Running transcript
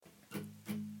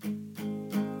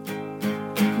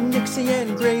Nixie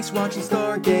and Grace watching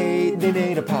Stargate. They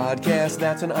made a podcast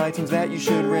that's on iTunes that you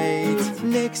should rate.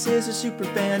 Nix is a super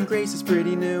fan, Grace is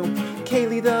pretty new.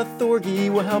 Kaylee the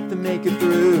Thorgy will help them make it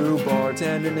through.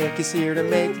 Bartender Nick is here to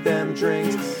make them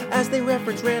drinks as they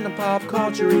reference random pop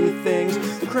culture-y things.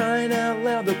 Crying out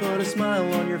loud, they'll put a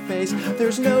smile on your face.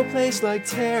 There's no place like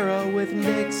Tara with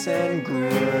Nix and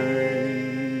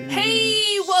Grace.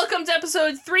 Hey, welcome to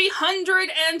episode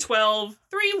 312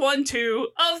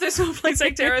 of this No Place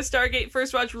Like Tara Stargate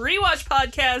First Watch Rewatch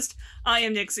podcast. I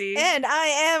am Nixie. And I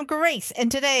am Grace. And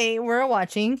today we're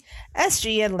watching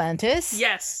SG Atlantis.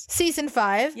 Yes. Season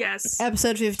 5. Yes.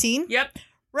 Episode 15. Yep.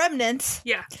 Remnants.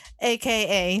 Yeah.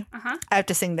 AKA. I have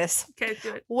to sing this. Okay,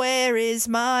 do it. Where is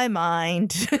my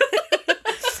mind?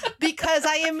 Because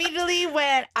I immediately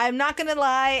went, I'm not going to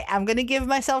lie, I'm going to give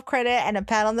myself credit and a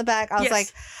pat on the back. I was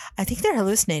like, I think they're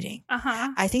hallucinating.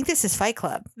 I think this is Fight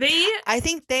Club. I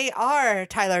think they are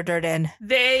Tyler Durden.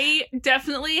 They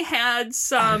definitely had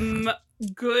some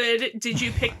good did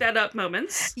you pick that up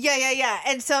moments. Yeah.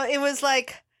 And so it was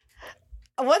like,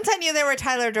 once I knew they were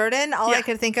Tyler Durden, all I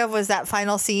could think of was that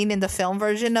final scene in the film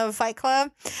version of Fight Club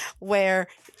where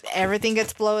everything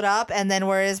gets blown up and then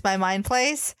where is my mind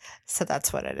plays. So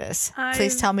that's what it is.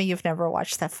 Please tell me you've never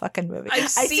watched that fucking movie. I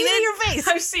see it in your face.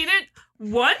 I've seen it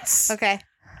once. Okay.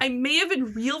 I may have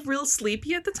been real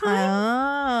sleepy at the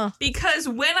time. Because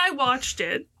when I watched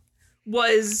it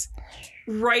was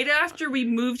right after we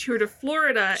moved here to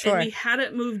Florida and we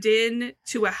hadn't moved in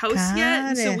to a house yet.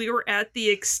 And so we were at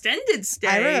the extended stay.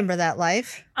 I remember that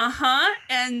life.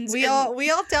 And we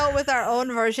all dealt with our own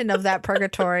version of that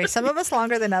purgatory. Some of us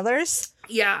longer than others.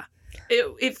 Yeah.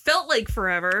 It felt like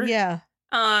forever. Yeah.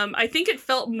 I think it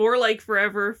felt more like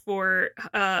forever for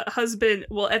husband,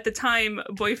 well, at the time,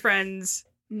 boyfriend's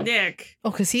Nick.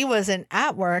 Oh, because he wasn't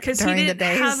at work during the days. Because he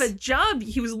didn't have a job.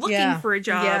 He was looking for a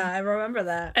job. Yeah, I remember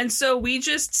that. And so we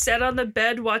just sat on the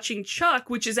bed watching Chuck,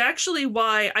 which is actually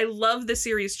why I love the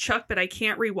series Chuck, but I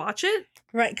can't rewatch it.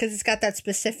 Right, because it's got that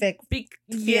specific feeling.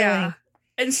 Yeah.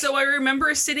 And so I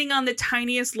remember sitting on the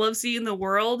tiniest love seat in the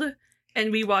world,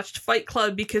 and we watched Fight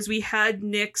Club because we had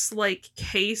Nick's, like,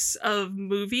 case of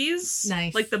movies.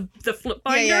 Nice. Like the flip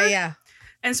binder. Yeah.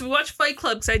 And so we watched Fight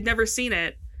Club because I'd never seen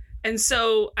it. And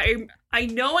so I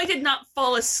know I did not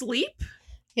fall asleep.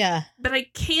 Yeah. But I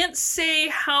can't say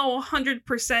how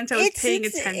 100% I was paying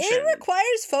attention. It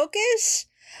requires focus.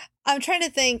 I'm trying to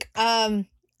think.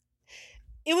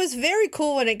 It was very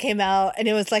cool when it came out, and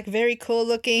it was like very cool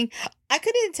looking. I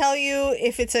couldn't tell you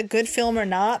if it's a good film or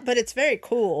not, but it's very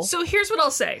cool. So here's what I'll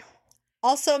say.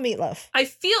 Also, Meatloaf. I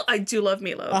do love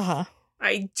Meatloaf.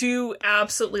 I do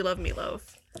absolutely love Meatloaf.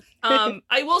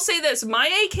 I will say this. My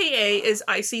AKA is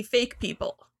I see fake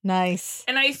people. Nice.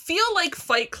 And I feel like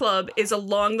Fight Club is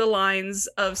along the lines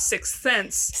of Sixth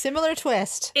Sense. Similar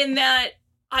twist. In that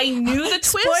I knew the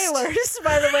twist. Spoilers,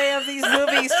 by the way, of these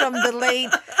movies from the late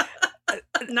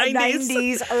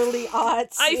 90s, early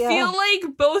aughts. I feel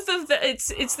like both of the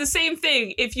it's the same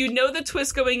thing. If you know the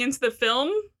twist going into the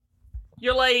film,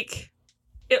 you're like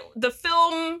the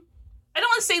film, I don't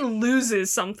want to say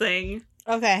loses something.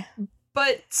 Okay.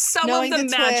 But some of the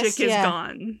magic twist, is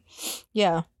gone.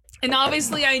 Yeah. And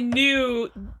obviously I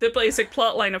knew the basic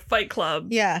plotline of Fight Club.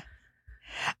 Yeah.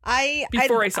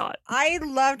 Before I saw it. I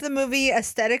loved the movie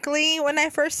aesthetically when I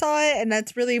first saw it, and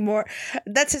that's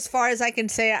as far as I can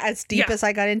say, as deep as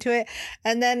I got into it.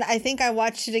 And then I think I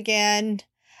watched it again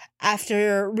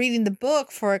after reading the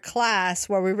book for a class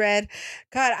where we read,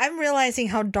 God, I'm realizing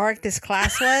how dark this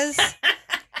class was.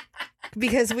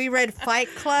 Because we read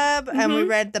Fight Club and we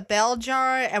read The Bell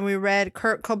Jar and we read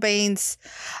Kurt Cobain's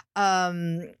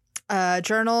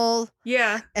journal.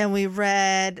 Yeah. And we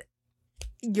read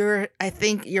I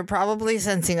think you're probably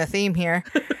sensing a theme here.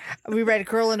 We read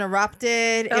Girl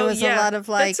Interrupted. It was a lot of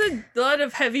like... That's a lot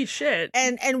of heavy shit.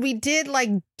 And we did like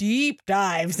deep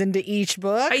dives into each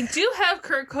book. I do have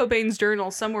Kurt Cobain's journal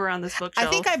somewhere on this bookshelf.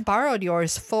 I think I borrowed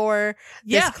yours for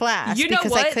this class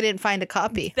because I couldn't find a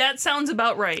copy. That sounds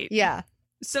about right. Yeah.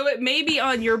 So it may be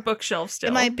on your bookshelf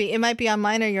still. It might be on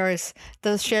mine or yours,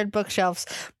 those shared bookshelves.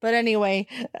 But anyway,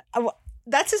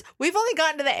 we've only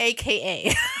gotten to the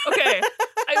AKA. Okay.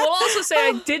 I will also say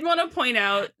I did want to point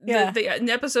out that the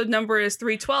episode number is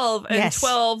 312, and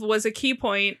 12 was a key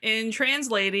point in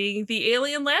translating the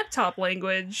alien laptop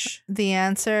language. The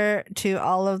answer to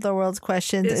all of the world's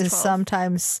questions is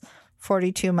sometimes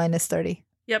 42 minus 30.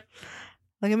 Yep.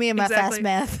 Look at me and my fast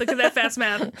math. Look at that fast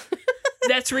math.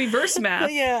 That's reverse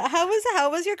math. Yeah. How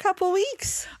was your couple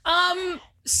weeks?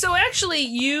 So actually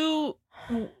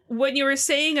when you were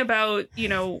saying about,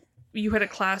 you had a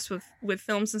class with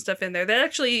films and stuff in there. That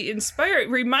actually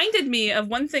reminded me of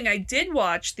one thing I did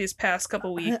watch these past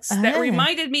couple weeks that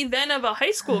reminded me then of a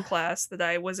high school class that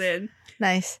I was in.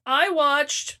 Nice. I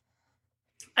watched,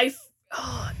 I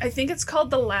think it's called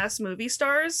The Last Movie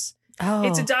Stars. Oh.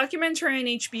 It's a documentary on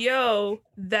HBO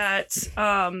that,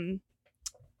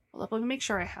 let me make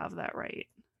sure I have that right.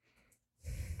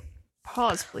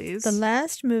 Pause, please. The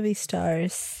Last Movie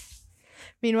Stars.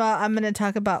 Meanwhile, I'm going to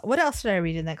talk about... What else did I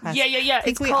read in that class? Yeah. I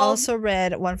think we also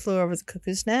read One Flew Over the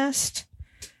Cuckoo's Nest.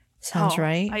 Sounds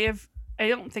right. I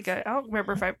don't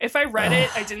remember if I read it.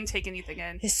 I didn't take anything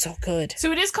in. It's so good.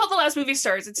 So it is called The Last Movie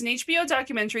Stars. It's an HBO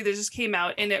documentary that just came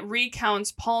out, and it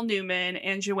recounts Paul Newman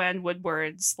and Joanne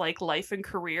Woodward's life and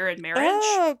career and marriage.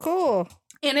 Oh, cool.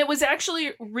 And it was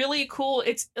actually really cool.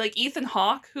 It's Ethan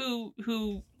Hawke who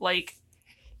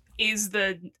is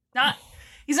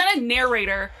he's not a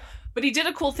narrator, but he did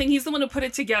a cool thing. He's the one who put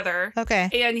it together. Okay.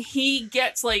 And he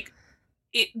gets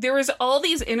there was all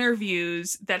these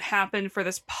interviews that happened for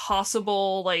this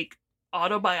possible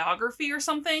autobiography or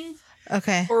something.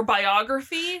 Okay. Or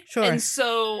biography. Sure. And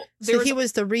so he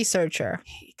was the researcher.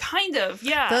 Kind of,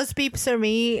 yeah. Those beeps are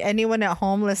me. Anyone at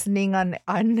home listening on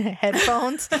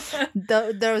headphones,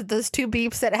 those two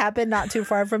beeps that happen not too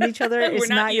far from each other. It's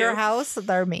not your house.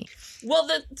 They're me. Well,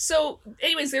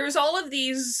 anyways, there was all of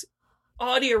these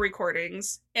audio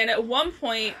recordings, and at one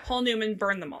point, Paul Newman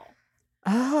burned them all.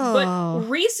 Oh. But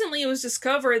recently it was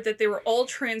discovered that they were all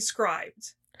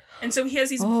transcribed. And so he has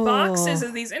these boxes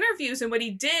of these interviews, and what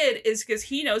he did is, because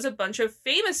he knows a bunch of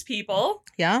famous people,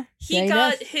 he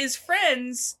got his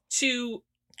friends to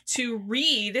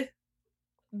read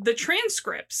the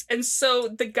transcripts. And so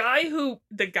the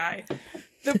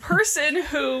person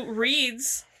who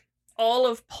reads all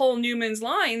of Paul Newman's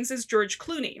lines is George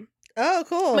Clooney. Oh,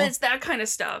 cool. But it's that kind of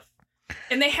stuff.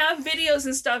 And they have videos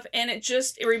and stuff, and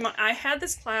I had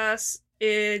this class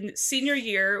in senior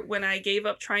year when I gave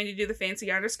up trying to do the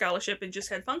fancy honor scholarship and just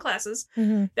had fun classes.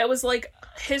 Mm-hmm. That was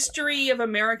history of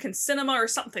American cinema or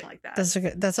something like that. Those are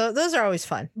good. Those are always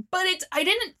fun. But I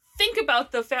didn't think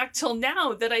about the fact till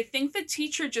now that I think the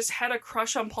teacher just had a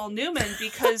crush on Paul Newman,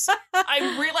 because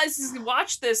I realized as we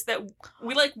watched this that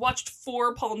we watched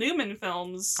 4 Paul Newman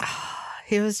films.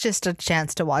 It was just a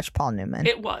chance to watch Paul Newman.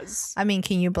 It was. I mean,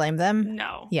 can you blame them?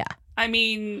 No. Yeah. I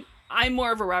mean, I'm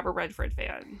more of a Robert Redford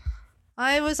fan.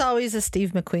 I was always a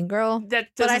Steve McQueen girl.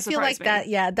 That doesn't surprise me.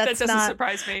 That doesn't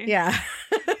surprise me. Yeah.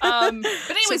 But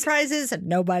anyways, surprises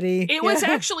nobody. It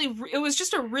was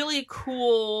just a really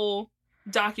cool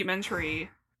documentary.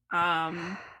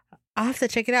 I'll have to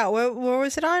check it out. Where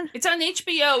was it on? It's on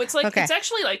HBO. It's It's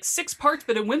actually 6 parts,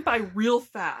 but it went by real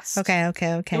fast. Okay.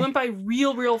 It went by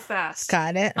real fast.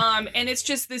 Got it. And it's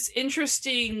just this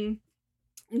interesting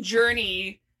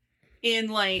journey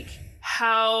in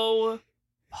how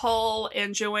Paul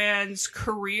and Joanne's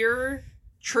career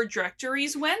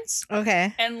trajectories went.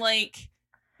 Okay. And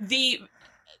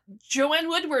Joanne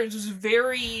Woodward was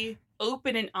very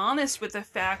open and honest with the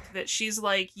fact that she's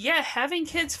having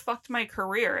kids fucked my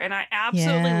career, and I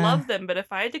absolutely love them, but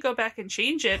if I had to go back and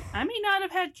change it, I may not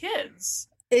have had kids.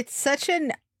 It's such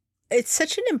an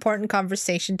important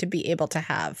conversation to be able to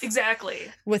have. Exactly.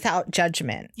 Without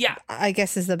judgment. Yeah. I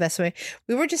guess is the best way.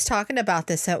 We were just talking about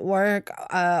this at work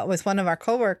with one of our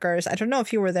coworkers. I don't know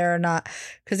if you were there or not,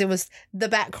 because it was the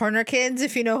Back Corner Kids,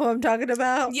 if you know who I'm talking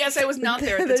about. Yes, I was not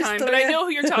there at the time, but I know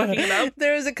who you're talking about.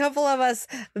 There was a couple of us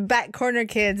Back Corner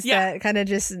Kids that kind of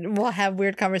just will have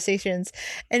weird conversations.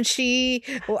 And she,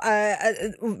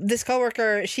 this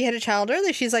coworker, she had a child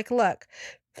early. She's like, look,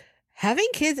 having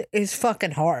kids is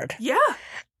fucking hard. Yeah.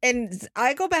 And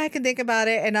I go back and think about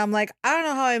it, and I'm like, I don't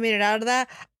know how I made it out of that.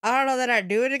 I don't know that I'd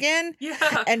do it again.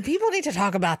 Yeah. And people need to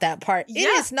talk about that part. Yeah. It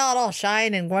is not all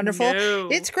shine and wonderful. No.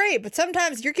 It's great, but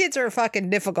sometimes your kids are fucking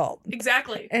difficult.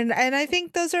 Exactly. And I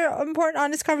think those are important,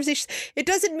 honest conversations. It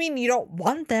doesn't mean you don't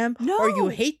want them or you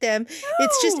hate them. No.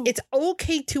 It's just, it's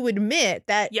okay to admit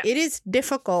that it is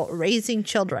difficult raising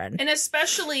children. And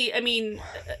especially, I mean,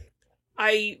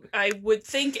 I would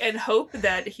think and hope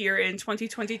that here in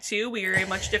 2022 we are a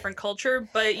much different culture,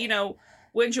 but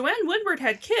when Joanne Woodward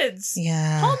had kids,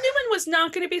 Paul Newman was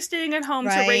not going to be staying at home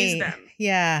to raise them.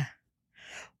 Yeah.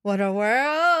 What a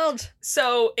world.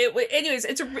 So anyways,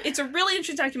 it's a really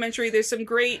interesting documentary. There's some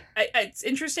great, it's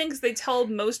interesting because they tell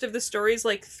most of the stories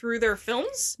through their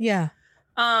films. Yeah.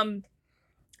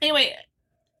 Anyway,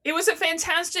 it was a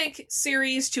fantastic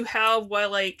series to have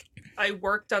while I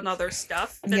worked on other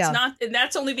stuff. And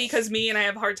that's only because me and I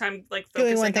have a hard time focusing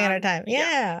doing one thing at a time.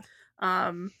 Yeah.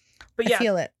 But I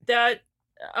feel it. That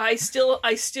I still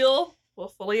will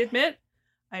fully admit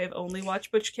I have only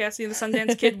watched Butch Cassidy and the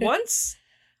Sundance Kid once.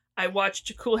 I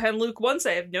watched Cool Hand Luke once.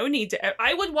 I have no need to.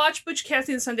 I would watch Butch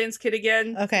Cassidy and the Sundance Kid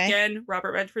again. Okay. Again,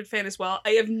 Robert Redford fan as well.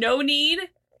 I have no need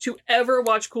to ever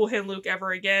watch Cool Hand Luke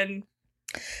ever again.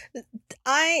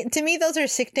 To me, those are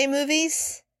sick day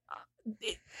movies.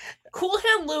 Cool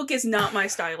Hand Luke is not my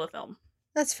style of film.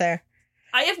 That's fair.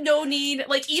 I have no need,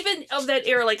 like, even of that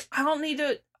era, like, I don't need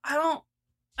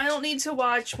to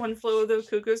watch One Flew Over the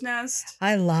Cuckoo's Nest.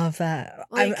 I love that.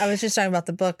 Like, I was just talking about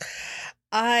the book.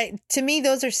 To me,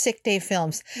 those are sick day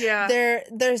films. Yeah.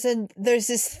 There's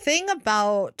this thing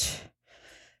about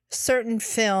certain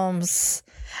films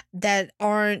that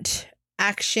aren't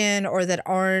action or that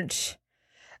aren't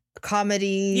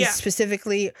comedies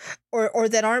specifically, or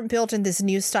that aren't built in this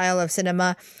new style of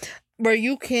cinema where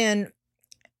you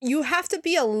have to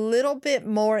be a little bit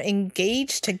more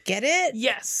engaged to get it.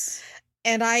 Yes.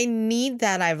 And I need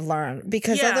that, I've learned,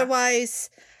 because otherwise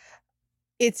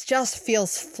it just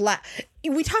feels flat.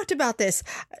 We talked about this.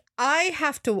 I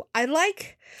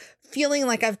like feeling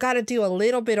like I've got to do a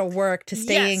little bit of work to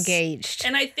stay engaged.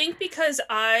 And I think because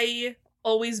I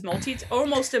almost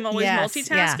am always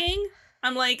multitasking,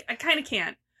 I'm like, I kind of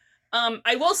can't.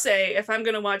 I will say, if I'm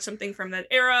going to watch something from that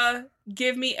era,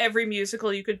 give me every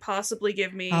musical you could possibly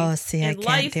give me in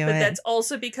life. But that's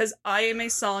also because I am a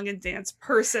song and dance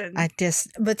person.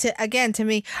 To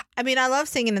me, I mean, I love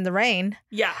Singing in the Rain.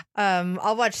 Yeah.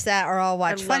 I'll watch that, or I'll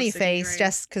watch Funny Face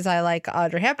just because I like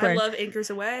Audrey Hepburn. I love Anchors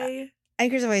Away.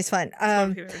 Anchors Away is fun.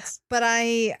 But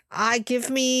I give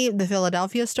me The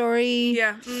Philadelphia Story.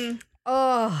 Yeah.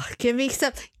 Oh, give me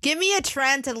a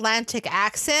transatlantic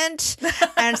accent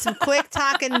and some quick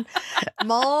talking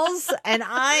malls, and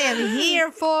I am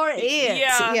here for it.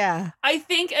 Yeah. I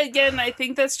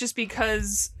think that's just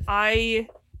because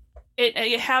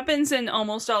it happens in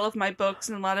almost all of my books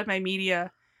and a lot of my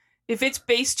media. If it's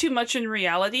based too much in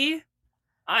reality,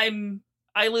 I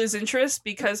lose interest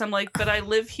because I'm like, but I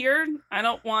live here. I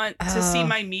don't want to see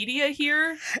my media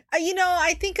here.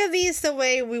 I think of these the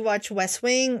way we watch West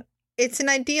Wing. It's an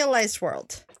idealized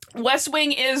world. West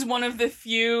Wing is one of the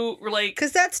few, like...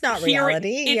 Because that's not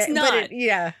reality. It's not.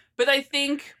 But But I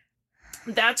think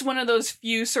that's one of those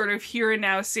few sort of here and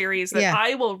now series that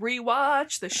I will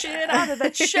rewatch the shit out of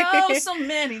that show so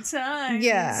many times.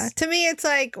 Yeah. To me, it's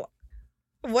like,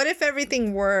 what if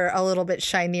everything were a little bit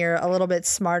shinier, a little bit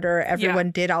smarter? Everyone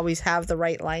did always have the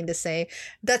right line to say.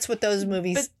 That's what those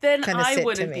movies But then I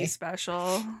wouldn't be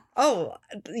special. Oh,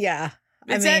 yeah.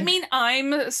 Does that mean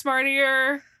I'm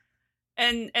smarter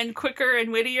and quicker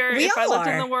and wittier if I lived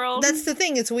in the world? That's the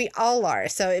thing, is we all are.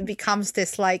 So it becomes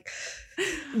this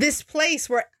this place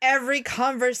where every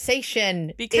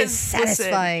conversation is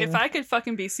satisfying. Listen, if I could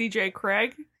fucking be CJ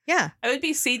Craig, I would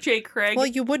be CJ Craig. Well,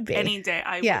 you would be any day.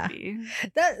 I would be.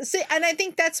 And I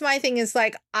think that's my thing. Is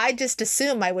like, I just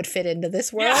assume I would fit into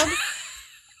this world. Yeah.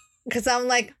 Because I'm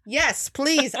like, yes,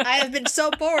 please. I have been so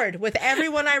bored with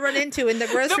everyone I run into in the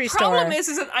grocery store. The problem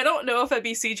is that I don't know if I'd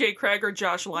be CJ Craig or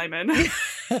Josh Lyman.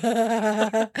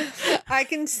 I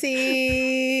can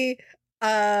see.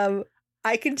 I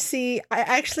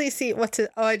actually see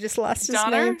I just lost his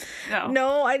name.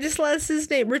 No, I just lost his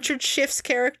name. Richard Schiff's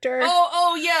character.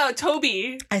 Oh yeah,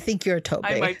 Toby. I think you're a Toby.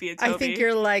 I might be a Toby. I think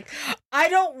you're like, I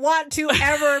don't want to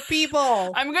ever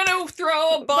people. I'm gonna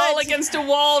throw a ball against a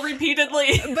wall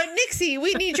repeatedly. But Nixie,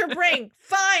 we need your brain.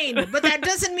 Fine, but that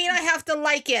doesn't mean I have to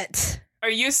like it. Are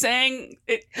you saying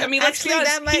it? I mean, let's be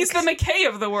honest, he's the McKay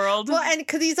of the world. Well, and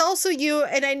because he's also you,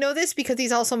 and I know this because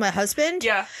he's also my husband.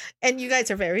 Yeah. And you guys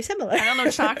are very similar. I don't know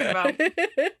what you're talking about. Hey,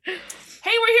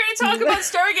 we're here to talk about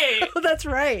Stargate. Oh, that's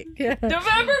right. Yeah.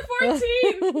 November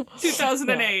 14th,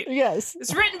 2008. Yes.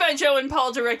 It's written by Joe and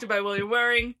Paul, directed by William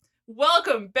Waring.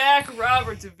 Welcome back,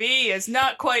 Robert DeVee as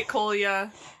Not Quite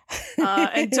Kolya.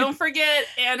 And don't forget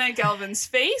Anna Galvin's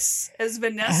face as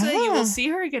Vanessa. You will see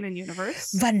her again in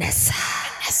universe. Vanessa.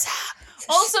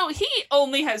 Also, he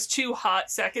only has 2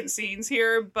 hot second scenes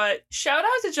here, but shout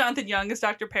out to Jonathan Young as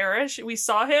Dr. Parrish. We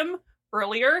saw him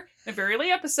earlier in a very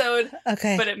early episode.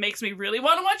 Okay. But it makes me really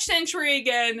want to watch Sanctuary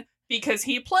again because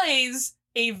he plays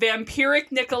a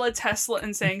vampiric Nikola Tesla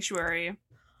in Sanctuary.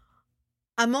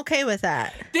 I'm okay with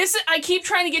that. I keep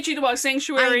trying to get you to watch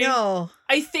Sanctuary. I know.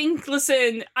 I think,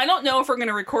 listen, I don't know if we're going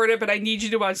to record it, but I need you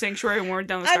to watch Sanctuary when we're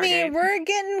done with Stargate. I mean, we're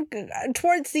getting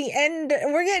towards the end.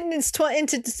 We're getting into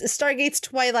Stargate's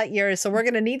twilight years, so we're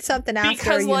going to need something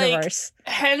after Universe.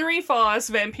 Henry Foss,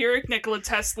 vampiric Nikola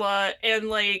Tesla, and,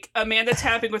 Amanda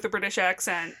Tapping with a British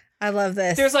accent. I love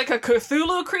this. There's a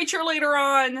Cthulhu creature later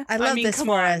on. I love this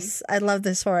for us. I love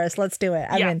this for us. Let's do it.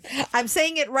 I'm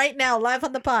saying it right now, live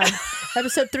on the pod.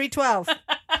 Episode 312.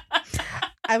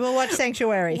 I will watch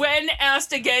Sanctuary. When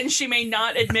asked again, she may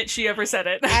not admit she ever said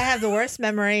it. I have the worst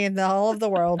memory in the whole of the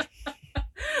world.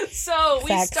 So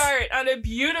we start on a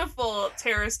beautiful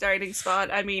terrace dining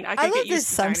spot. I mean, I could love this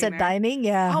sunset dining.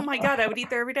 Yeah. Oh my god, I would eat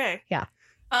there every day. Yeah.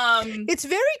 It's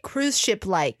very cruise ship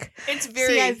like. It's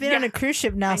very. See, I've been on a cruise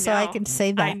ship now, so I can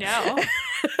say that. I know.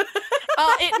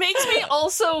 It makes me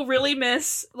also really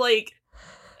miss like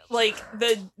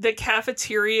the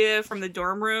cafeteria from the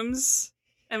dorm rooms,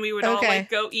 and we would all like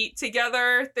go eat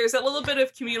together. There's a little bit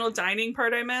of communal dining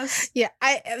part I miss. Yeah,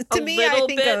 I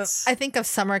think of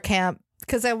summer camp.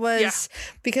 Because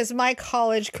because my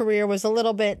college career was a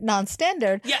little bit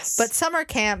non-standard. Yes. But summer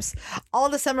camps, all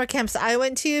the summer camps I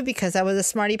went to, because I was a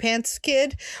smarty pants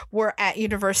kid, were at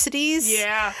universities.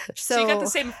 Yeah. So you got the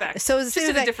same effect. So it was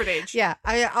just at a different age. Yeah.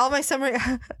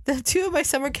 The two of my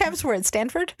summer camps were at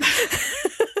Stanford.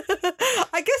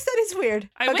 I guess that is weird.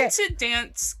 I went to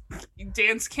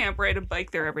dance camp, ride a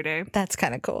bike there every day. That's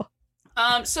kind of cool.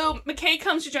 So McKay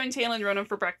comes to join Taylor and Ronan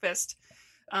for breakfast.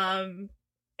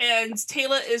 And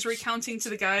Taylor is recounting to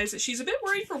the guys that she's a bit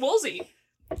worried for Woolsey.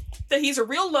 That he's a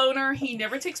real loner, he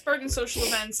never takes part in social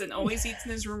events, and always eats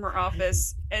in his room or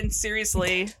office. And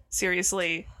seriously,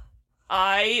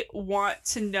 I want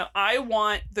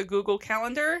the Google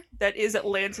Calendar that is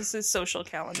Atlantis' social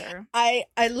calendar. I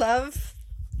love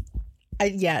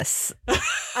this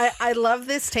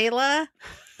Taylor.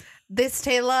 This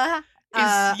Taylor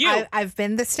is you. I've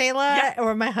been this Taylor,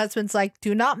 where my husband's like,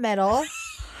 do not meddle.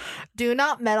 Do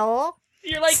not meddle.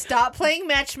 You're like, stop playing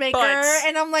matchmaker.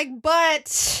 And I'm like,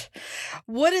 but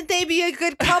wouldn't they be a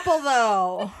good couple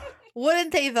though?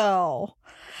 Wouldn't they though?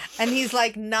 And he's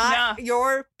like, not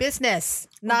your business.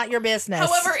 Not your business.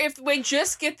 However, if we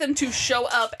just get them to show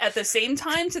up at the same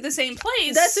time to the same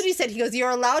place. That's what he said. He goes, you're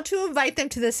allowed to invite them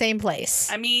to the same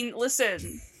place. I mean,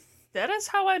 listen, that is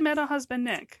how I met a husband,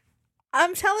 Nick.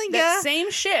 I'm telling you. That same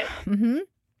shit. Mm-hmm.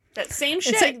 That same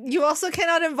shit. It's like, you also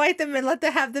cannot invite them and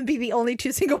have them be the only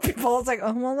two single people. It's like,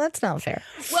 oh, well, that's not fair.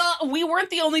 Well, we weren't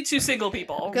the only two single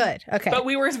people. Good. Okay. But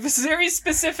we were very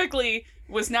specifically,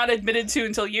 was not admitted to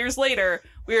until years later.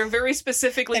 We were very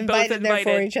specifically both invited.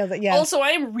 For each other. Yeah. Also, I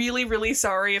am really, really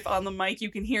sorry if on the mic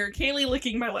you can hear Kaylee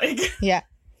licking my leg. Yeah.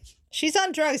 She's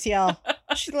on drugs, y'all.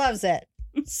 She loves it.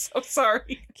 I'm so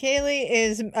sorry. Kaylee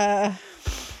is,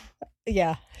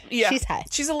 yeah. She's high.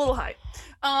 She's a little high.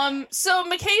 So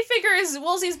McKay figures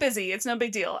Woolsey's busy. It's no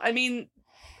big deal. I mean,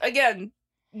 again,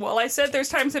 while I said there's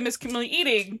times I miss communally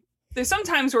eating, there's some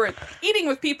times where eating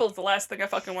with people is the last thing I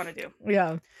fucking want to do.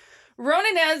 Yeah.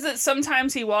 Ronan adds that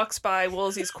sometimes he walks by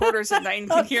Woolsey's quarters at night and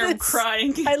can hear him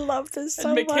crying. I love this so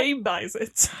much. And McKay buys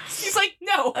it. He's like,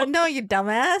 no. No, you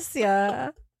dumbass.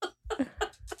 Yeah.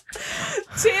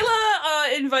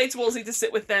 Taylor invites Woolsey to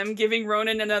sit with them, giving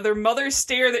Ronan another mother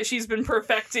stare that she's been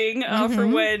perfecting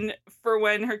for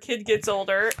when her kid gets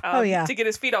older. To get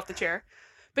his feet off the chair.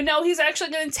 But no, he's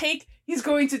actually going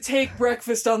to take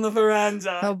breakfast on the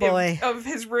veranda. Oh boy. Of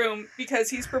his room because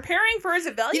he's preparing for his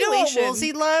evaluation. You know what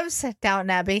Woolsey loves? Downton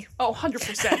Abbey. Oh,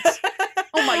 100%.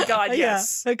 Oh my god,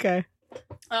 yes. Yeah. Okay.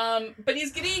 But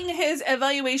he's getting his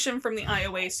evaluation from the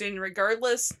IOA, and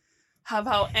regardless of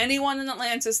how anyone in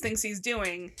Atlantis thinks he's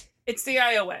doing, it's the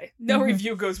IOA. No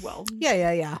review goes well.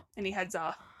 Yeah. And he heads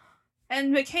off.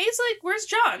 And McKay's like, where's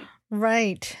John?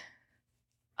 Right.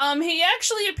 He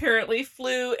actually apparently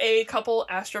flew a couple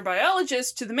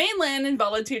astrobiologists to the mainland and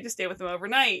volunteered to stay with them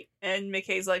overnight. And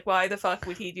McKay's like, why the fuck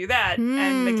would he do that?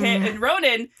 And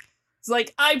Ronan is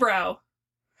like, eyebrow.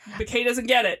 McKay doesn't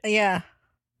get it. Yeah.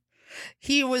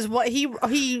 He was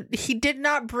he did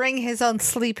not bring his own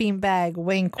sleeping bag.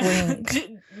 Wink, wink.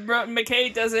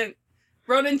 McKay doesn't.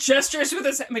 Ronan gestures with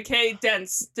his McKay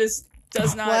does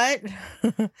not.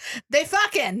 What? They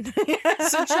fucking.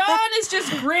 So John is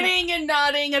just grinning and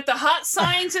nodding at the hot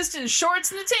scientist in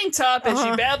shorts and a tank top as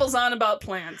she babbles on about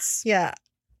plants. Yeah.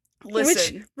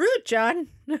 Listen. Rude, John.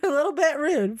 A little bit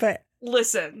rude, but.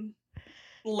 Listen,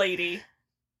 lady.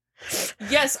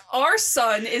 Yes, our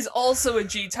sun is also a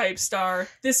G-type star.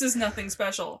 This is nothing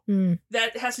special.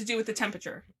 That has to do with the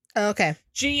temperature. Oh, okay.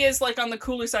 G is like on the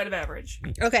cooler side of average.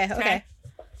 Okay.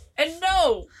 And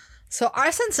no. So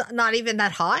our sun's not even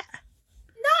that hot?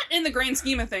 Not in the grand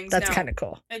scheme of things. That's kind of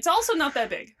cool. It's also not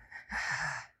that big.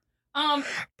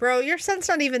 Bro, your sun's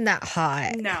not even that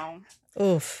hot. No.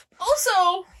 Oof.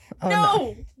 Also,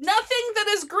 no, nothing that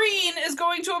is green is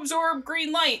going to absorb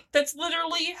green light. That's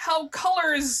literally how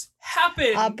colors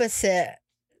happen. Opposite.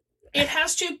 It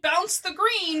has to bounce the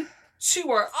green to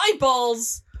our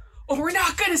eyeballs, or we're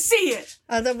not going to see it.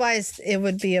 Otherwise, it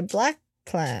would be a black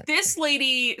plant. This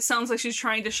lady sounds like she's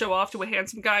trying to show off to a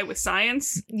handsome guy with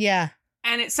science. Yeah.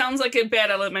 And it sounds like a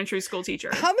bad elementary school teacher.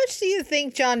 How much do you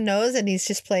think John knows and he's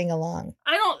just playing along?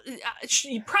 I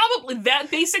don't... probably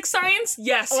that basic science,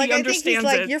 yes, like, he understands I think he's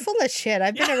like, it. you're full of shit.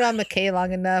 I've been around McKay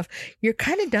long enough. You're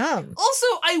kind of dumb. Also,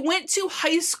 I went to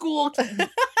high school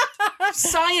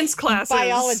science classes.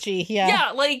 Biology, yeah.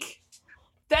 Yeah, like,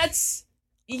 that's...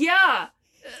 Yeah.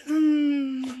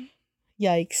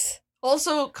 Yikes.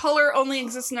 Also, color only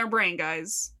exists in our brain,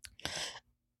 guys.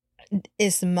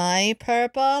 Is my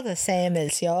purple the same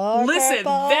as your Listen,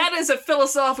 purple? that is a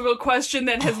philosophical question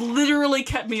that has literally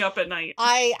kept me up at night.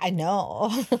 I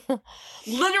know.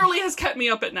 Literally has kept me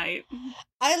up at night.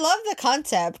 I love the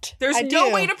concept. There's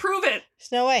no way to prove it.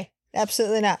 There's no way.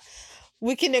 Absolutely not.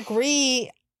 We can agree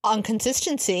on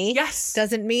consistency. Yes.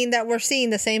 Doesn't mean that we're seeing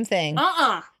the same thing.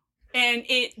 And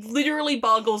it literally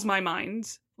boggles my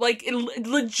mind. Like, it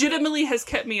legitimately has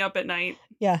kept me up at night.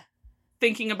 Yeah.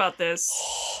 Thinking about this.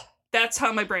 That's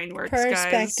how my brain works,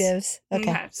 Perspectives. guys.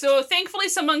 Okay. So thankfully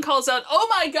someone calls out, "Oh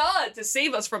my god," to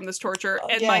save us from this torture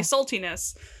and my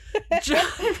saltiness. John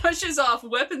rushes off,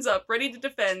 weapons up, ready to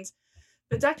defend.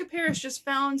 But Dr. Parrish just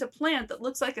found a plant that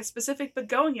looks like a specific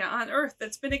begonia on Earth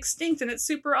that's been extinct, and it's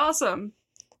super awesome.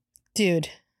 Dude.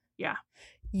 Yeah.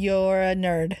 You're a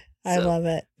nerd. I love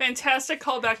it. Fantastic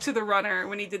callback to The Runner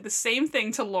when he did the same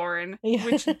thing to Lauren,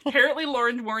 which apparently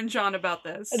Lauren warned John about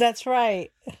this. That's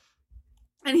right.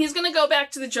 And he's going to go back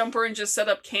to the jumper and just set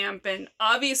up camp. And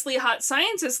obviously, hot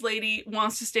scientist lady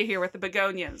wants to stay here with the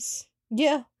begonias.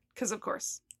 Yeah. Because, of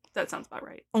course, that sounds about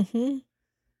right. Mm-hmm.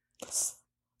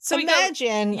 So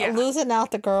imagine losing out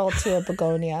the girl to a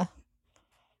begonia.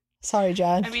 Sorry,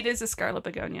 John. I mean, it is a scarlet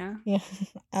begonia. Yeah.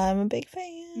 I'm a big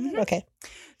fan. Mm-hmm. Okay.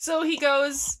 So he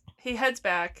heads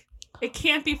back. It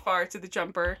can't be far to the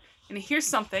jumper. And he hears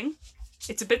something.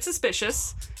 It's a bit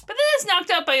suspicious. But then it's knocked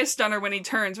out by a stunner when he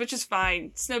turns, which is fine.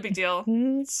 It's no big deal.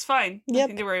 It's fine.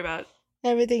 Nothing to worry about.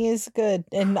 Everything is good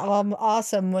and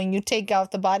awesome when you take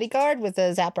out the bodyguard with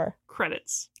a zapper.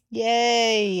 Credits.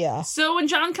 Yay. So when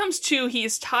John comes to, he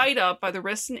is tied up by the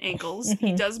wrists and ankles. Mm-hmm.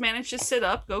 He does manage to sit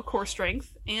up, go core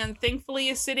strength, and thankfully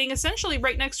is sitting essentially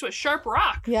right next to a sharp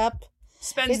rock. Yep.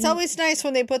 It's always nice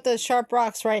when they put the sharp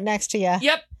rocks right next to you.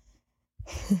 Yep.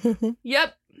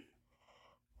 Yep.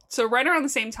 So right around the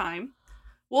same time,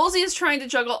 Woolsey is trying to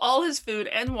juggle all his food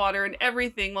and water and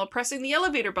everything while pressing the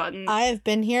elevator button. I've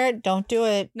been here. Don't do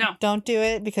it. No. Don't do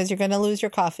it because you're going to lose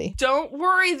your coffee. Don't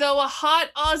worry, though. A hot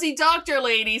Aussie doctor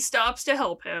lady stops to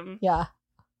help him. Yeah.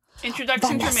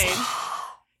 Introductions are made.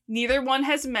 Neither one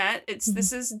has met.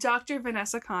 This is Dr.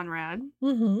 Vanessa Conrad.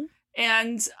 Mm-hmm.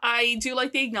 And I do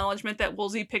like the acknowledgement that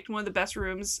Woolsey picked one of the best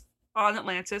rooms on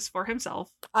Atlantis for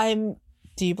himself.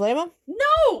 Do you blame him?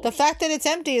 No! The fact that it's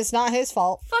empty is not his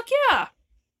fault. Fuck yeah.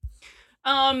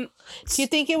 Do you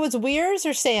think it was Weir's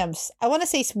or Sam's? I want to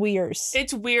say Weir's.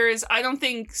 It's Weir's. I don't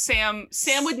think Sam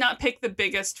would not pick the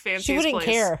biggest, fanciest place. She wouldn't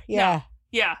care. Yeah. No.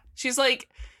 Yeah. She's like,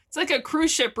 it's like a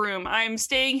cruise ship room. I'm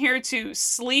staying here to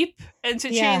sleep and to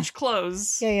change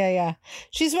clothes. Yeah.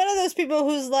 She's one of those people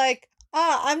who's like,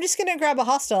 I'm just going to grab a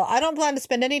hostel. I don't plan to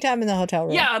spend any time in the hotel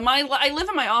room. Yeah, I live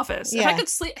in my office. Yeah. If I could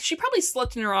sleep, she probably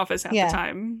slept in her office half the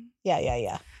time.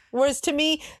 Yeah. Whereas to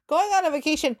me, going on a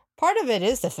vacation, part of it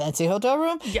is the fancy hotel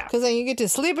room. Yeah. Because then you get to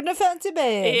sleep in a fancy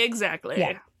bed. Exactly.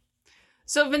 Yeah.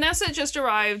 So Vanessa just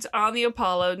arrived on the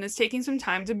Apollo and is taking some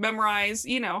time to memorize,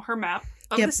 her map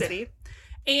of the city.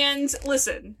 And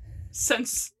listen,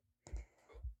 since,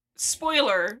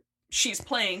 spoiler, she's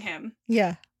playing him.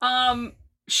 Yeah.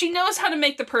 She knows how to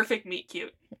make the perfect meet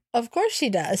cute. Of course she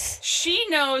does. She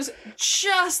knows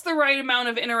just the right amount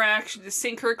of interaction to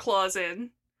sink her claws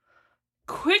in.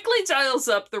 Quickly dials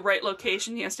up the right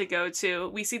location he has to go to.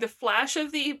 We see the flash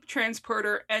of the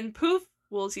transporter and poof,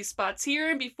 Woolsey spots here.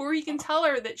 And before he can tell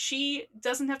her that she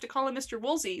doesn't have to call him Mr.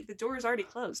 Woolsey, the door is already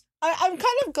closed. I'm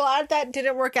kind of glad that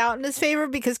didn't work out in his favor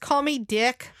because call me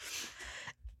Dick.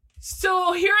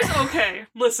 So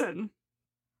listen.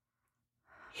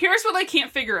 Here's what I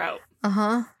can't figure out.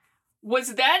 Uh-huh.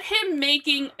 Was that him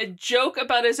making a joke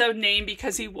about his own name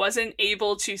because he wasn't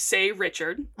able to say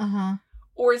Richard? Uh-huh.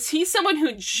 Or is he someone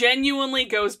who genuinely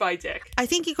goes by Dick? I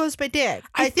think he goes by Dick.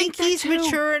 I think he's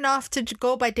mature enough to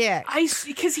go by Dick.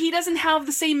 Because he doesn't have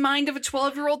the same mind of a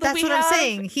 12-year-old that we have. That's what I'm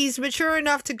saying. He's mature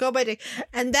enough to go by Dick.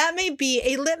 And that may be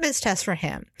a litmus test for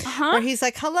him. Uh-huh. Where he's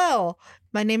like, hello,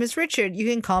 my name is Richard. You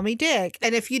can call me Dick.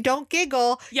 And if you don't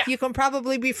giggle, you can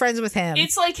probably be friends with him.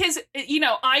 It's like his,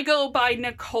 I go by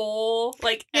Nicole,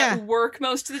 at work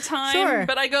most of the time. Sure.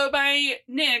 But I go by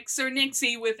Nix or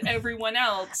Nixie with everyone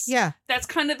else. Yeah. That's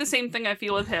kind of the same thing I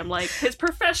feel with him. Like, his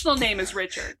professional name is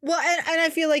Richard. Well, and I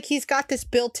feel like he's got this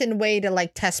built-in way to,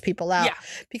 test people out. Yeah.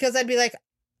 Because I'd be like,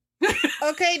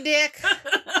 Okay, Dick.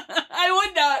 I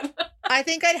would not. I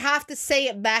think I'd have to say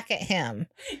it back at him.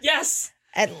 Yes.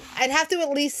 I'd have to at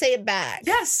least say it back.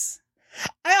 Yes.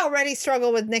 I already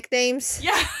struggle with nicknames.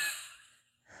 Yeah.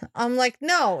 I'm like,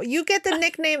 no, you get the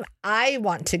nickname I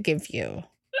want to give you.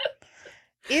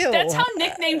 Ew. That's how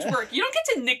nicknames work. You don't get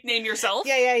to nickname yourself.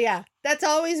 Yeah. That's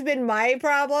always been my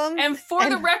problem. And for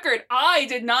the record, I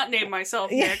did not name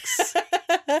myself Nix.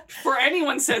 Before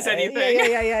anyone says anything.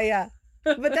 Yeah.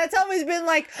 But that's always been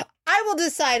like, I will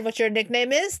decide what your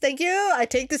nickname is. Thank you. I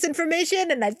take this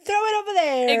information and I throw it over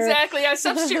there. Exactly. I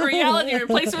substitute reality and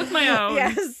replace it with my own.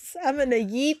 Yes. I'm going to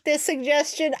yeet this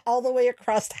suggestion all the way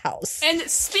across the house. And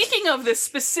speaking of this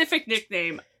specific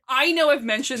nickname, I know I've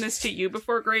mentioned this to you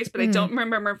before, Grace, but I don't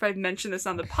remember if I've mentioned this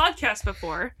on the podcast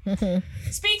before.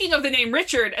 Speaking of the name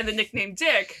Richard and the nickname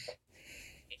Dick,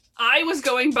 I was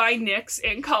going by Nix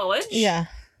in college. Yeah.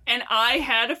 And I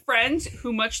had a friend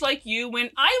who, much like you,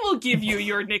 went, I will give you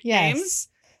your nicknames. Yes.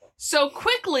 So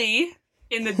quickly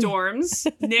in the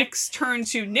dorms, Nix turned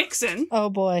to Nixon. Oh,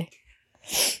 boy.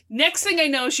 Next thing I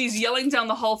know, she's yelling down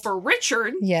the hall for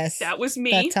Richard. Yes. That was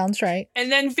me. That sounds right.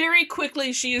 And then very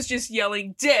quickly, she is just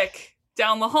yelling Dick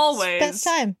down the hallways. Best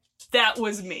time. That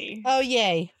was me. Oh,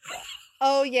 yay.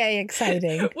 Oh, yay.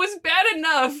 Exciting. Was bad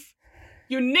enough.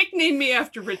 You nicknamed me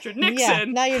after Richard Nixon. Yeah,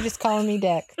 now you're just calling me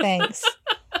Dick. Thanks.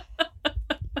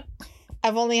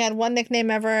 I've only had one nickname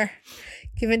ever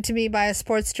given to me by a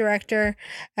sports director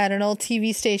at an old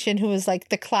TV station who was like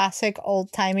the classic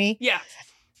old-timey. Yeah.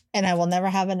 And I will never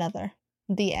have another.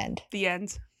 The end. The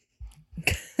end.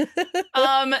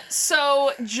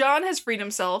 So John has freed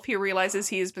himself. He realizes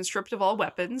he has been stripped of all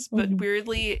weapons, but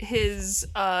weirdly his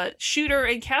shooter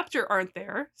and captor aren't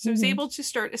there. So he's able to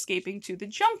start escaping to the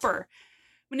jumper.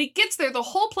 When he gets there, the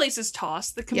whole place is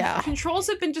tossed. The controls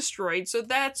have been destroyed, so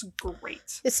that's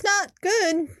great. It's not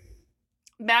good.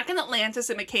 Back in Atlantis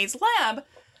at McKay's lab,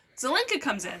 Zelenka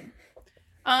comes in.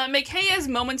 McKay is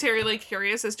momentarily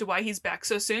curious as to why he's back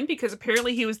so soon, because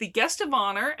apparently he was the guest of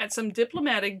honor at some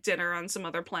diplomatic dinner on some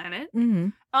other planet.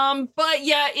 But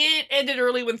yeah, it ended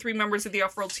early when 3 members of the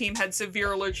off-world team had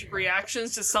severe allergic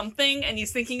reactions to something, and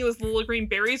he's thinking it was the little green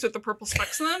berries with the purple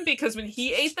specks on them, because when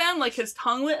he ate them, like his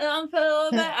tongue went on a little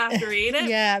bit after he ate it.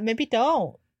 Yeah, maybe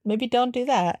don't. Maybe don't do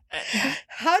that.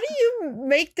 How do you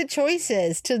make the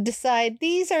choices to decide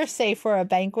these are safe for a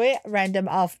banquet, random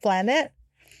off-planet?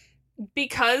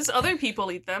 Because other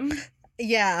people eat them.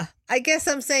 Yeah. I guess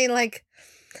I'm saying, like,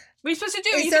 what are you supposed to do?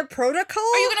 Is there protocol?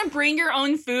 Are you going to bring your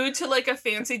own food to, like, a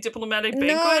fancy diplomatic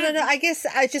banquet? No. I guess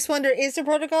I just wonder, is there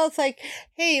protocol? It's like,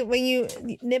 hey, when you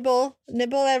nibble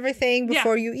everything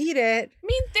before you eat it. I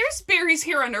mean, there's berries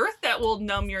here on Earth that will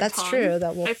numb your tongue. That's true.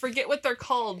 I forget what they're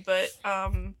called, but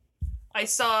I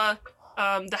saw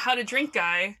the How to Drink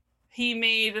guy. He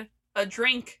made a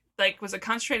drink, like, was a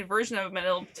concentrated version of them,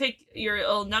 and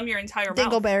it'll numb your entire mouth.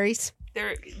 Dingleberries.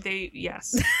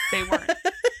 Yes, they weren't.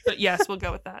 But yes, we'll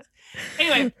go with that.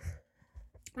 Anyway,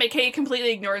 McKay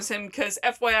completely ignores him because,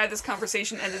 FYI, this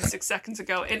conversation ended 6 seconds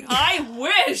ago, and I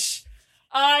wish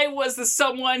I was the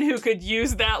someone who could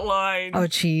use that line. Oh,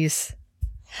 jeez.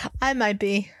 I might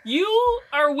be. You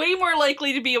are way more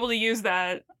likely to be able to use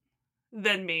that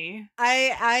than me.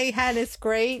 I had this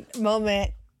great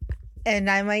moment, and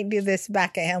I might do this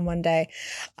back at him one day.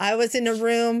 I was in a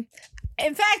room.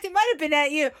 In fact, it might have been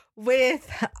at you with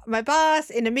my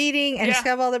boss in a meeting and a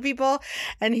couple other people.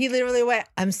 And he literally went,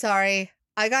 I'm sorry.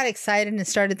 I got excited and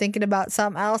started thinking about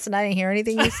something else, and I didn't hear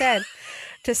anything you said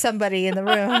to somebody in the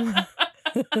room.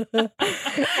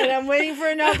 And I'm waiting for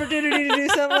an opportunity to do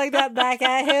something like that back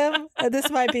at him. This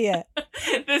might be it.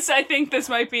 I think this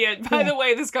might be it. By the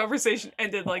way, this conversation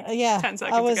ended like 10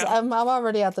 seconds ago. I'm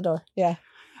already out the door. Yeah.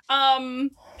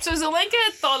 So Zelenka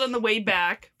had thought on the way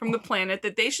back from the planet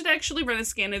that they should actually run a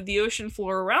scan of the ocean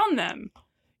floor around them.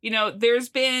 You know, they're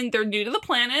new to the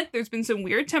planet. There's been some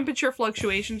weird temperature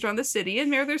fluctuations around the city,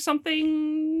 and there's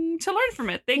something to learn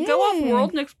from it. They go off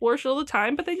world and explore shit all the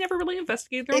time, but they never really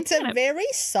investigate their own planet. It's a very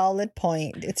solid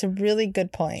point. It's a really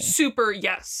good point. Super,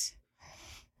 yes.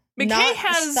 McKay Not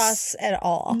has sus at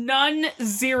all.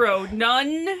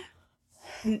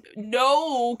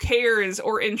 No cares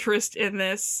or interest in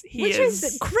this. Which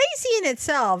is crazy in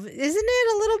itself, isn't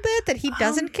it? A little bit that he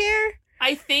doesn't care.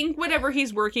 I think whatever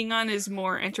he's working on is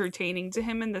more entertaining to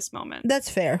him in this moment. That's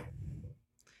fair.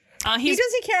 He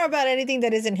doesn't care about anything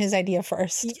that isn't his idea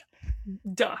first.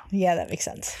 Duh. Yeah, that makes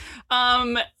sense.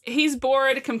 He's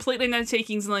bored, completely not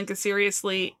taking Zelenka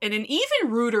seriously in an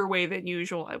even ruder way than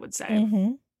usual, I would say.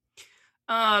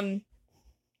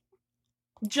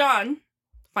 John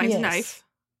finds a knife,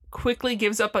 quickly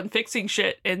gives up on fixing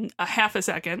shit in a half a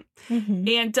second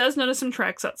and does notice some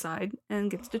tracks outside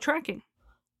and gets to tracking.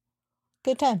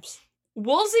 Good times.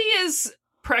 Woolsey is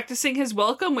practicing his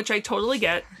welcome, which I totally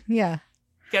get. Yeah.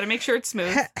 Gotta make sure it's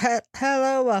smooth.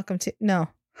 Hello, welcome to... No.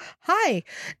 Hi.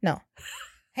 No.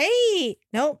 Hey.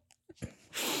 Nope.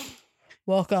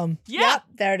 Welcome. Yeah. Yep,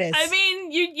 there it is. I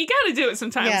mean, you gotta do it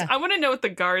sometimes. Yeah. I want to know what the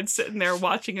guard's sitting there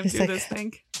watching him do this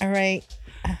thing. All right.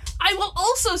 I will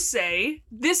also say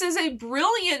this is a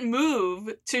brilliant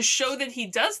move to show that he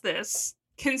does this,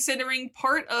 considering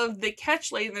part of the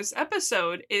catch late in this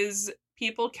episode is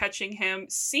people catching him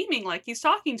seeming like he's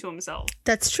talking to himself.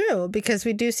 That's true, because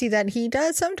we do see that he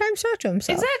does sometimes talk to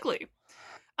himself. Exactly.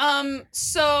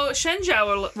 So Shen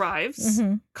Zhao arrives,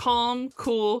 calm,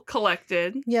 cool,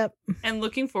 collected. Yep. And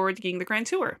looking forward to getting the grand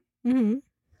tour.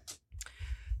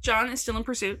 John is still in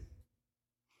pursuit.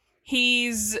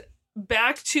 He's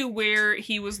back to where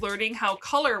he was learning how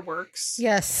color works.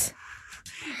 Yes.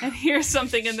 And here's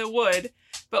something in the wood,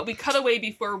 but we cut away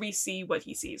before we see what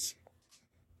he sees.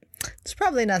 It's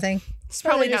probably nothing. It's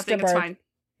probably nothing. It's fine.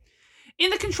 In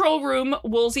the control room,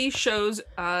 Woolsey shows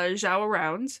Zhao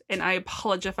around, and I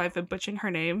apologize if I've been butchering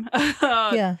her name.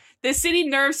 Yeah. The city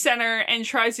nerve center, and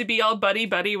tries to be all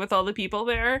buddy-buddy with all the people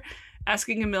there,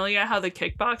 asking Amelia how the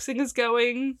kickboxing is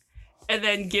going, and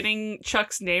then getting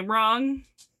Chuck's name wrong.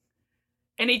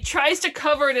 And he tries to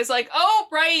cover it as like, oh,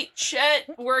 right, Chet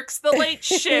works the late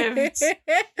shift.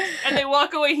 And they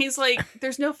walk away. He's like,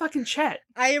 there's no fucking Chet.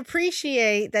 I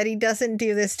appreciate that he doesn't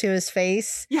do this to his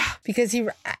face. Yeah. Because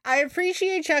I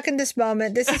appreciate Chuck in this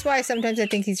moment. This is why sometimes I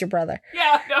think he's your brother.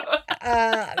 Yeah.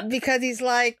 No. Because he's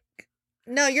like,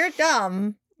 no, you're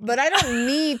dumb, but I don't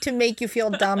need to make you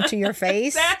feel dumb to your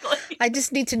face. Exactly. I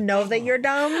just need to know that you're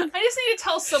dumb. I just need to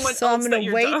tell someone so else I'm going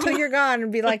to wait dumb. till you're gone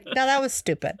and be like, no, that was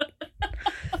stupid.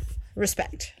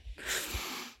 Respect.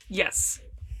 Yes.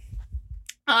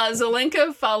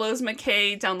 Zelenka follows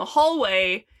McKay down the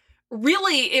hallway.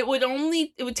 Really, it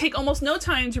would take almost no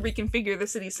time to reconfigure the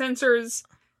city sensors.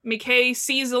 McKay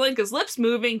sees Zelenka's lips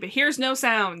moving, but hears no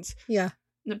sound. Yeah.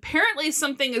 And apparently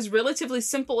something as relatively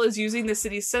simple as using the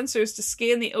city's sensors to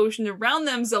scan the ocean around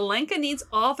them, Zelenka needs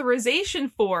authorization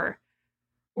for.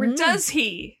 Or does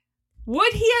he?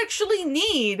 Would he actually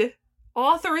need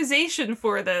authorization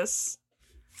for this?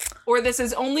 Or this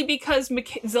is only because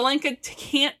Zelenka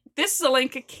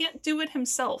can't do it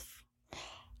himself.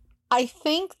 I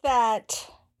think that...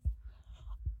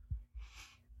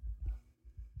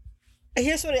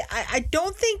 Here's what I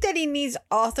don't think that he needs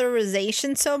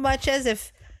authorization so much as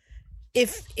if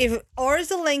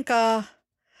Zelenka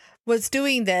was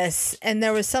doing this and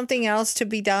there was something else to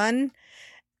be done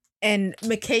and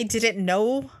McKay didn't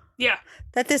know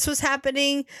that this was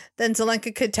happening, then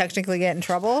Zelenka could technically get in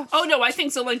trouble. Oh no, I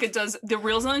think the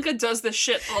real Zelenka does this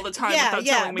shit all the time without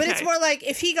telling McKay. But it's more like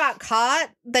if he got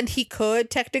caught, then he could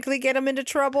technically get him into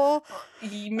trouble.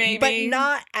 Maybe. But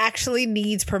not actually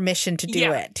needs permission to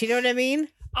do it. Do you know what I mean?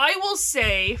 I will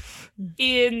say,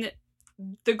 in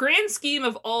the grand scheme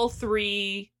of all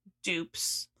three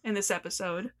dupes in this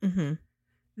episode,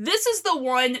 this is the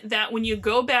one that when you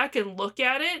go back and look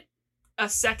at it a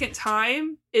second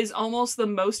time is almost the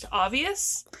most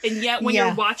obvious, and yet when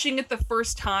you're watching it the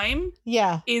first time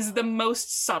is the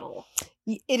most subtle.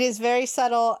 It is very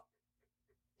subtle.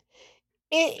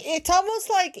 It's almost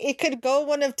like it could go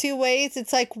one of two ways.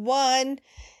 It's like, one,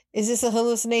 is this a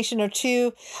hallucination? Or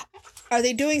two, are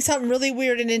they doing something really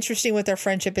weird and interesting with their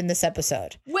friendship in this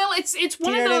episode? Well, it's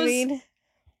one of those. What I mean?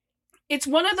 It's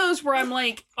one of those where I'm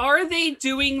like, are they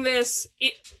doing this?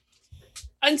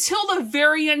 Until the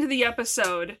very end of the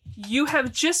episode, you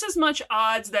have just as much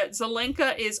odds that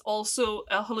Zelenka is also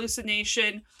a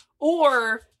hallucination,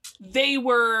 or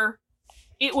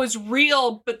it was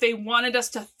real, but they wanted us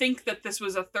to think that this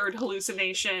was a third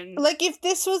hallucination. Like, if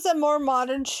this was a more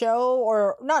modern show,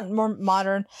 or not more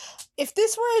modern, if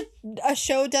this were a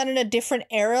show done in a different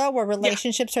era where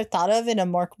relationships are thought of in a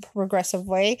more progressive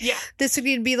way, this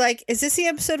would be like, is this the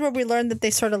episode where we learned that they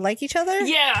sort of like each other?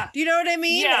 Yeah. Do you know what I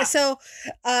mean? Yeah. So,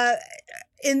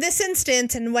 in this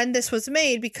instance, and when this was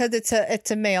made, because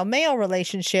it's a male-male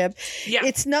relationship,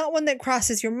 it's not one that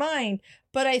crosses your mind.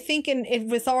 But I think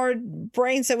with our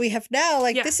brains that we have now,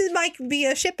 like, this might be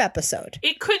a ship episode.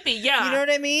 It could be, yeah. You know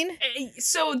what I mean?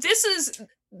 So this is...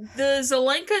 The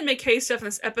Zelenka and McKay stuff in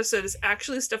this episode is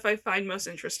actually stuff I find most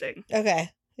interesting. Okay.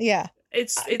 Yeah.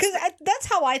 It's because that's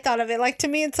how I thought of it. Like, to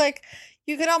me, it's like,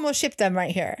 you could almost ship them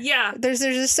right here. Yeah. There's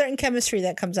a certain chemistry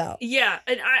that comes out. Yeah.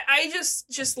 And I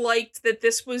just liked that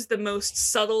this was the most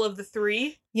subtle of the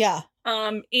three. Yeah.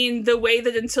 In the way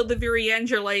that until the very end,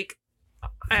 you're like,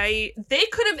 They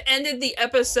could have ended the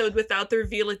episode without the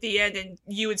reveal at the end, and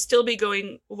you would still be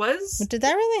going, did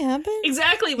that really happen?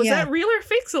 Exactly. Was that real or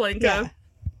fake, Zelenka?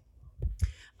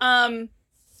 Yeah.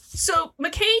 So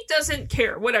McKay doesn't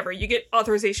care. Whatever. You get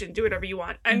authorization. Do whatever you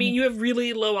want. I mean, you have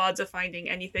really low odds of finding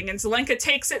anything. And Zelenka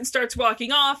takes it and starts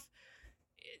walking off.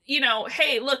 You know,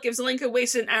 hey, look, if Zelenka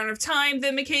wasted an hour of time,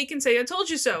 then McKay can say, I told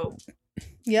you so.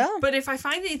 Yeah. But if I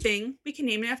find anything, we can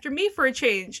name it after me for a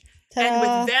change. Ta-da. And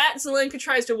with that, Zelenka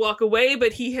tries to walk away,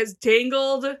 but he has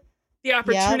dangled the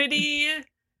opportunity. Yep.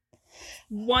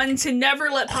 One, to never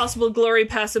let possible glory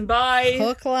pass him by.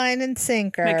 Hook, line, and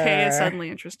sinker. McKay is suddenly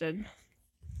interested.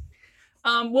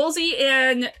 Woolsey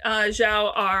and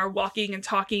Zhao are walking and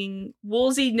talking.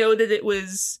 Woolsey noted that it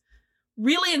was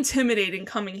really intimidating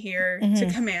coming here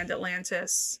to command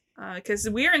Atlantis. Because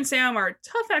Weir and Sam are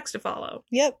tough acts to follow.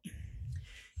 Yep.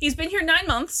 He's been here 9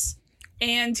 months,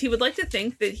 and he would like to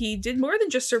think that he did more than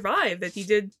just survive, that he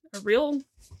did a real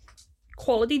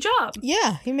quality job.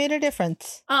 Yeah, he made a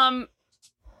difference. And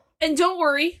don't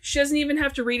worry, she doesn't even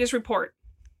have to read his report.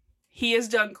 He has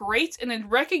done great, and in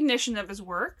recognition of his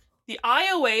work, the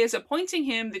IOA is appointing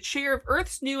him the chair of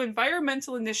Earth's new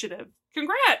environmental initiative.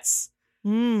 Congrats!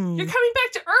 You're coming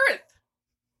back to Earth!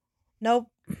 Nope.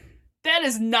 That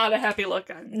is not a happy look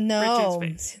on Richard's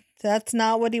face. That's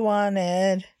not what he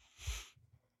wanted.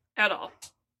 At all.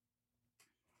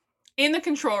 In the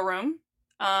control room,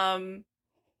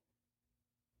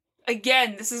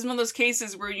 again, this is one of those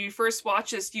cases where when you first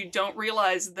watch this, you don't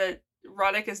realize that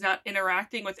Roddick is not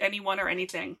interacting with anyone or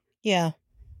anything. Yeah.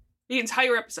 The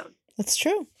entire episode. That's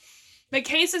troo.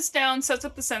 McKay sits down, sets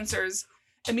up the sensors.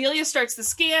 Amelia starts the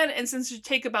scan, and since it should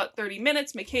take about 30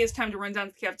 minutes, McKay has time to run down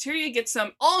to the cafeteria, get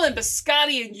some almond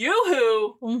biscotti and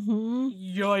yoo-hoo.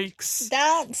 Yikes.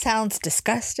 That sounds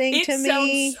disgusting to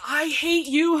me. I hate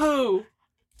yoo-hoo.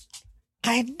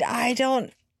 I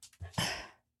don't...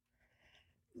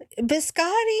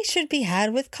 Biscotti should be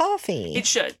had with coffee. It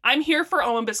should. I'm here for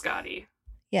almond biscotti.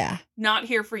 Yeah. Not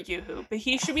here for yoo-hoo. But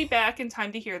he should be back in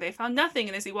time to hear they found nothing.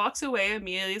 And as he walks away,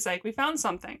 Amelia's like, we found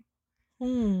something.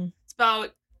 It's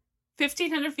about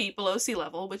 1,500 feet below sea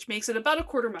level, which makes it about a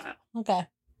quarter mile. Okay.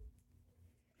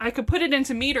 I could put it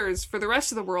into meters for the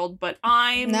rest of the world, but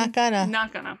I'm not gonna.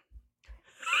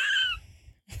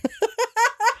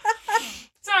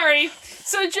 Sorry.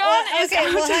 So John is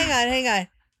okay, well, hang on.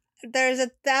 There's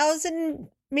 1,000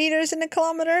 meters in a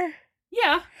kilometer?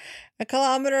 Yeah. A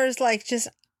kilometer is like just,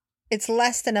 it's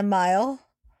less than a mile.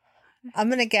 I'm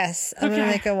going to guess. I'm going to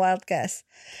make a wild guess.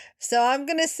 So I'm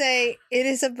going to say it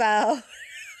is about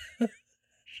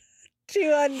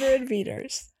 200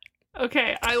 meters.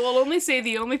 Okay, I will only say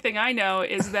the only thing I know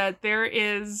is that there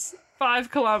is 5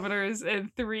 kilometers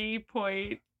and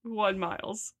 3.1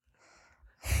 miles.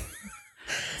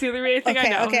 It's the only thing I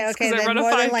know. Okay. Then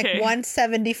more than like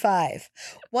 175.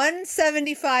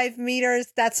 175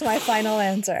 meters, that's my final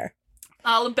answer.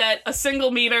 I'll bet a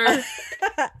single meter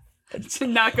to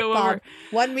not go Bob. over.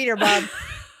 1 meter, Bob.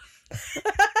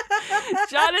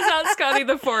 John is out scouting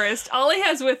the forest. All he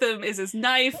has with him is his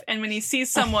knife, and when he sees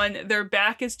someone, their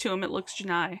back is to him. It looks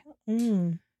Janai.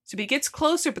 So he gets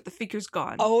closer, but the figure's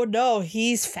gone. Oh no,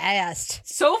 he's fast.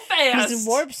 So fast. He's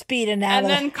warp speeding out. And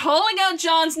then calling out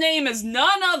John's name is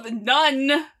none other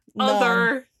than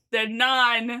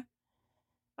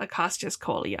Acostas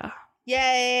Colia.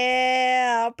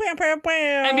 Yeah. Bam, bam,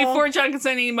 bam. And before John can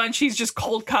say any much, he's just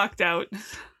cold cocked out.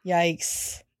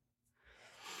 Yikes.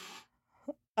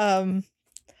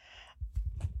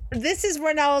 This is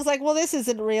when I was like, well, this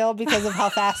isn't real because of how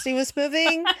fast he was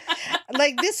moving.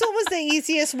 Like, this one was the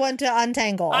easiest one to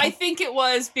untangle. I think it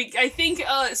was. I think,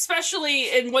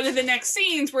 especially in one of the next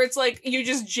scenes where it's like, you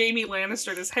just Jaime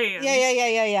Lannistered his hand.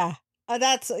 Yeah.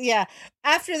 Yeah.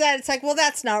 After that, it's like, well,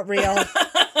 that's not real.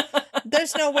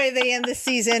 There's no way they end the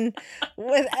season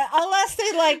unless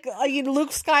they like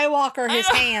Luke Skywalker his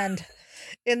hand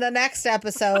in the next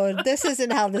episode. This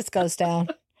isn't how this goes down.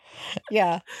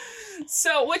 Yeah.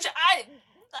 So, which I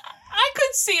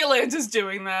could see Atlantis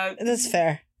doing that. That's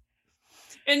fair.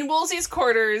 In Woolsey's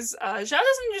quarters, Zhao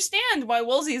doesn't understand why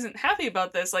Woolsey isn't happy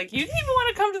about this. Like, you didn't even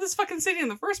want to come to this fucking city in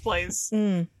the first place.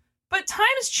 But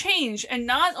times change, and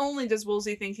not only does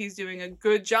Woolsey think he's doing a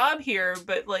good job here,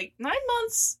 but, 9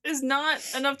 months is not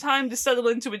enough time to settle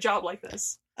into a job like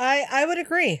this. I would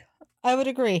agree.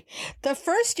 The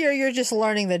first year, you're just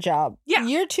learning the job. Yeah.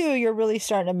 Year 2, you're really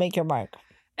starting to make your mark.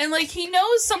 And, he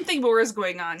knows something more is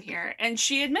going on here, and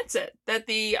she admits it, that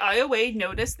the IOA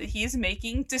noticed that he's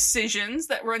making decisions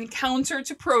that run counter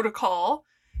to protocol,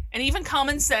 and even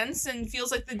common sense, and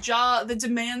feels like the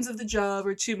demands of the job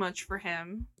are too much for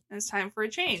him, and it's time for a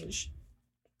change.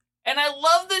 And I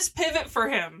love this pivot for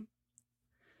him.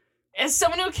 As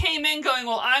someone who came in going,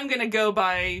 well, I'm going to go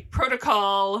by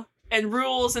protocol and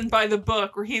rules and by the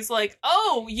book, where he's like,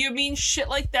 oh, you mean shit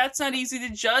like that's not easy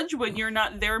to judge when you're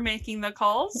not there making the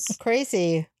calls?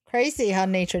 Crazy how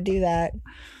nature do that.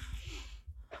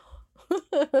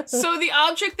 So the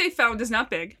object they found is not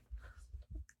big.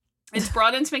 It's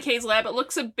brought into McKay's lab. It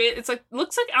looks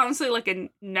looks like honestly like a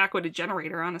Naquadah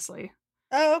generator, honestly.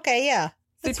 Oh, okay, yeah.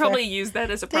 They probably used that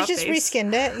as a prop base. They just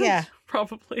reskinned it, yeah.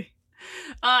 Probably.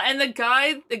 And the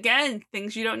guy, again,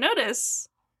 things you don't notice,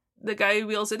 the guy who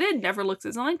wheels it in never looks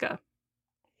at Zelenka.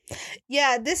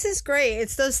 Yeah, this is great.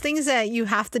 It's those things that you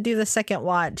have to do the second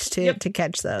watch to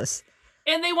catch those.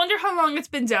 And they wonder how long it's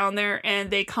been down there, and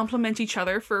they compliment each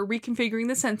other for reconfiguring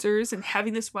the sensors and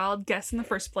having this wild guess in the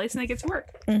first place, and they get to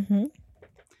work. Mm-hmm.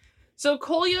 So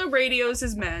Kolya radios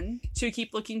his men to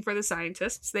keep looking for the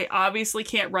scientists. They obviously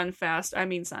can't run fast. I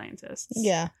mean scientists.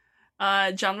 Yeah.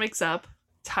 John wakes up,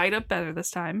 tied up better this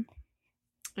time.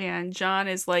 And John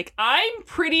is like, I'm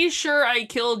pretty sure I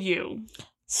killed you.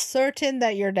 Certain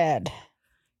that you're dead.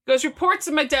 Goes, reports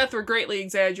of my death were greatly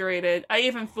exaggerated. I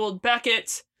even fooled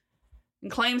Beckett. And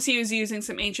claims he was using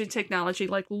some ancient technology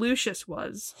like Lucius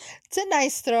was. It's a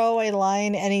nice throwaway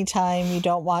line anytime you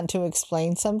don't want to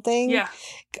explain something. Yeah.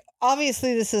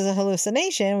 Obviously, this is a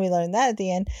hallucination. We learned that at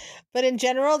the end. But in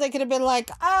general, they could have been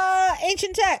like,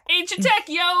 ancient tech. Ancient tech,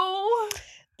 yo!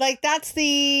 Like, that's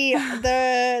the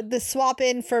swap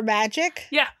in for magic.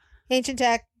 Yeah. Ancient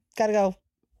tech, gotta go.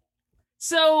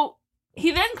 So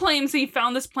he then claims he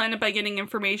found this planet by getting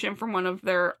information from one of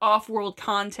their off-world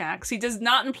contacts. He does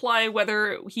not imply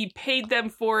whether he paid them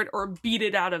for it or beat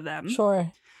it out of them.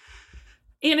 Sure.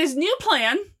 And his new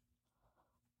plan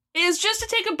is just to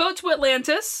take a boat to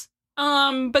Atlantis.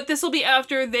 But this will be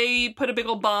after they put a big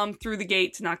old bomb through the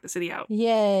gate to knock the city out.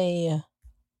 Yay.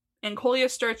 And Kolya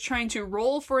starts trying to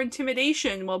roll for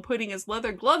intimidation while putting his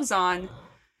leather gloves on,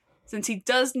 since he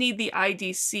does need the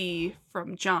IDC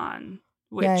from John.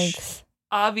 Which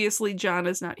obviously John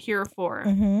is not here for.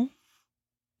 Mm-hmm.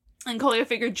 And Kolya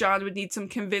figured John would need some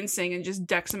convincing and just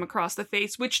decks him across the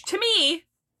face, which to me,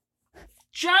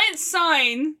 giant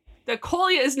sign that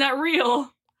Kolya is not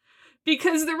real.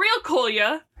 Because the real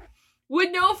Kolya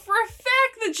would know for a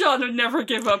fact that John would never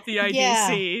give up the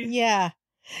IDC. Yeah.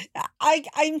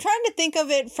 I'm trying to think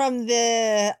of it from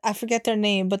I forget their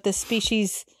name, but the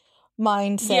species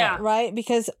mindset, right?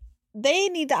 Because they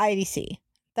need the IDC.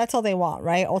 That's all they want,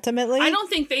 right? Ultimately? I don't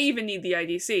think they even need the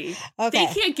IDC. Okay.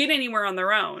 They can't get anywhere on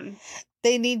their own.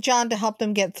 They need John to help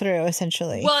them get through,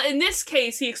 essentially. Well, in this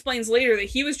case, he explains later that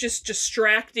he was just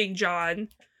distracting John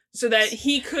so that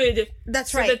he could...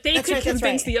 That's right. So that they could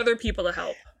convince the other people to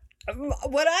help.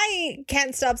 What I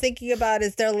can't stop thinking about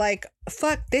is they're like,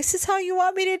 fuck, this is how you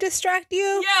want me to distract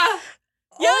you? Yeah.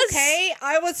 Yes. Okay,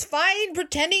 I was fine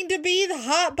pretending to be the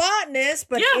hot botanist,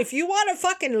 but if you want to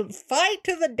fucking fight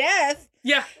to the death...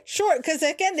 Yeah. Sure, because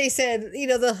again, they said,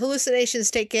 the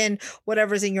hallucinations take in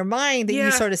whatever's in your mind that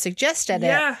you sort of suggested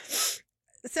it.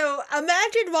 So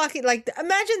imagine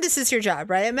imagine this is your job,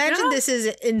 right? Imagine this is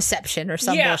Inception or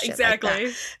some bullshit exactly. like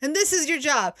that. And this is your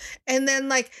job. And then,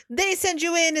 they send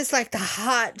you in as, the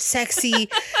hot, sexy,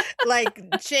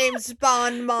 James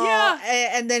Bond mom. Yeah.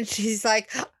 And then she's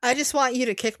like, I just want you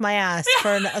to kick my ass.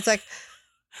 I was like...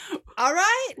 All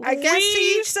right, I guess to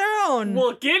each their own.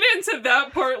 We'll get into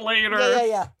that part later.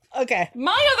 Yeah. Okay.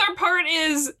 My other part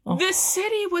is this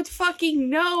city would fucking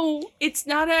know it's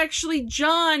not actually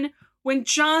John when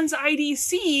John's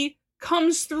IDC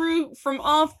comes through from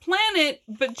off planet,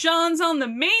 but John's on the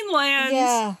mainland.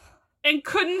 Yeah. And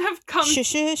couldn't have come.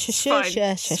 It's fine.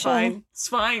 It's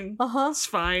fine. It's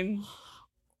fine.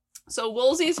 So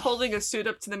Woolsey's holding a suit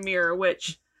up to the mirror,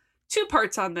 which 2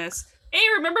 parts on this.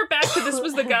 Remember back to this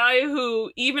was the guy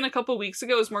who, even a couple weeks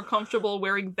ago, was more comfortable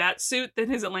wearing that suit than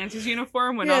his Atlantis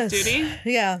uniform when off duty?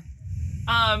 Yeah.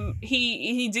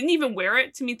 He didn't even wear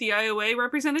it to meet the IOA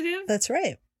representative. That's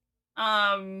right.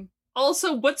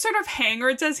 Also, what sort of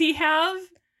hanger does he have?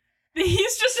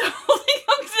 He's just holding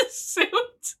up this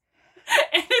suit,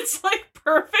 and it's,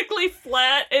 perfectly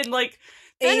flat, and, that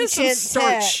is some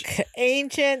starch.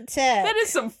 Ancient tech. That is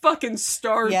some fucking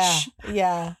starch.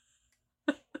 Yeah.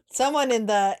 Someone in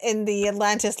the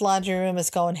Atlantis laundry room is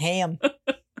going ham.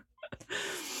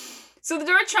 So the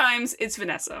door chimes. It's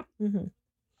Vanessa. Mm-hmm.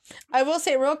 I will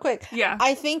say real quick. Yeah.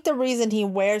 I think the reason he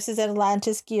wears his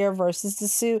Atlantis gear versus the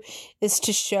suit is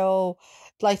to show,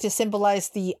 to symbolize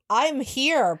the I'm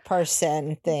here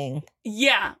person thing.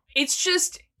 Yeah. It's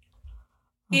just,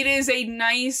 it is a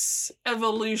nice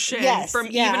evolution from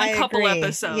even a couple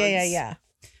episodes. Yeah.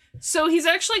 So she's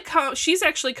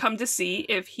actually come to see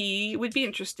if he would be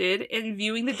interested in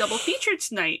viewing the double feature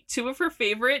tonight. 2 of her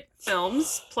favorite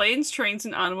films, Planes, Trains,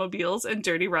 and Automobiles, and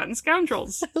Dirty Rotten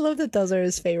Scoundrels. I love that those are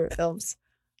his favorite films.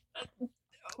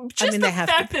 Just the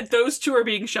fact that those 2 are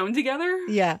being shown together?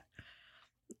 Yeah.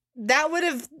 That would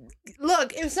have...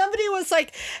 Look, if somebody was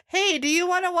like, hey, do you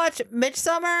want to watch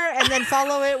Midsommar and then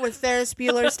follow it with Ferris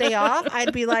Bueller's Day Off?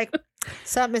 I'd be like,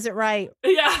 something isn't right.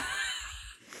 Yeah.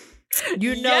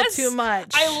 You know too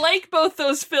much. I like both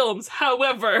those films.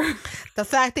 However, the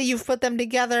fact that you've put them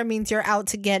together means you're out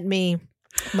to get me.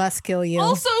 Must kill you.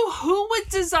 Also, who would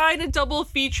design a double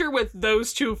feature with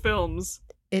those 2 films?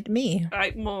 Me.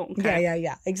 Okay.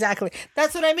 Yeah. Exactly.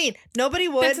 That's what I mean. Nobody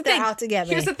would. They're out to get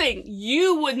me. Here's the thing.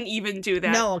 You wouldn't even do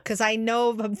that. No, because I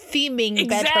know I'm theming better than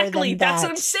that. Exactly. That's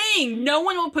what I'm saying. No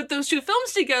one will put those 2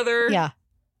 films together. Yeah.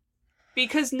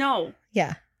 Because no.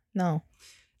 Yeah. No.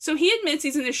 So he admits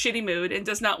he's in a shitty mood and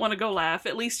does not want to go laugh.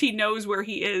 At least he knows where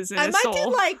he is in his soul. I might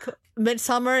do like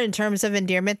Midsommar in terms of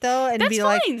endearment, though, and be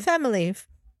like, family.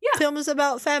 Yeah. Films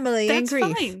about family and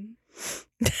grief. Fine.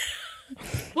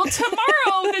 Well,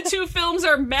 tomorrow the 2 films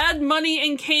are Mad Money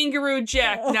and Kangaroo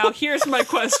Jack. Now, here's my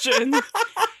question.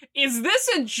 Is this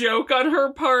a joke on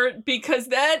her part? Because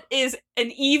that is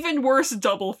an even worse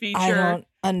double feature. I don't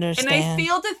understand. And I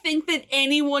fail to think that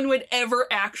anyone would ever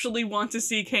actually want to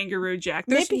see Kangaroo Jack.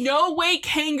 There's no way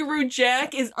Kangaroo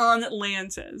Jack is on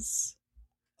Atlantis.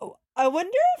 I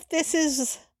wonder if this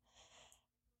is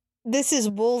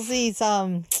Woolsey's,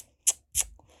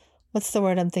 what's the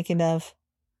word I'm thinking of?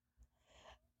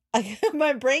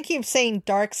 My brain keeps saying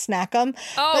dark snackum.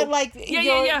 Oh, but like,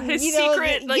 yeah. His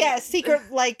secret, secret,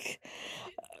 like,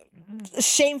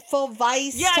 shameful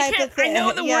vice type of thing. I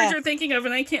know the word you're thinking of,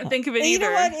 and I can't think of it either.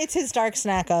 You know what? It's his dark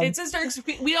snackum. It's his dark.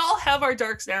 We all have our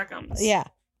dark snackums. Yeah,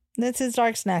 that's his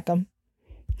dark snackum.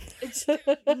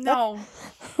 No.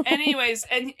 Anyways,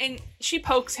 and she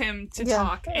pokes him to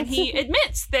talk, and he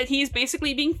admits that he's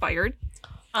basically being fired.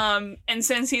 And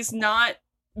since he's not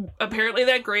apparently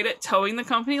that great at towing the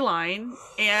company line,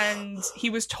 and he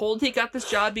was told he got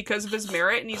this job because of his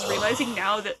merit, and he's realizing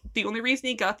now that the only reason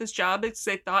he got this job is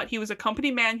they thought he was a company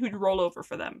man who'd roll over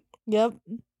for them. Yep.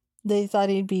 They thought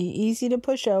he'd be easy to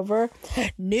push over.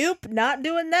 Nope, not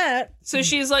doing that. So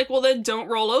she's like, well, then don't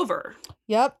roll over.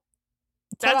 Yep.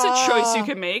 That's a choice you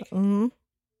can make. Mm-hmm.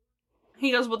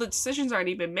 He goes, well, the decision's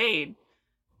already been made.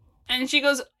 And she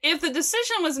goes, if the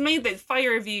decision was made, they'd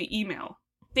fire via email.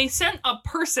 They sent a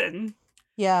person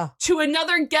to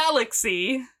another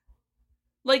galaxy.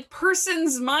 Like,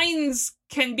 persons' minds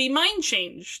can be mind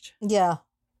changed. Yeah.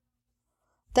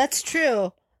 That's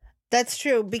true. That's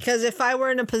true. Because if I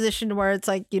were in a position where it's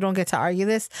like, you don't get to argue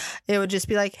this, it would just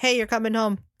be like, hey, you're coming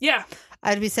home. Yeah.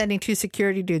 I'd be sending 2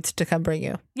 security dudes to come bring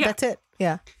you. Yeah. That's it.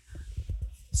 Yeah.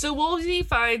 So Woolsey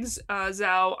finds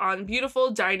Zhao on a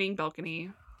beautiful dining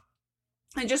balcony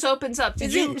and just opens up.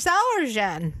 Is it Zhao or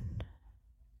Zhen?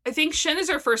 I think Shen is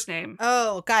her first name.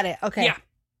 Oh, got it. Okay. Yeah.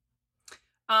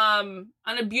 On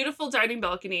a beautiful dining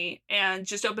balcony, and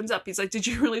just opens up. He's like, did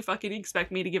you really fucking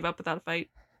expect me to give up without a fight?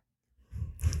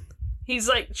 He's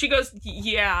like, she goes,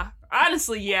 yeah.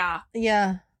 Honestly, yeah.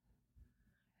 Yeah.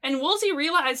 And Woolsey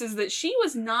realizes that she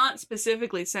was not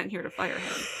specifically sent here to fire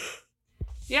him.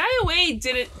 The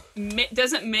IOA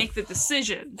doesn't make the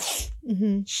decision.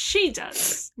 Mm-hmm. She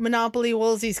does. Monopoly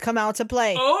Woolsey's come out to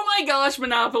play. Oh my gosh,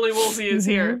 Monopoly Woolsey is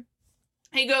here.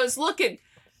 He goes, look at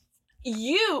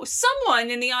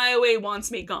someone in the IOA wants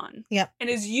me gone. Yep. And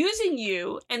is using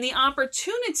you and the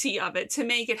opportunity of it to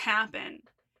make it happen.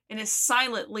 And his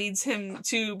silence leads him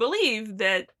to believe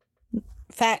that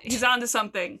he's onto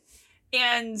something.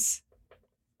 And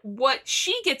what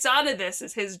she gets out of this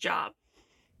is his job.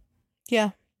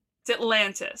 Yeah. It's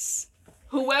Atlantis.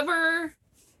 Whoever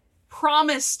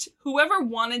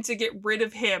wanted to get rid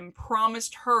of him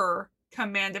promised her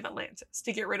command of Atlantis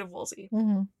to get rid of Woolsey.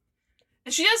 Mm-hmm.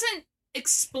 And she doesn't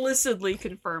explicitly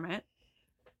confirm it,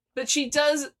 but she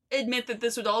does admit that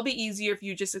this would all be easier if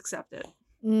you just accept it.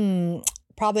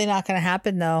 Probably not going to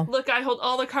happen, though. Look, I hold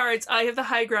all the cards. I have the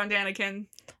high ground, Anakin.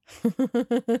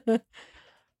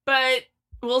 But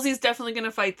Woolsey's definitely going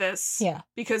to fight this. Yeah.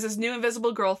 Because his new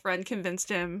invisible girlfriend convinced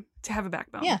him to have a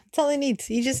backbone. Yeah, that's all he needs.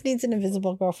 He just needs an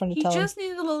invisible girlfriend to tell him. He just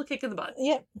needed a little kick in the butt.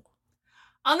 Yep.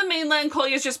 On the mainland,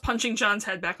 Kolya's just punching John's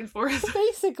head back and forth.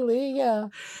 Basically, yeah.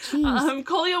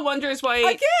 Kolya wonders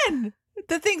why... Again!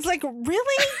 The thing's like,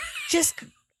 really? just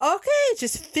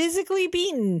physically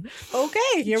beaten.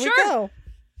 Okay, here we go.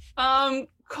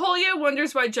 Kolya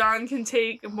wonders why John can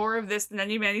take more of this than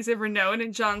any man he's ever known,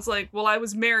 and John's like, well, I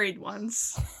was married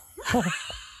once.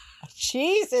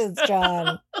 Jesus,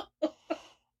 John.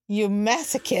 You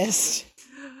masochist.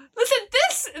 Listen,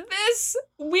 this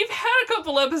we've had a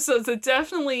couple episodes that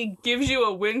definitely gives you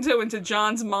a window into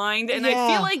John's mind, and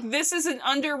I feel like this is an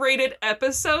underrated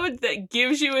episode that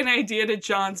gives you an idea to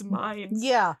John's mind.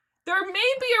 Yeah. There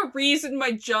may be a reason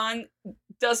why John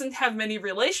doesn't have many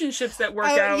relationships that work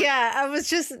out. Yeah, I was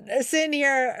just sitting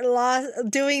here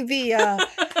doing the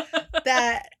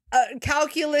that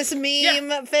calculus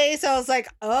meme face. I was like,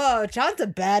 oh, John's a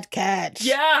bad catch.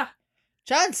 Yeah.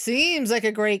 John seems like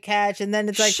a great catch, and then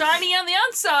it's like shiny on the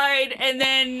outside, and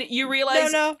then you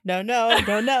realize no, don't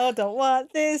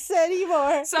want this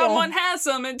anymore. Someone has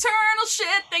some internal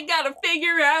shit they gotta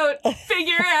figure out.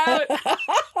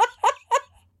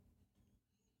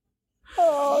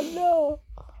 Oh no.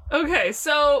 Okay,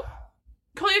 so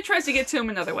Kolya tries to get to him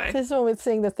another way. This one would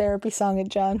sing the therapy song at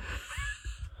John.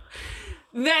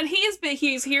 Then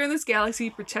he's here in this galaxy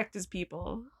to protect his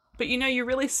people. But you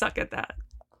really suck at that.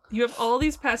 You have all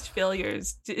these past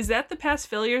failures. Is that the past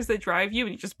failures that drive you?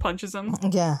 And he just punches them.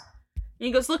 Yeah. And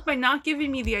he goes, look, by not giving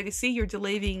me the IDC, you're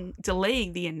delaying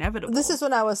the inevitable. This is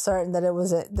when I was certain that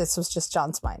this was just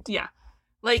John's mind. Yeah.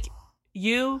 Like,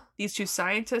 these two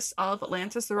scientists, all of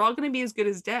Atlantis, they're all going to be as good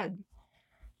as dead.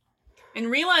 And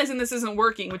realizing this isn't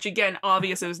working, which again,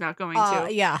 obvious it was not going to.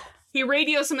 Yeah. He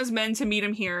radios some of his men to meet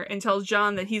him here and tells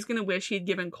John that he's going to wish he'd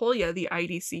given Kolya the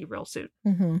IDC real soon.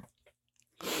 Mm-hmm.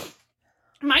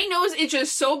 My nose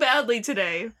itches so badly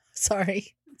today.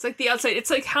 Sorry. It's like the outside.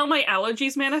 It's like how my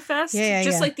allergies manifest. Yeah.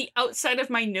 Like the outside of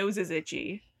my nose is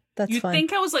itchy. That's You'd fun.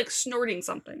 think I was like snorting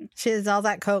something. Shit, it's all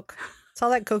that coke. It's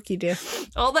all that coke you do.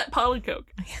 All that polycoke.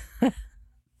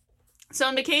 So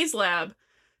in McKay's lab,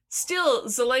 still,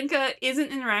 Zelenka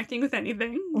isn't interacting with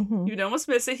anything. Mm-hmm. You'd almost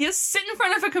miss it. He just sit in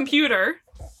front of a computer.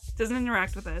 Doesn't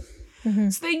interact with it. Mm-hmm.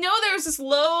 So they know there's this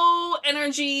low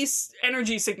energy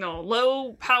signal,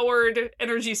 low powered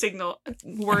energy signal.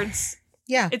 Words.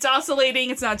 Yeah. It's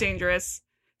oscillating. It's not dangerous.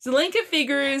 Zelenka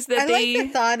figures that I like the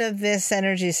thought of this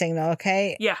energy signal.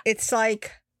 Okay. Yeah. It's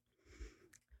like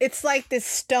this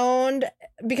stoned,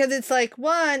 because it's like,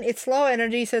 one, it's low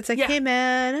energy, so it's like, hey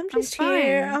man, I'm just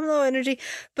here, I'm low energy,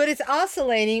 but it's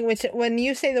oscillating, which when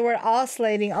you say the word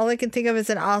oscillating, all I can think of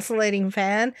is an oscillating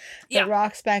fan that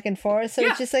rocks back and forth. So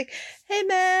it's just like, hey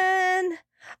man,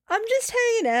 I'm just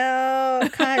hanging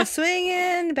out, kind of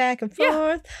swinging back and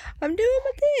forth. I'm doing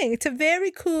my thing. It's a very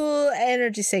cool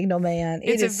energy signal, man.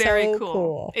 It's very so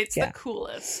cool. It's the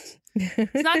coolest.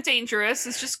 It's not dangerous.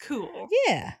 It's just cool.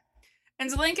 Yeah. And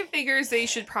Zelenka figures they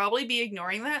should probably be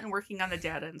ignoring that and working on the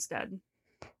data instead.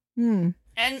 And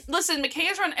listen, McKay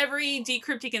has run every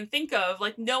decrypt he can think of.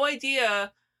 Like, no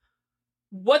idea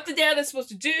what the data is supposed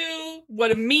to do, what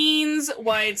it means,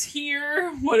 why it's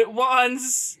here, what it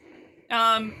wants.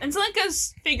 And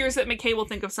Zelenka figures that McKay will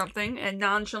think of something and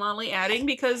nonchalantly adding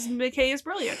because McKay is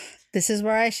brilliant. This is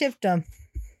where I shipped him.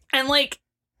 And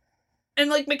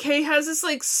McKay has this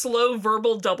like slow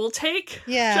verbal double take.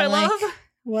 Yeah. Which I love.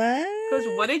 What?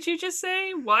 Because what did you just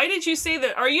say? Why did you say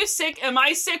that? Are you sick? Am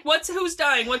I sick? Who's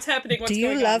dying? What's happening? What's going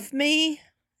on? Do you love me?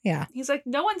 Yeah. He's like,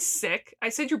 no one's sick. I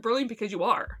said you're brilliant because you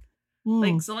are.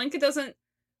 Like, Zelenka doesn't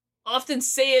often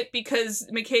say it because,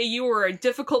 McKay, you are a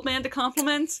difficult man to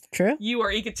compliment. True. You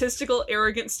are egotistical,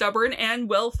 arrogant, stubborn, and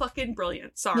well fucking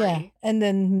brilliant. Sorry. Yeah. And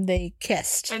then they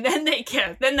kissed. And then they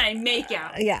kiss. Then they make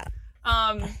out. Yeah.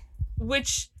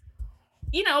 Which,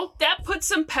 that puts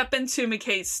some pep into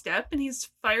McKay's step, and he's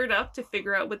fired up to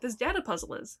figure out what this data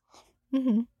puzzle is.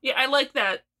 Mm-hmm. Yeah, I like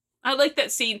that. I like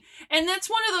that scene. And that's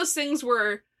one of those things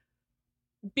where,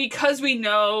 because we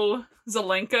know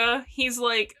Zelenka, he's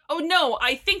like, oh no,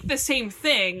 I think the same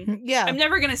thing. Yeah. I'm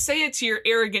never going to say it to your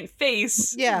arrogant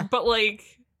face. Yeah. But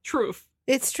truth.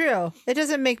 It's true. It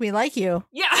doesn't make me like you.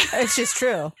 Yeah. It's just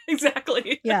true.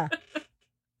 Exactly. Yeah.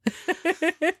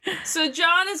 So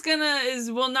John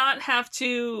will not have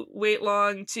to wait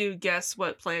long to guess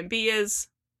what plan B is.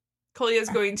 Kolya is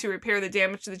going to repair the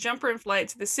damage to the jumper and fly it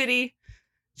to the city.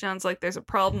 John's like, there's a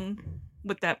problem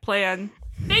with that plan.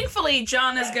 Thankfully,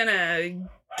 John is gonna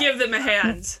give them a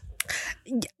hand.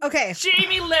 Okay.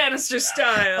 Jaime Lannister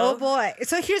style. Oh boy.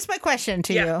 So here's my question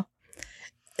to you.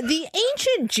 The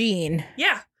ancient gene.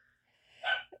 Yeah.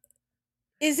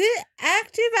 Is it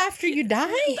active after you die?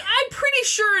 I'm pretty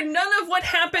sure none of what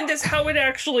happened is how it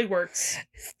actually works.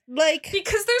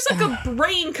 Because there's a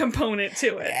brain component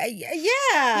to it.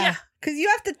 Yeah. Because you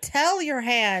have to tell your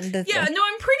hand. Yeah, no,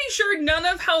 I'm pretty sure none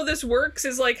of how this works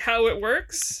is how it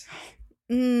works.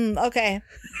 Okay.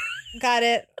 Got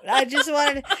it. I just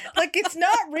wanted, like, it's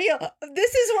not real.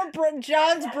 This is where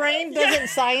John's brain doesn't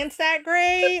science that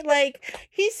great. Like,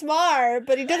 he's smart,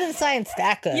 but he doesn't science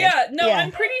that good. Yeah, no,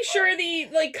 I'm pretty sure the,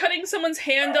 like, cutting someone's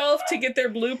hand off to get their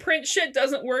blueprint shit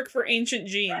doesn't work for ancient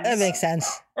genes. That makes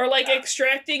sense. Or, like,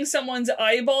 extracting someone's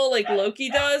eyeball like Loki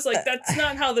does. Like, that's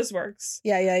not how this works.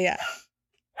 Yeah.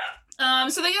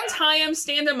 So they untie him,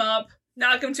 stand him up,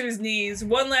 knock him to his knees,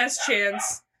 one last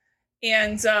chance.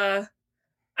 And,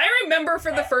 I remember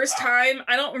for the first time,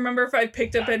 I don't remember if I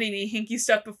picked up any hinky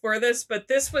stuff before this, but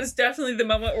this was definitely the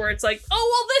moment where it's like,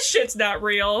 oh, well, this shit's not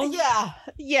real.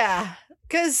 Yeah.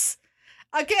 Because,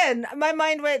 again, my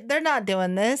mind went, they're not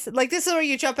doing this. Like, this is where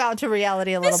you jump out into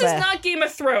reality a little bit. This is not Game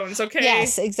of Thrones, okay?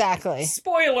 Yes, exactly.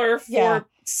 Spoiler for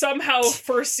somehow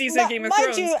first season Game of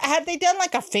Thrones. Mind you, had they done,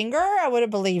 like, a finger, I would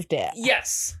have believed it.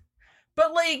 Yes.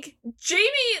 But, like,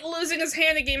 Jaime losing his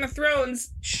hand in Game of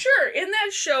Thrones, sure, in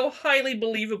that show, highly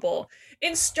believable.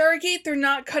 In Stargate, they're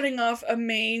not cutting off a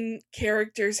main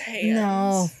character's hand.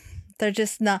 No, they're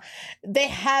just not. They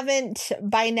haven't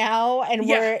by now, and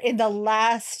we're in the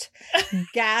last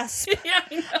gasp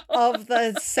of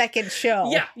the second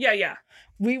show. Yeah.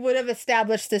 We would have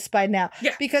established this by now.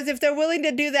 Yeah. Because if they're willing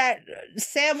to do that,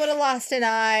 Sam would have lost an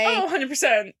eye. Oh,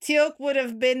 100%. Teal'c would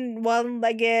have been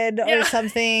one-legged or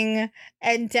something,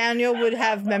 and Daniel would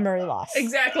have memory loss.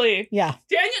 Exactly. Yeah.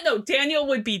 Daniel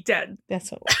would be dead. That's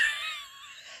what.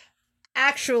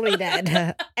 Actually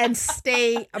dead. And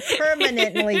stay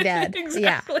permanently dead.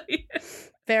 Exactly. Yeah.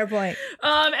 Fair point.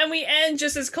 And we end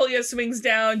just as Kolya swings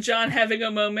down, John having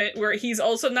a moment where he's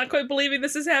also not quite believing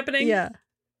this is happening. Yeah.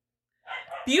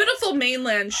 Beautiful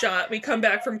mainland shot. We come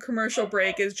back from commercial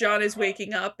break as John is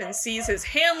waking up and sees his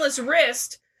handless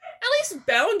wrist at least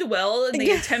bound well in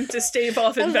the attempt to stave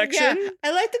off infection. Yeah.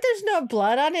 I like that there's no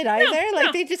blood on it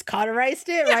either. They just cauterized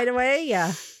it right away.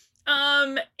 Yeah.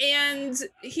 And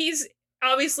he's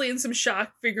obviously in some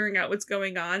shock figuring out what's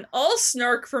going on. All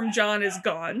snark from John is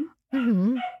gone.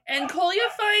 Mm-hmm. And Kolya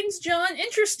finds John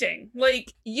interesting.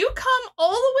 Like, you come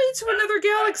all the way to another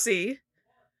galaxy.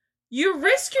 You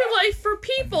risk your life for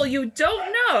people you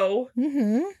don't know.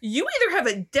 Mm-hmm. You either have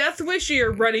a death wish or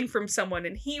you're running from someone,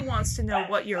 and he wants to know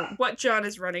what John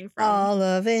is running from. All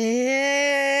of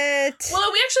it.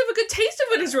 Well, we actually have a good taste of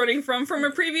what he's running from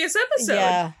a previous episode.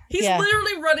 Yeah. He's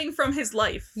literally running from his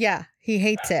life. Yeah, he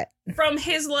hates it. From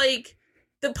his, like,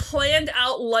 the planned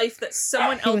out life that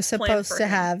someone else was supposed to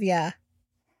have,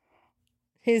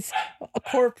 his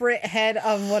corporate head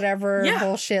of whatever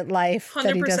bullshit life 100%.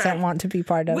 That he doesn't want to be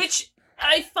part of. Which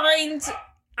I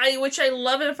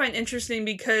love and find interesting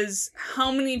because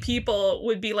how many people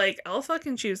would be like, I'll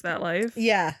fucking choose that life.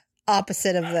 Yeah.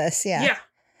 Opposite of this.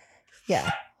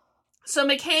 Yeah. So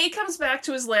McKay comes back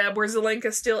to his lab where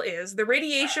Zelenka still is. The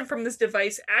radiation from this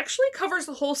device actually covers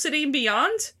the whole city and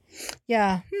beyond.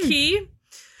 Yeah. Key.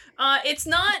 It's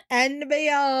not and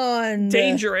beyond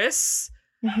dangerous.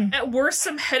 Mm-hmm. At worst,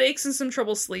 some headaches and some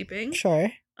trouble sleeping.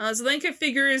 Sure. Zelenka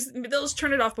figures they'll just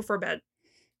turn it off before bed.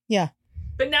 Yeah.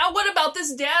 But now what about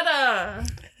this data?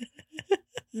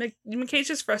 McKay's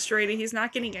just frustrated. He's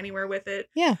not getting anywhere with it.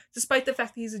 Yeah. Despite the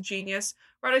fact that he's a genius.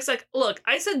 Radek's like, look,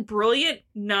 I said brilliant,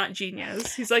 not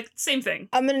genius. He's like, same thing.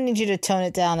 I'm going to need you to tone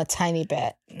it down a tiny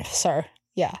bit, sir.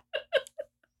 Yeah.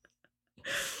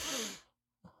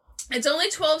 It's only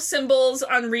 12 symbols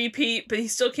on repeat, but he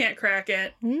still can't crack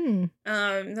it.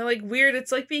 They're like, weird.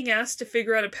 It's like being asked to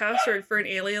figure out a password for an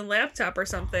alien laptop or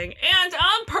something. And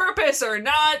on purpose or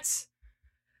not.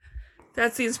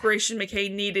 That's the inspiration McKay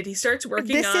needed. He starts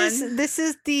working This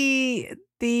is the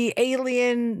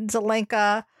alien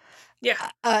Zelenka.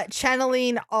 Yeah.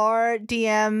 Channeling our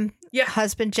DM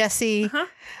husband Jesse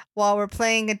while we're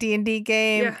playing a D&D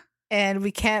game. Yeah. And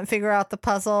we can't figure out the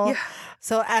puzzle. Yeah.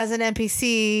 So as an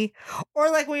NPC,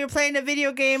 or like when you're playing a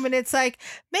video game and it's like,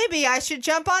 maybe I should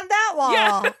jump on that wall.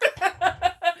 Yeah.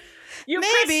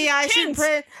 Maybe I should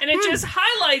print. And it just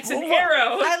highlights an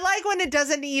arrow. I like when it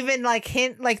doesn't even like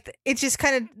hint, like it just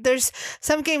kind of, there's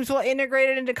some games will integrate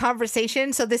it into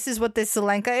conversation. So this is what this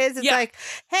Zelenka is. It's like,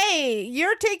 hey,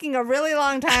 you're taking a really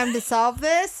long time to solve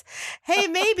this. Hey,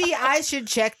 maybe I should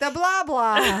check the blah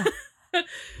blah.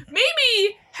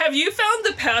 Maybe, have you found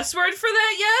the password for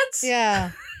that yet?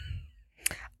 Yeah.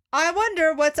 I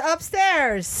wonder what's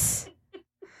upstairs.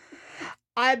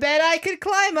 I bet I could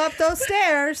climb up those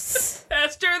stairs.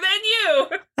 Faster than you.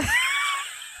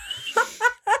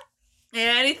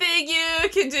 Anything you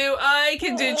can do, I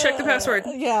can do. Check the password.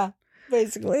 Yeah,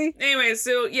 basically. Anyway,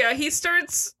 so yeah, he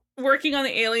starts working on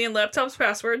the alien laptop's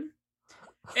password.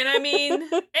 And I mean,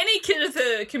 any kid with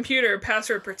a computer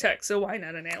password protect, so why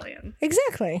not an alien?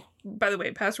 Exactly. By the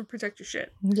way, password protect your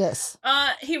shit. Yes.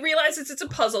 He realizes it's a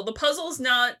puzzle. The puzzle is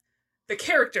not the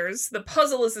characters. The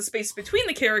puzzle is the space between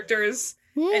the characters.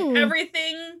 And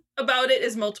everything about it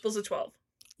is multiples of 12.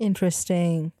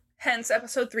 Interesting. Hence,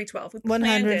 episode 312.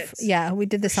 100. Yeah, we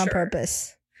did this on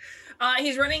purpose.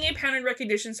 He's running a pattern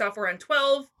recognition software on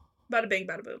 12. Bada bing,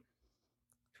 bada boom.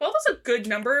 12 is a good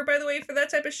number, by the way, for that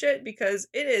type of shit, because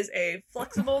it is a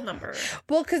flexible number.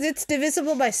 Well, because it's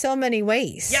divisible by so many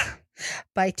ways. Yeah.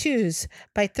 By 2s,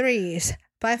 by 3s,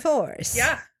 by 4s.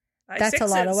 Yeah. By That's 6s. a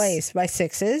lot of ways. By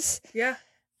 6s. Yeah.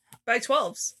 By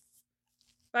 12s.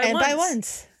 By and 1s. by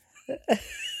 1s.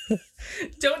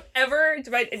 Don't ever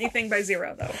divide anything by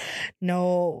 0, though.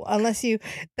 No, unless you...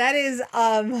 That is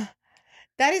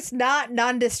not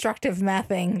non-destructive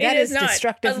mathing. That is not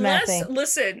destructive mathing.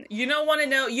 Listen, you want to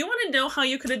know how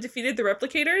you could have defeated the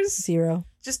replicators? 0.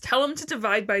 Just tell them to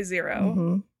divide by 0.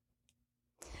 Mm-hmm.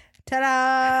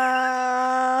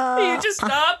 Ta-da! You just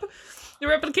stop the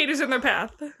replicators in their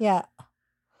path. Yeah.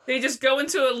 They just go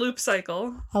into a loop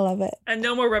cycle. I love it. And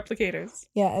no more replicators.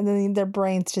 Yeah, and then their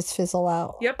brains just fizzle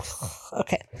out. Yep.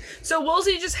 Okay. So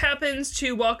Woolsey just happens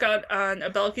to walk out on a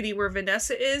balcony where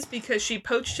Vanessa is because she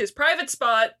poached his private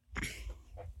spot.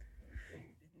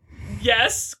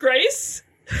 Yes, Grace?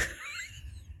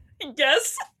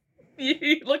 Yes?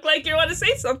 You look like you want to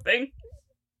say something.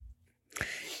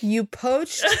 You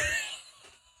poached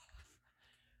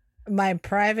my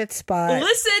private spot.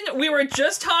 Listen, we were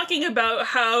just talking about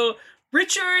how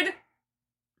Richard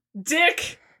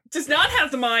Dick does not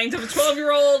have the mind of a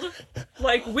 12-year-old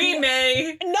like we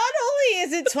may. Not only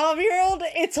is it 12-year-old,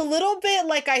 it's a little bit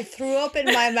like I threw up in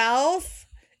my mouth.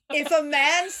 If a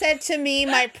man said to me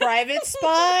my private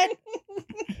spot,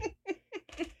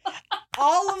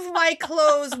 all of my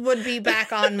clothes would be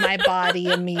back on my body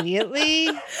immediately.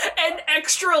 And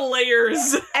extra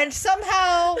layers. And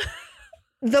somehow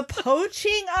the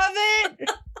poaching of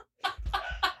it...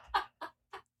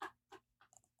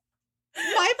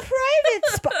 My private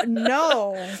spot.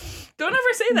 No. Don't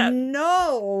ever say that.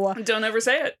 No. Don't ever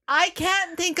say it. I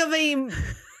can't think of a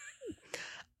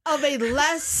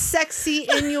less sexy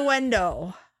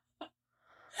innuendo.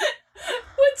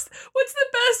 What's the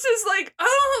best is like, I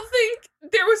don't think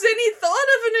there was any thought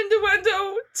of an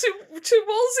innuendo to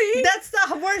Woolsey. That's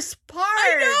the worst part.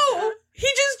 I know. He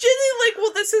just genuinely like,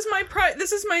 well, this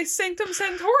is my sanctum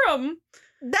sanctorum.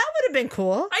 That would have been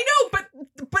cool. I know, but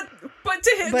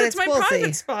to him, that's my Woolsey.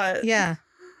 private spot. Yeah.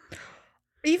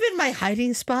 Even my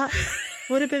hiding spot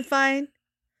would have been fine.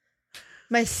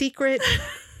 My secret.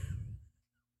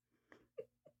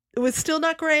 It was still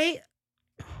not great.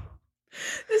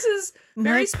 This is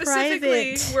very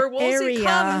specifically where Woolsey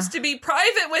comes to be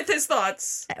private with his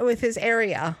thoughts. With his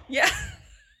area. Yeah.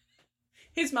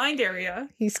 His mind area.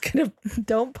 He's gonna...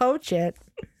 Don't poach it.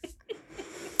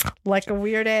 Like a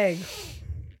weird egg.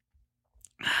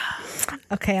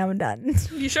 Okay, I'm done.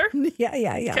 You sure? Yeah.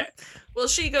 Okay. Well,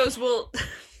 she goes,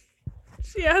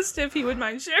 she asked if he would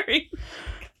mind sharing.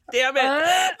 Damn it.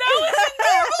 That was a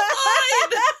normal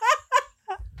line!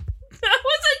 That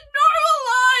was a normal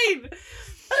line!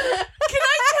 Can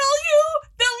I tell you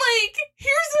that, like,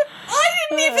 I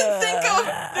didn't even think of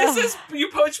you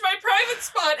poached my private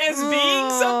spot as being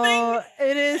something.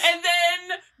 It is. And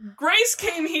then Grace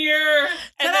came here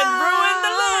and then ruined the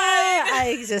line.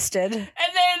 I existed. And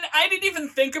then I didn't even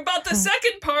think about the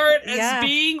second part as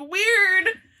being weird.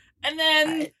 And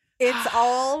then it's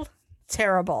all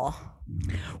terrible.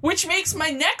 Which makes my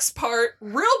next part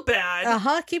real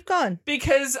bad. Keep going.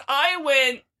 Because I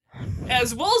went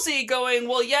as Woolsey going,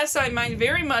 well, yes, I mind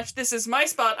very much. This is my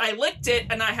spot. I licked it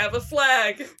and I have a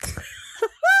flag.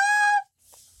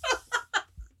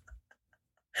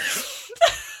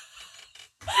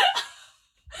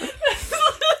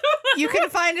 You can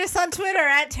find us on Twitter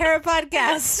at Terra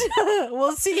Podcast.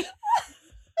 We'll see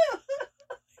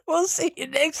you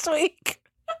next week.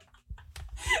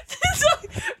 Because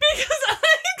I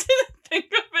didn't think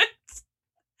of it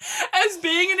as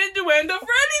being an innuendo for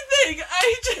anything.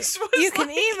 I just was You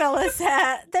can email us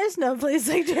at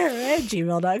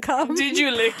there's-no-place-like-Terra@gmail.com. Did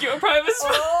you lick your private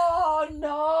spot? Oh,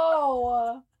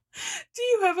 no. Do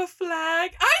you have a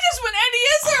flag? I just went Eddie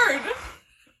Izzard.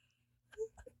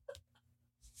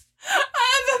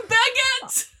 I have a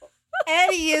baguette.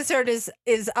 Eddie Izzard is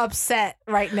upset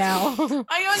right now.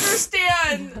 I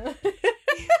understand.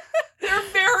 They're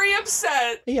very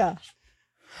upset. Yeah.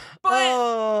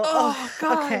 But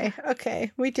God.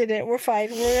 Okay. We did it. We're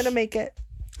fine. We're gonna make it.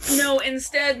 No,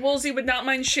 instead, Woolsey would not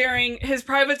mind sharing his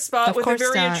private spot with a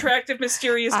very attractive,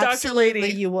 mysterious Dr. Lady.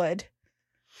 You would.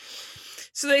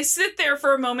 So they sit there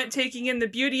for a moment, taking in the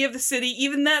beauty of the city.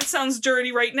 Even that sounds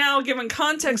dirty right now, given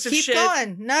context of shit. Keep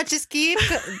going. No, just keep.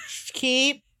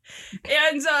 Keep.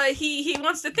 And he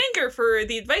wants to thank her for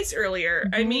the advice earlier.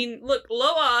 I mean, look,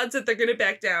 low odds that they're going to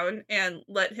back down and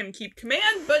let him keep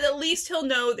command, but at least he'll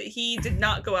know that he did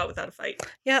not go out without a fight.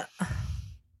 Yeah.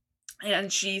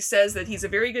 And she says that he's a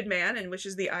very good man and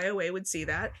wishes the IOA would see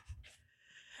that.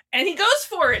 And he goes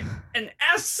for it and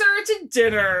asks her to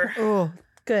dinner. Oh,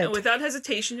 good. And without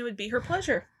hesitation, it would be her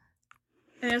pleasure.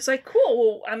 And it's like,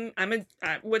 cool. Well,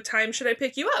 what time should I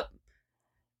pick you up?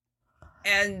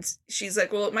 And she's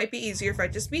like, well, it might be easier if I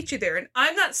just meet you there. And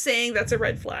I'm not saying that's a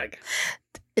red flag.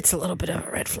 It's a little bit of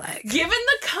a red flag. Given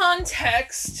the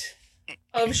context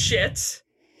of shit,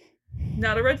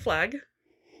 not a red flag.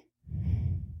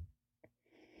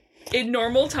 In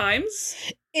normal times.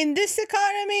 In this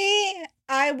economy,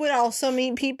 I would also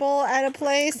meet people at a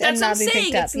place and not be picked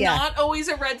up. That's what I'm saying. It's not always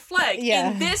a red flag.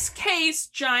 Yeah. In this case,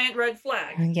 giant red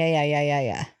flag.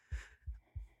 Yeah.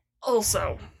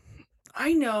 Also,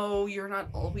 I know you're not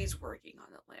always working on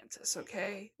Atlantis,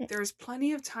 okay? There's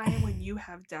plenty of time when you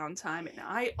have downtime, and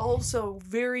I also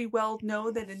very well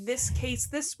know that in this case,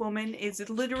 this woman is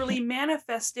literally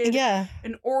manifested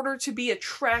in order to be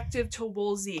attractive to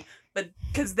Woolsey, but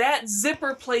because that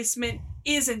zipper placement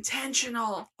is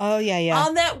intentional. Oh, yeah.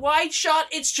 On that wide shot,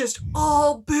 it's just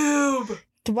all boob.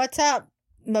 What's up?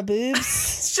 My boobs.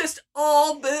 It's just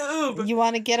all boob. You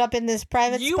want to get up in this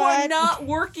private spot? You are not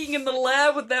working in the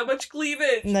lab with that much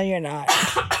cleavage. No, you're not.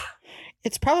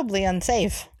 It's probably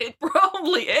unsafe. It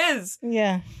probably is.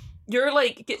 Yeah. You're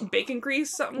like getting bacon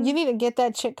grease, something. You need to get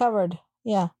that shit covered.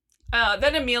 Yeah.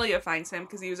 Then Amelia finds him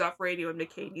because he was off radio and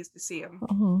McKay needs to see him.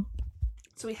 Mm-hmm.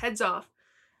 So he heads off.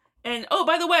 And, oh,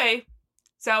 by the way,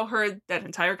 Zhao heard that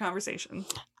entire conversation.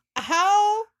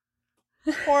 How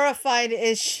horrified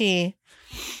is she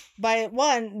by,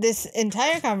 one, this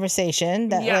entire conversation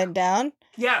that went down?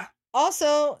 Yeah.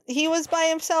 Also, he was by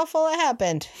himself while it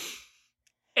happened.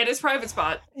 In his private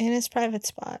spot.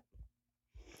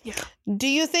 Yeah. Do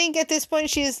you think at this point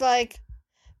she's like,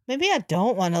 maybe I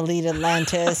don't want to lead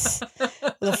Atlantis?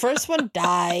 The first one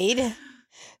died.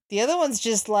 The other one's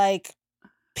just like,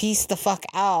 peace the fuck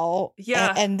out.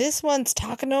 Yeah. And this one's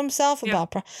talking to himself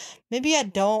about maybe I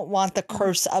don't want the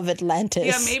curse of Atlantis.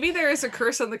 Yeah, maybe there is a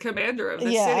curse on the commander of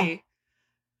the city.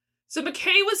 So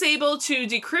McKay was able to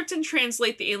decrypt and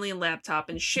translate the alien laptop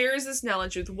and shares this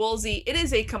knowledge with Woolsey. It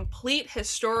is a complete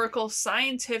historical,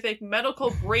 scientific, medical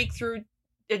breakthrough,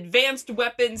 advanced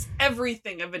weapons,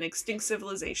 everything of an extinct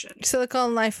civilization.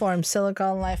 Silicon life forms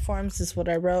is what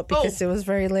I wrote because it was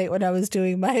very late when I was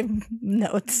doing my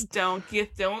notes. Don't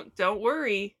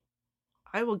worry.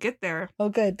 I will get there. Oh,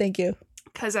 good. Thank you.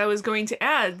 Because I was going to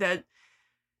add that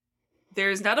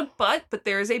there's not a but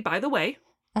there is a by the way.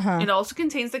 It also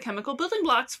contains the chemical building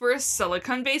blocks for a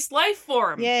silicon-based life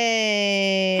form.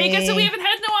 Yay! Hey, guess what we haven't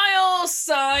had in a while?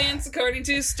 Science according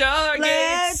to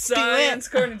Stargate. Science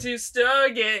according to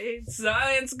Stargate.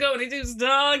 Science according to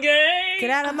Stargate. Get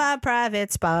out of my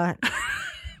private spot.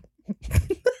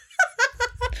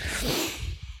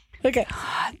 Okay.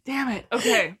 God damn it.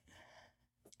 Okay.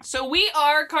 So we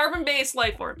are carbon-based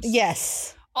life forms.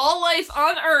 Yes. All life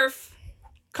on Earth,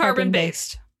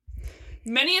 carbon-based.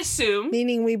 Many assume...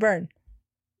 Meaning we burn.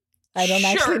 I don't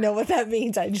actually know what that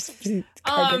means. I just...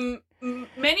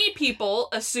 Many people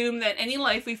assume that any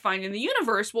life we find in the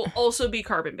universe will also be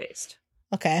carbon-based.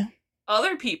 Okay.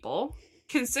 Other people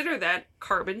consider that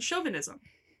carbon chauvinism.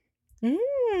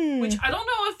 Which I don't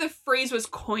know if the phrase was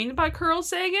coined by Carl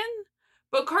Sagan,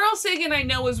 but Carl Sagan, I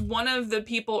know, was one of the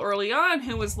people early on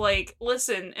who was like,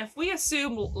 listen, if we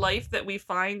assume life that we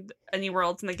find anywhere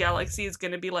else in the galaxy is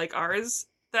going to be like ours...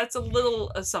 That's a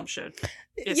little assumption.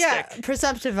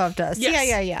 Presumptive of us.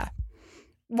 Yes. Yeah.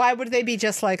 Why would they be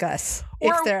just like us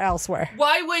if they're elsewhere?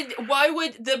 Why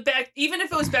would even if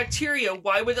it was bacteria,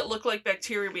 why would it look like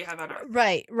bacteria we have on Earth?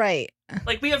 Right.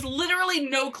 Like we have literally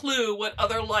no clue what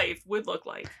other life would look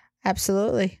like.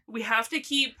 Absolutely. We have to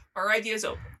keep our ideas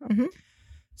open. Mm-hmm.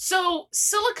 So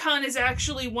silicon is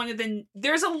actually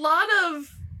there's a lot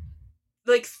of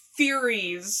like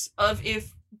theories of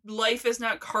if life is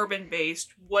not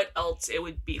carbon-based, what else it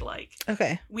would be like.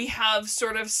 Okay. We have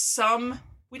sort of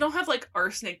we don't have like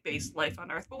arsenic-based life on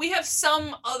Earth, but we have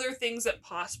some other things that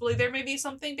possibly there may be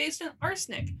something based on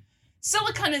arsenic.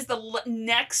 Silicon is the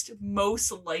next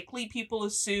most likely, people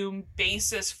assume,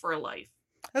 basis for life.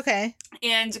 Okay.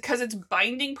 And because it's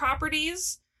binding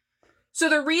properties. So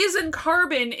the reason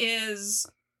carbon is,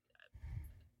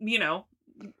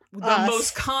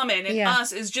 most common, and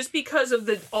us is just because of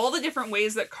all the different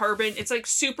ways that carbon, it's like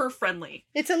super friendly.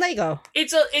 It's a Lego.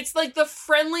 It's like the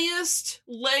friendliest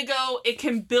Lego. It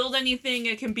can build anything,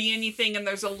 it can be anything, and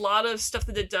there's a lot of stuff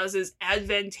that it does is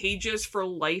advantageous for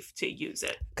life to use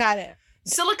it. Got it.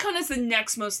 Silicone is the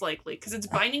next most likely because its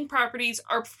binding properties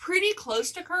are pretty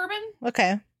close to carbon.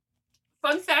 Okay.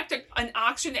 Fun fact, an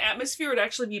oxygen atmosphere would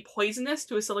actually be poisonous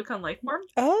to a silicone life form.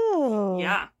 Oh.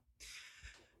 Yeah.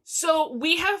 So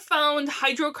we have found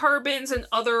hydrocarbons and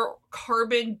other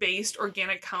carbon-based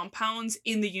organic compounds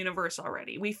in the universe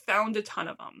already. We found a ton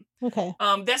of them. Okay.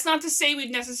 That's not to say we've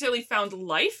necessarily found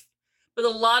life, but a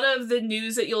lot of the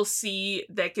news that you'll see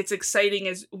that gets exciting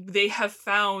is they have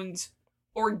found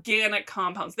organic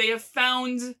compounds. They have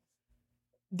found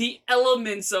the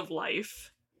elements of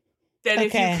life that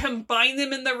if you combine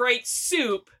them in the right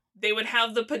soup, they would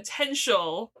have the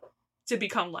potential to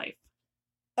become life.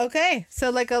 Okay, so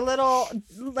like a little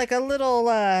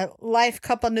life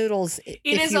cup of noodles,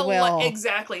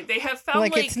 exactly. They have found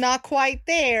like it's not quite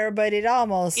there, but it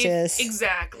almost is.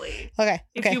 Exactly. Okay.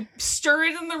 If you stir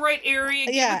it in the right area,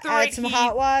 give it the add right some heat.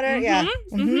 hot water.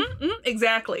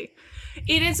 Exactly.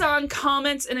 It is on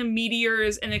comets and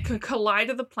meteors, and it could collide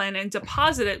with the planet and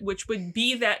deposit it, which would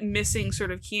be that missing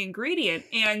sort of key ingredient.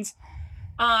 And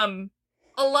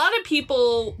a lot of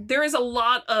people, there is a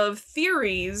lot of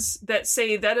theories that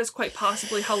say that is quite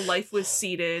possibly how life was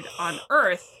seeded on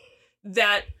Earth.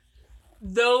 That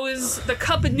the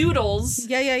cup of noodles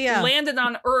landed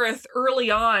on Earth early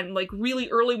on, like really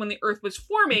early when the Earth was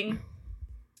forming.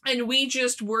 And we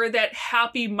just were that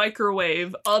happy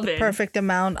microwave oven. The perfect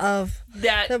amount of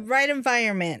that. The right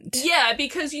environment. Yeah,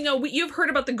 because, you've heard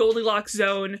about the Goldilocks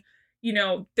zone.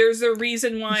 There's a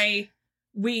reason why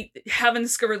we haven't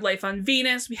discovered life on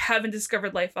Venus. We haven't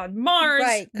discovered life on Mars.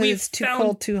 Right, because it's too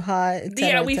cold, too hot, et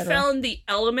cetera, we found the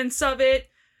elements of it.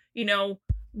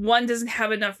 One doesn't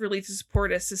have enough really to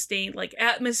support a sustained,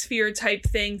 atmosphere type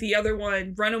thing. The other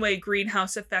one, runaway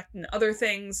greenhouse effect and other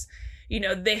things.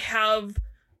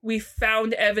 We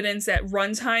found evidence at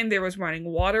runtime there was running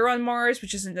water on Mars,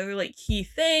 which is another key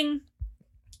thing.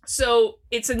 So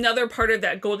it's another part of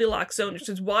that Goldilocks zone, which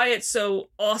is why it's so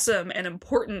awesome and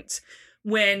important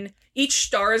when each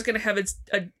star is going to have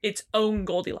its own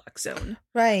Goldilocks zone.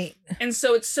 Right. And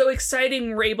so it's so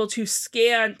exciting we're able to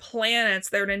scan planets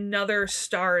that are in another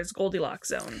star's Goldilocks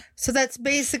zone. So that's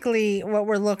basically what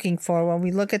we're looking for when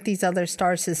we look at these other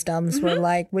star systems. We're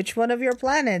like, which one of your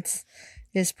planets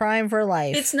is prime for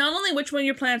life? It's not only which one of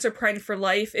your planets are primed for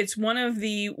life, it's one of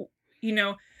the,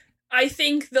 I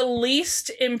think the least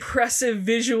impressive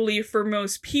visually for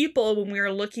most people when we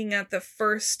were looking at the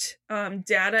first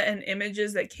data and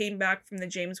images that came back from the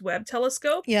James Webb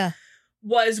Telescope. Yeah.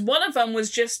 Was one of them was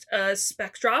just a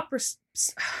spectroscopy.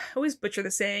 I always butcher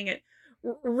the saying it.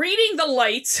 Reading the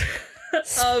light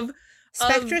of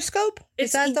spectroscope?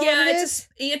 Is that what it is?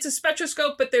 It's a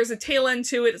spectroscope, but there's a tail end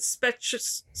to it. It's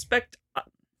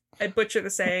I butcher the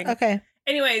saying. Okay.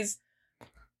 Anyways,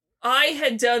 I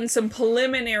had done some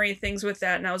preliminary things with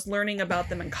that, and I was learning about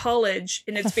them in college,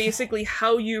 and it's basically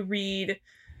how you read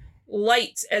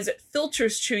light as it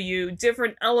filters to you.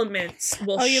 Different elements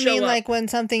will show up. Oh, you mean like when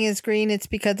something is green, it's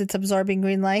because it's absorbing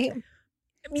green light?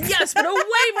 Yes, but a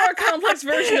way more complex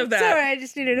version of that. Sorry, I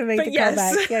just needed to make the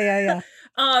callback. Yeah.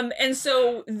 And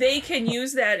so they can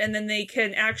use that, and then they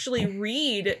can actually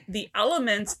read the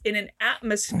elements in an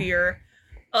atmosphere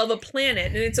of a planet.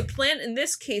 And it's a planet in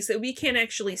this case that we can't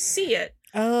actually see it.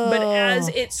 Oh. But as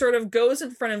it sort of goes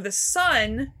in front of the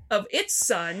sun, of its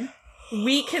sun,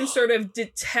 we can sort of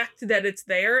detect that it's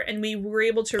there, and we were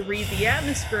able to read the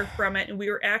atmosphere from it, and we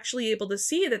were actually able to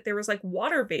see that there was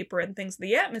water vapor and things in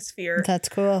the atmosphere. That's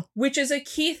cool. Which is a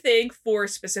key thing for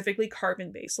specifically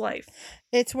carbon-based life.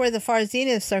 It's where the far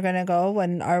zeniths are going to go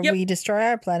when we destroy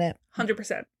our planet.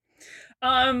 100%.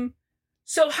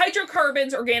 So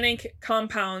hydrocarbons, organic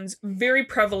compounds, very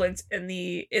prevalent in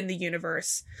the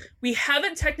universe. We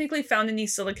haven't technically found any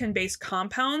silicon-based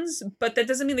compounds, but that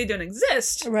doesn't mean they don't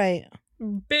exist. Right.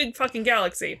 Big fucking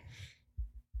galaxy.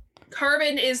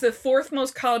 Carbon is the fourth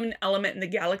most common element in the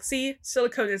galaxy.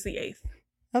 Silicon is the eighth.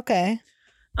 Okay.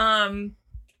 Another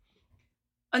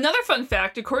fun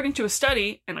fact, according to a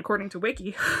study, and according to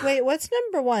Wiki. Wait, what's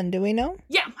number one? Do we know?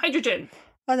 Yeah, hydrogen.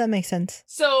 Oh, that makes sense.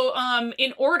 So,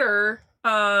 in order,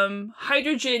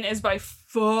 hydrogen is by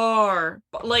far,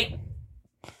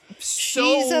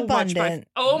 she's abundant.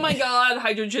 Oh my god,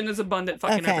 hydrogen is abundant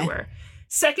fucking everywhere.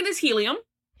 Second is helium.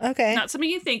 Okay. Not something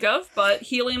you think of, but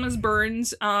helium is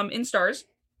burned in stars.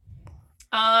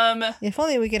 If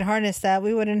only we could harness that,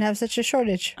 we wouldn't have such a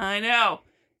shortage. I know.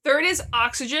 Third is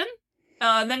oxygen,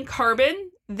 then carbon,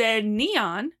 then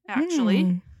neon,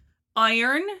 actually,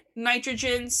 iron,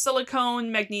 nitrogen,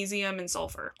 silicone, magnesium, and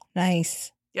sulfur.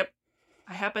 Nice. Yep.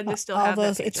 I happen to still have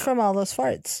those. That It's from all those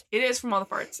farts. It is from all the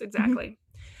farts, exactly.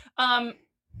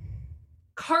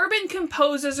 Carbon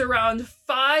composes around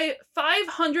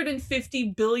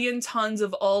 550 billion tons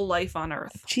of all life on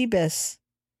Earth. Jeebus.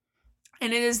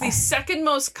 And it is the second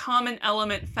most common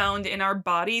element found in our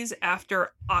bodies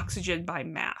after oxygen by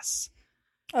mass.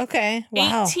 Okay.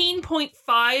 Wow.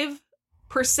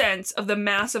 18.5% of the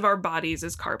mass of our bodies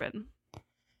is carbon.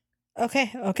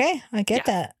 Okay. I get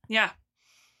that. Yeah.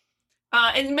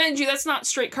 And mind you, that's not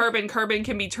straight carbon. Carbon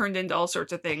can be turned into all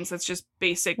sorts of things. That's just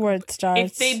basic. Where it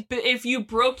starts. If you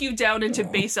broke you down into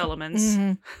base elements.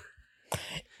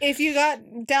 If you got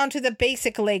down to the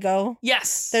basic Lego.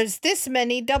 Yes. There's this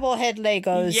many double head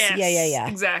Legos. Yes. Yeah.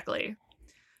 Exactly.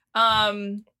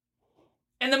 And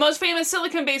the most famous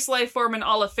silicon-based life form in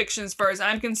all of fiction, as far as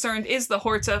I'm concerned, is the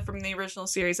Horta from the original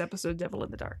series episode Devil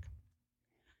in the Dark.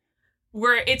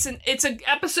 Where it's an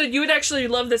episode, you would actually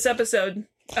love this episode.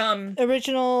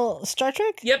 Original Star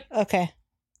Trek? Yep. Okay.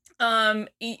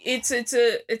 It's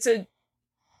a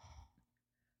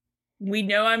we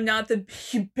know I'm not the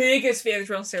biggest fan of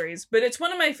the original series, but it's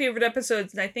one of my favorite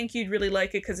episodes, and I think you'd really like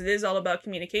it because it is all about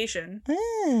communication.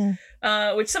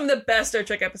 Which some of the best Star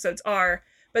Trek episodes are.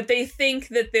 But they think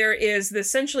that there is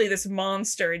essentially this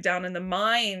monster down in the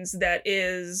mines that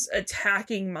is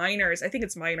attacking miners. I think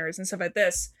it's miners and stuff like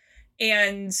this.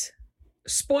 And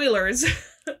spoilers,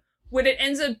 what it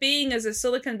ends up being is a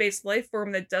silicon-based life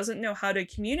form that doesn't know how to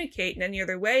communicate in any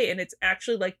other way, and it's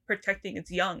actually like protecting its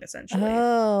young, essentially.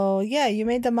 Oh, yeah, you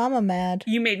made the mama mad.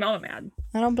 You made mama mad.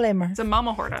 I don't blame her. It's a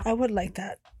mama Horta. I would like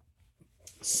that.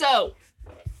 So,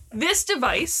 this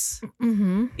device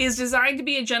is designed to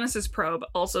be a Genesis probe,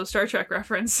 also Star Trek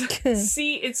reference.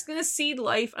 It's going to seed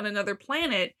life on another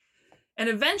planet. And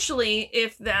eventually,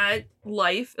 if that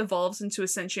life evolves into a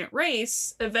sentient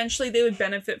race, eventually they would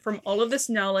benefit from all of this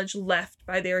knowledge left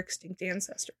by their extinct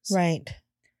ancestors. Right.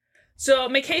 So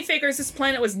McKay figures this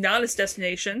planet was not its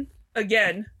destination.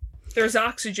 Again, there's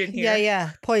oxygen here.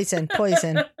 Yeah. Poison.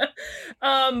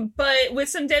 But with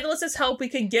some Daedalus's help, we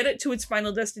could get it to its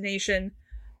final destination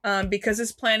because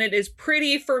this planet is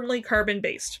pretty firmly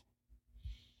carbon-based.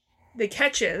 The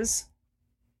catch is,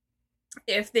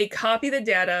 if they copy the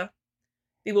data,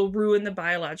 they will ruin the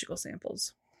biological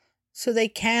samples. So they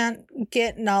can't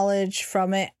get knowledge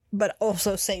from it, but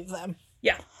also save them.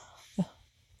 Yeah.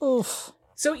 Oof.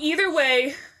 So either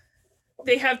way,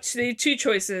 they have two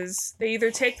choices. They either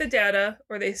take the data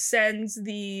or they send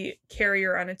the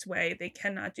carrier on its way. They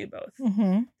cannot do both.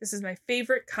 This is my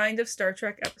favorite kind of Star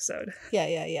Trek episode.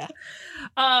 Yeah.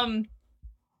 And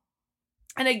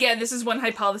again, this is one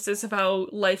hypothesis of how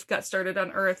life got started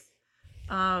on Earth.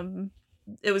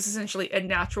 It was essentially a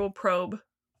natural probe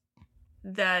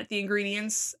that the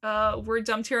ingredients were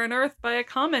dumped here on Earth by a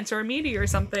comet or a meteor or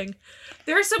something.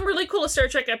 There are some really cool Star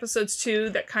Trek episodes too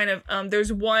that kind of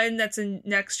there's one that's in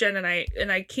Next Gen and I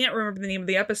can't remember the name of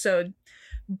the episode,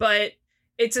 but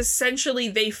it's essentially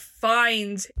they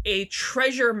find a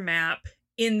treasure map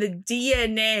in the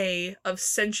DNA of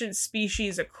sentient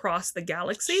species across the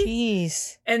galaxy.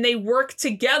 Jeez. And they work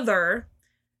together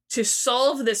to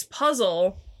solve this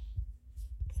puzzle.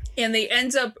 And they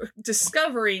end up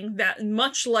discovering that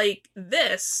much like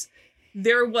this,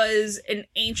 there was an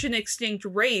ancient extinct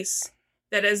race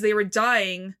that as they were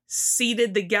dying,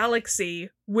 seeded the galaxy,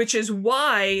 which is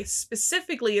why,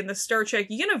 specifically in the Star Trek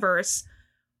universe,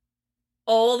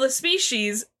 all the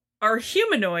species are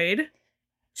humanoid,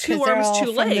 2 arms,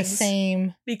 2 legs,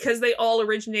 because they all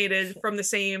originated from the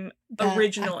same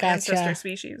original ancestor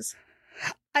species.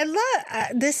 I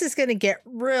love this is going to get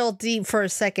real deep for a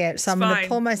second, so I'm going to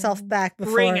pull myself back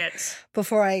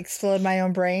before I explode my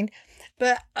own brain.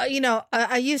 But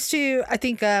I used to, I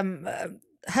think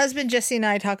husband Jesse and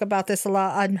I talk about this a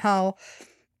lot on how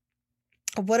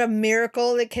what a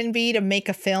miracle it can be to make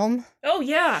a film. Oh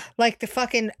yeah. Like the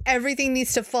fucking everything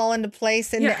needs to fall into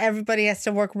place and everybody has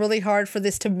to work really hard for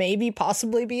this to maybe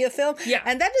possibly be a film. Yeah.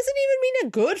 And that doesn't even mean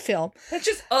a good film. That's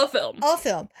just a film. A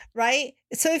film, right?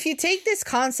 So if you take this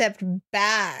concept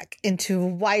back into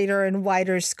wider and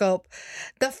wider scope,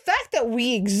 the fact that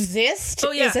we exist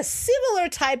is a similar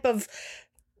type of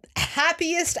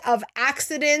happiest of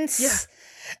accidents. Yeah.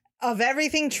 Of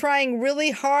everything trying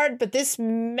really hard, but this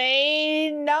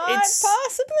may not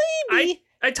possibly be.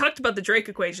 I talked about the Drake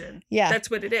equation. Yeah.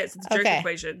 That's what it is. It's a Drake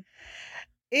equation.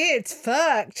 It's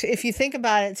fucked if you think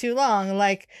about it too long.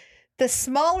 Like, the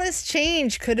smallest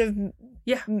change could have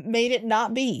made it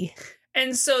not be.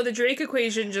 And so the Drake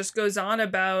equation just goes on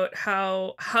about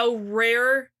how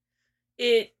rare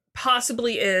it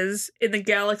possibly is in the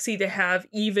galaxy to have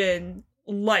even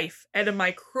life at a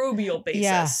microbial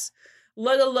basis,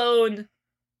 let alone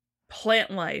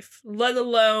plant life, let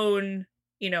alone,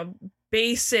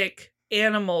 basic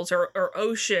animals or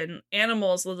ocean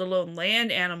animals, let alone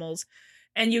land animals.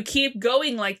 And you keep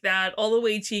going like that all the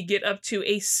way till you get up to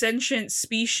a sentient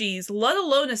species, let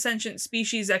alone a sentient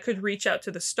species that could reach out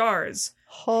to the stars.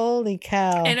 Holy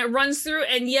cow. And it runs through,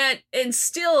 and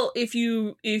still, if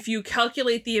you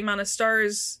calculate the amount of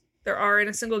stars there are in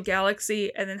a single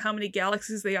galaxy and then how many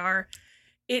galaxies they are,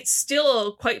 it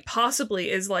still quite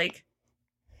possibly is like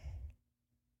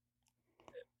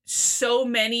so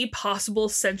many possible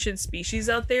sentient species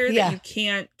out there that you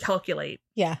can't calculate.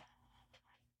 Yeah.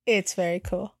 It's very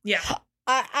cool. Yeah.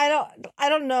 I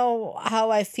don't know how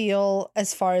I feel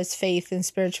as far as faith and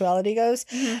spirituality goes,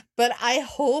 but I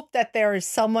hope that there is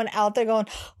someone out there going,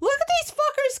 look at these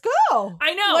fuckers go.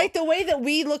 I know. Like the way that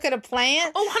we look at a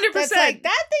plant. Oh, 100%. That's like,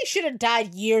 that thing should have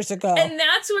died years ago. And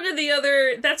that's one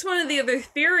of the other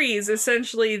theories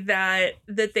essentially that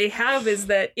they have, is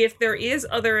that if there is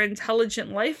other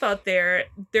intelligent life out there,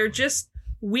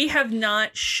 we have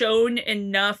not shown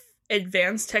enough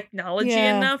advanced technology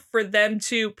enough for them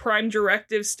to Prime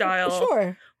Directive style.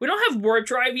 Sure. We don't have warp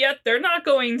drive yet. They're not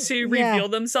going to reveal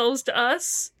themselves to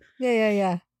us.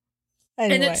 Yeah.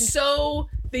 Anyway. And it's so,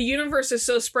 the universe is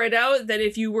so spread out that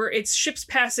it's ships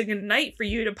passing at night for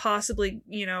you to possibly,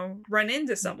 run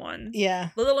into someone. Yeah.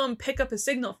 Let alone pick up a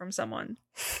signal from someone.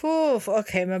 Oof,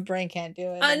 okay, my brain can't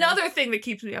do it. Another thing that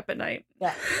keeps me up at night.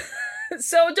 Yeah.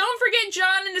 So don't forget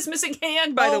John and his missing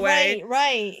hand, by the way.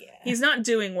 Right. He's not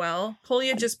doing well.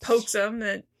 Kolya just pokes him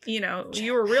that,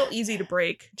 you were real easy to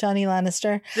break. Johnny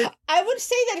Lannister. I would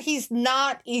say that he's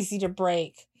not easy to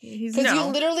break. Because you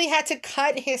literally had to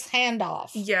cut his hand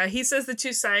off. Yeah, he says the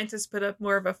two scientists put up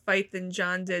more of a fight than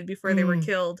John did before they were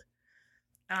killed.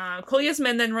 Kolya's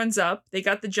men then runs up. They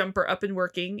got the jumper up and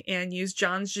working and use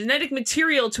John's genetic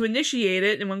material to initiate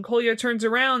it. And when Kolya turns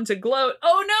around to gloat,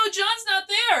 oh no, John's not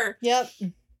there. Yep.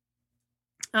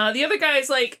 The other guy's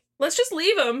like, let's just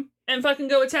leave him and fucking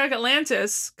go attack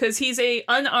Atlantis, because he's a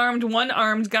unarmed,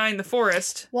 one-armed guy in the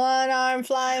forest. One arm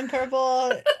flying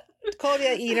purple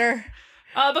Kolya eater.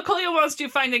 But Kolya wants to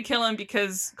find and kill him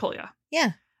because Kolya.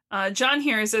 Yeah. John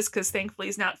hears this because thankfully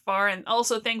he's not far, and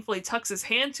also thankfully tucks his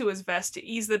hand to his vest to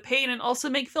ease the pain and also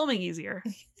make filming easier.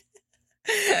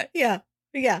 Yeah.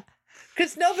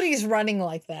 Because nobody's running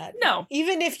like that. No.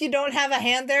 Even if you don't have a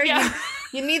hand there,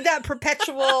 you need that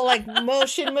perpetual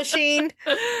motion machine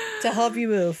to help you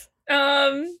move.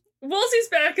 Wolsey's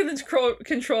back in the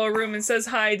control room and says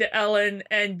hi to Ellen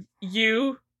and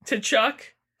you to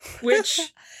Chuck, which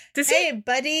hey,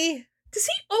 buddy. Does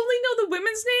he only know the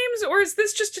women's names, or is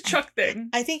this just a Chuck thing?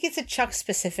 I think it's a Chuck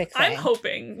specific thing. I'm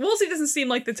hoping. Wolsey doesn't seem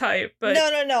like the type, but...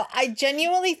 No. I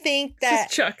genuinely think that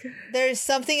Chuck. There's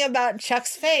something about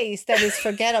Chuck's face that is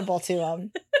forgettable to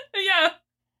him. Yeah.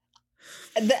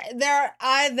 There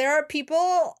are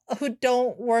people who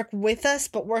don't work with us,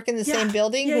 but work in the same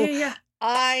building who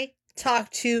I talk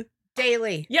to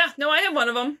daily. Yeah, no, I have one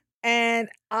of them. And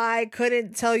I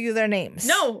couldn't tell you their names.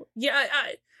 No, yeah,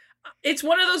 it's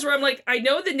one of those where I'm like, I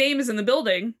know the name is in the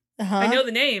building. I know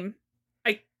the name.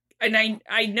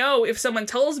 I know if someone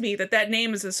tells me that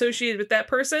name is associated with that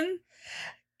person,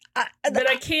 but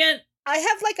I can't. I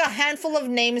have a handful of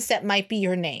names that might be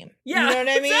your name. Yeah, you know what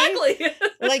I mean?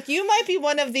 Exactly. You might be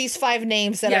one of these 5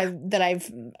 names that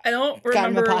I've. I don't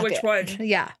remember which one.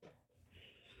 Yeah,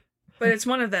 but it's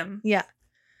one of them. Yeah.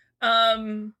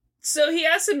 So he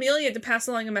asks Amelia to pass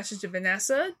along a message to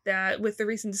Vanessa that with the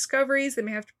recent discoveries, they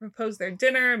may have to propose their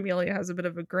dinner. Amelia has a bit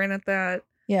of a grin at that.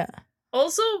 Yeah.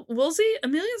 Also, Wolsey,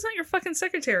 Amelia's not your fucking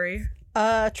secretary.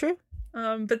 True.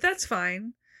 But that's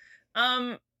fine.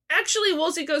 Actually,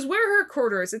 Wolsey goes, where are her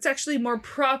quarters? It's actually more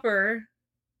proper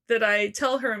that I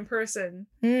tell her in person.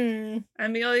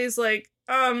 Amelia's like,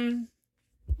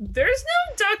 there's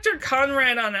no Dr.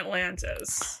 Conrad on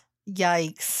Atlantis.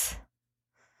 Yikes.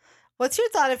 What's your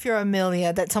thought if you're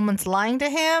Amelia? That someone's lying to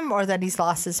him or that he's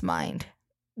lost his mind?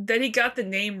 That he got the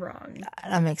name wrong.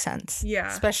 That makes sense. Yeah.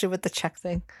 Especially with the check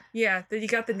thing. Yeah, that he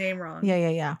got the name wrong.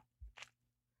 Yeah.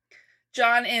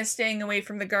 John is staying away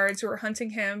from the guards who are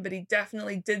hunting him, but he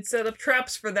definitely did set up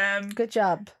traps for them. Good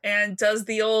job. And does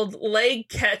the old leg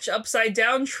catch upside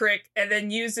down trick and then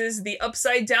uses the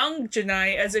upside down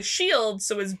Janai as a shield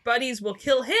so his buddies will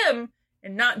kill him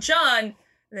and not John.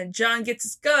 And then John gets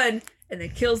his gun and then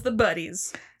kills the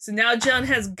buddies. So now John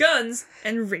has guns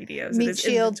and radios in his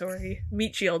inventory.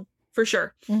 Meat shield, for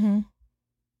sure. Mm-hmm.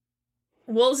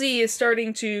 Wolsey is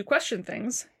starting to question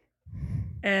things.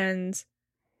 And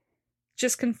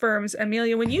just confirms,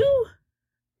 Amelia, when you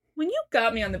when you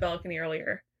got me on the balcony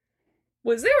earlier,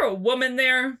 was there a woman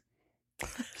there?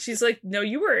 She's like, no,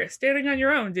 you were standing on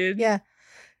your own, dude. Yeah.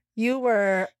 You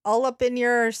were all up in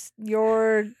your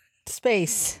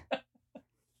space.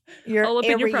 Your all up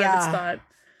area. In your private spot.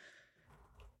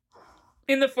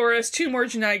 In the forest, 2 more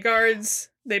Janai guards.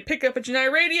 They pick up a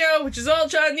Janai radio, which is all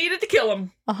Jon needed to kill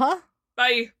him. Uh-huh.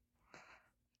 Bye.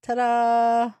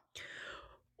 Ta-da.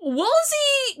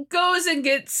 Woolsey goes and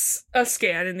gets a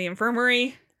scan in the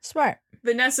infirmary. Smart.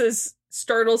 Vanessa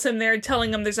startles him there,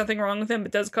 telling him there's nothing wrong with him,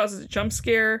 but does cause a jump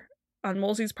scare on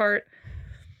Woolsey's part.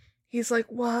 He's like,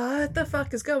 what the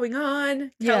fuck is going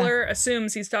on? Yeah. Keller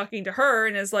assumes he's talking to her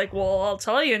and is like, well, I'll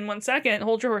tell you in 1 second.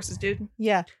 Hold your horses, dude.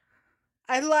 Yeah.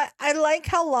 I like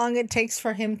how long it takes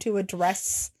for him to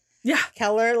address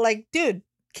Keller. Like, dude,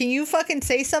 can you fucking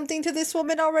say something to this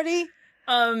woman already?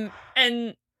 And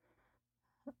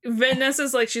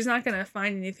Vanessa's like, she's not gonna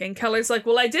find anything. Keller's like,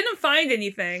 well, I didn't find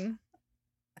anything.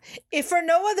 If for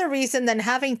no other reason than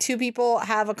having 2 people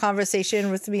have a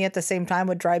conversation with me at the same time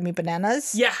would drive me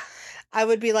bananas. Yeah. I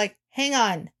would be like, hang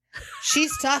on.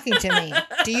 She's talking to me.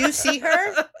 Do you see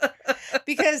her?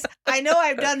 Because I know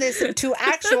I've done this to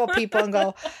actual people and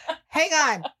go, hang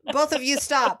on, both of you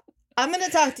stop. I'm going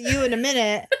to talk to you in a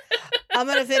minute. I'm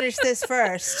going to finish this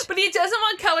first. But he doesn't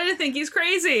want Keller to think he's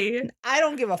crazy. I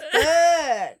don't give a fuck.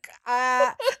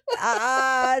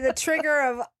 The trigger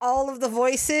of all of the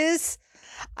voices.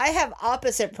 I have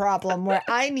opposite problem where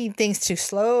I need things to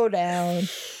slow down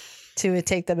to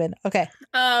take them in. Okay.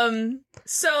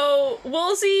 So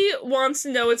Woolsey wants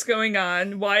to know what's going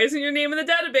on. Why isn't your name in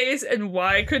the database? And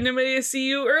why couldn't anybody see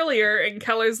you earlier? And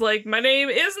Keller's like, my name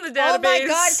is in the database. Oh my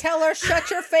God, Keller,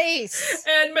 shut your face.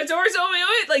 And Medor's,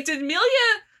 wait. Like, did Amelia,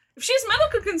 if she has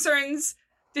medical concerns,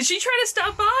 did she try to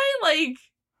stop by? Like,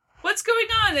 what's going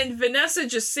on? And Vanessa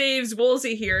just saves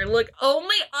Woolsey here. Look,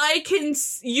 only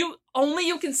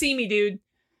you can see me, dude.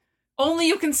 Only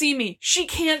you can see me. She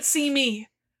can't see me.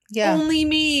 Yeah. Only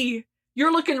me.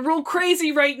 You're looking real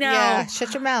crazy right now. Yeah,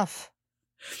 shut your mouth.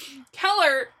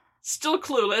 Keller, still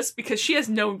clueless because she has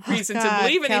no reason to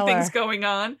believe anything's going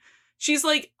on. She's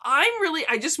like,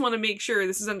 I just want to make sure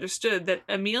this is understood that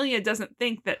Amelia doesn't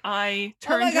think that I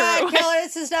turned her away. Oh my God, Keller,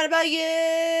 this is not about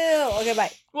you. Okay,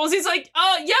 bye. Well, he's like,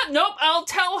 yeah, nope, I'll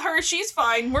tell her she's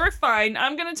fine. We're fine.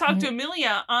 I'm going to talk to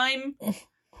Amelia.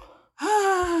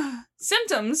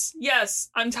 Symptoms. Yes,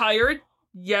 I'm tired.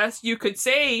 Yes, you could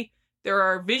say there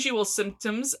are visual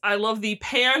symptoms. I love the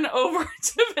pan over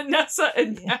to Vanessa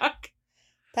and back.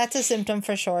 That's a symptom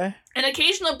for sure. An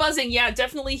occasional buzzing. Yeah,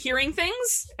 definitely hearing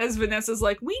things. As Vanessa's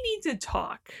like, we need to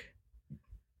talk.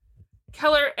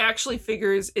 Keller actually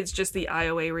figures it's just the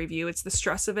IOA review. It's the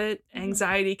stress of it.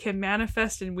 Anxiety can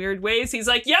manifest in weird ways. He's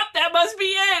like, yep, that must be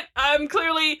it. I'm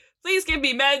clearly, please give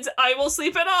me meds. I will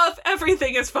sleep it off.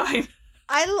 Everything is fine.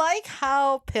 I like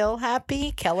how pill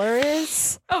happy Keller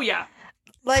is. Oh, yeah.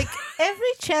 Like, every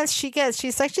chance she gets,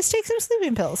 she's like, just take some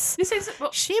sleeping pills.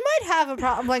 She might have a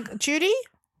problem. Like, Judy,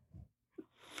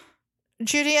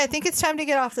 I think it's time to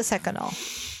get off the Seconal.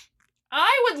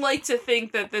 I would like to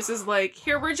think that this is like,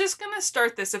 here, we're just going to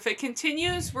start this. If it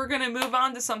continues, we're going to move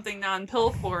on to something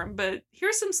non-pill form. But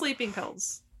here's some sleeping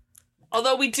pills.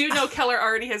 Although we do know Keller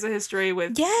already has a history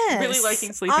with really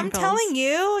liking sleeping pills. I'm telling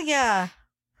you, yeah.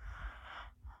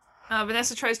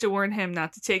 Vanessa tries to warn him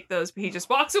not to take those, but he just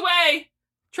walks away,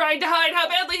 trying to hide how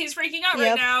badly he's freaking out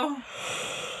right now.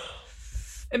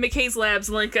 And McKay's labs,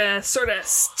 like, sort of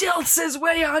stilts his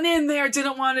way on in there.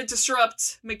 Didn't want to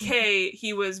disrupt McKay.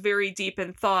 He was very deep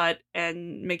in thought,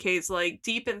 and McKay's like,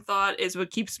 deep in thought is what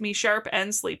keeps me sharp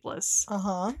and sleepless.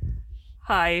 Uh-huh.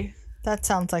 Hi. That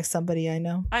sounds like somebody I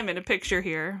know. I'm in a picture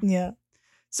here. Yeah.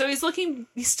 So he's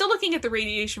still looking at the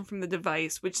radiation from the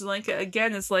device, which, like,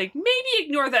 again, is like, maybe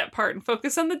ignore that part and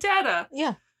focus on the data.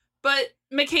 Yeah. But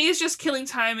McKay is just killing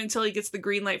time until he gets the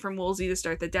green light from Woolsey to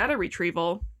start the data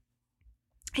retrieval.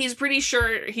 He's pretty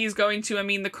sure he's going to,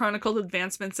 the chronicled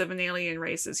advancements of an alien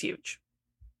race is huge.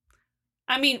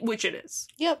 Which it is.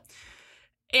 Yep.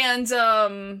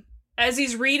 And, as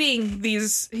he's reading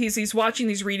he's watching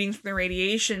these readings from the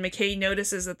radiation, McKay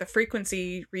notices that the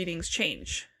frequency readings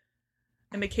change.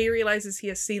 And McKay realizes he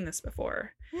has seen this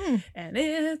before. And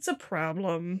it's a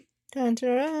problem. Dun,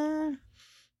 dun,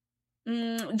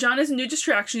 dun. Jon has a new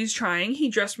distraction he's trying. He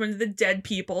dressed one of the dead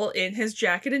people in his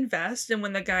jacket and vest, and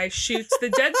when the guy shoots the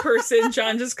dead person,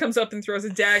 Jon just comes up and throws a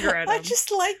dagger at him. I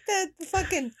just like the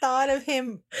fucking thought of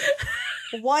him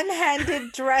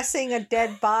one-handed dressing a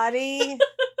dead body.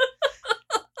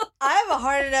 I have a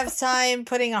hard enough time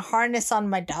putting a harness on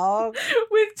my dog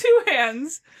with 2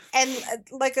 hands and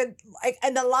like an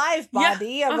alive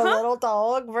body of a little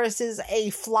dog versus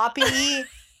a floppy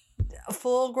a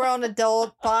full-grown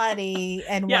adult body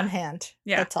and one hand.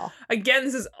 Yeah. That's all. Again,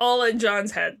 this is all in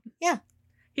John's head. Yeah.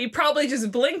 He probably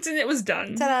just blinked and it was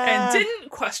done. Ta-da. And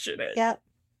didn't question it. Yep.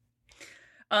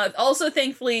 Also,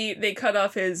 thankfully, they cut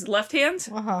off his left hand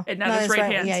and not his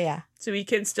right hand. Yeah. So he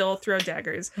can still throw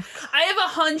daggers. I have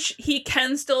a hunch he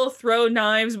can still throw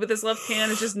knives with his left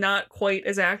hand. It's just not quite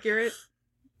as accurate.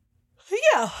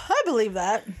 Yeah, I believe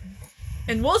that.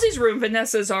 In Woolsey's room,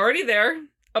 Vanessa's already there,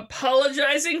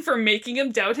 apologizing for making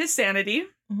him doubt his sanity,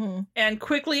 and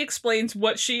quickly explains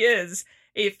what she is.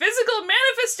 A physical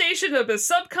manifestation of his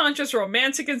subconscious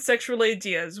romantic and sexual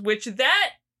ideas, which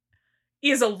that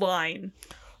is a line.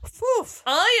 Oof.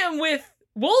 I am with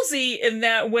Woolsey in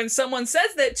that when someone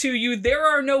says that to you, there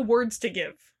are no words to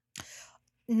give.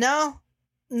 No.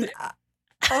 Okay.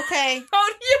 How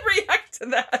do you react to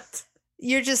that?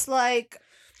 You're just like,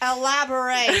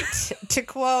 elaborate, to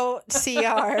quote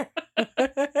CR.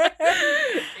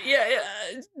 Yeah.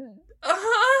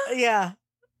 Yeah.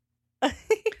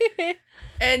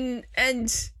 And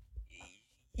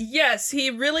yes, he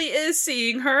really is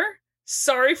seeing her.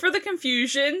 Sorry for the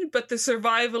confusion, but the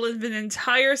survival of an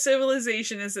entire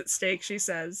civilization is at stake, she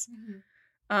says.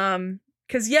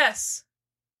 Because yes,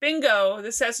 bingo,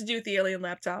 this has to do with the alien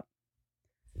laptop.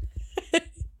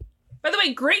 By the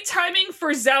way, great timing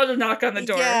for Zhao to knock on the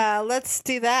door. Yeah, let's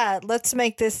do that. Let's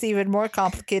make this even more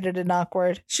complicated and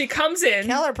awkward. She comes in.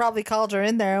 Keller probably called her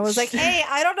in there and was like, hey,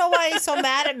 I don't know why he's so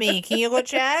mad at me. Can you go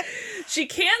check? She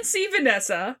can't see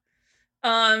Vanessa,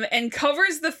 and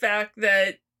covers the fact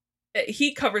that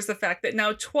he covers the fact that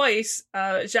now twice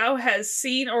Zhao has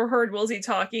seen or heard Woolsey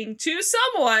talking to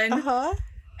someone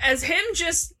as him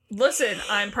just, listen,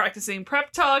 I'm practicing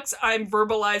prep talks, I'm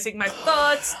verbalizing my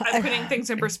thoughts, I'm putting things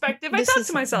in perspective. I talk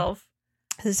to myself.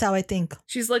 This is how I think.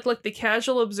 She's like, look, the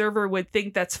casual observer would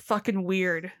think that's fucking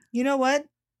weird. You know what?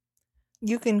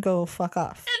 You can go fuck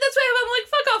off. And that's why I'm like,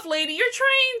 fuck off, lady. You're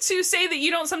trying to say that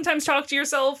you don't sometimes talk to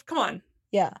yourself? Come on.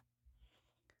 Yeah.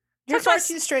 You're far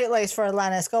too straight-laced for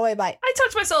Atlantis. Go away, bye. I talk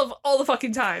to myself all the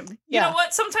fucking time. You know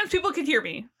what? Sometimes people can hear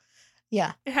me.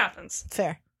 Yeah. It happens.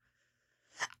 Fair.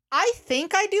 I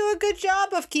think I do a good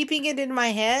job of keeping it in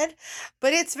my head,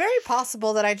 but it's very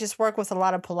possible that I just work with a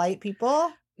lot of polite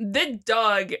people. The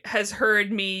dog has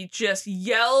heard me just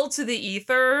yell to the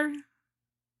ether.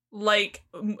 Like,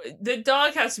 the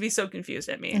dog has to be so confused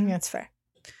at me. That's fair.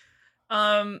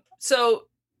 So,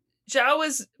 Zhao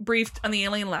was briefed on the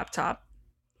alien laptop.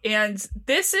 And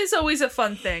this is always a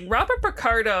fun thing. Robert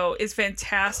Picardo is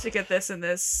fantastic at this in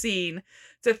this scene.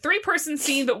 It's a 3-person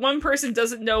scene, but one person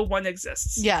doesn't know one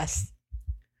exists. Yes.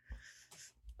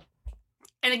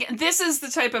 And again, this is the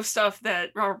type of stuff that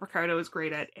Robert Picardo is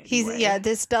great at anyway. He's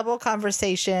this double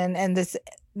conversation and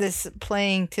this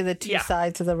playing to the two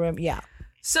sides of the room. Yeah.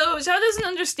 So Zhao doesn't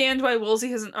understand why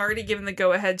Woolsey hasn't already given the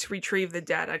go-ahead to retrieve the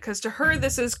data, because to her,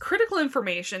 this is critical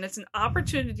information. It's an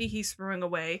opportunity he's throwing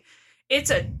away. It's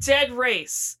a dead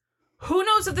race. Who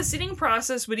knows if the seeding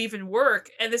process would even work,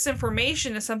 and this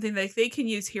information is something that they can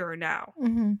use here or now.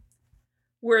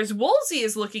 Whereas Woolsey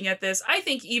is looking at this, I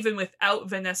think even without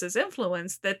Vanessa's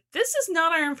influence, that this is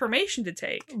not our information to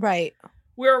take. Right.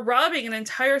 We're robbing an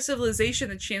entire civilization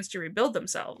the chance to rebuild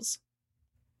themselves.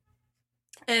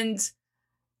 And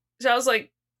I was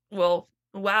like, well,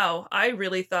 wow, I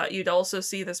really thought you'd also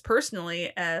see this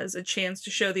personally as a chance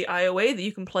to show the IOA that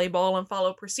you can play ball and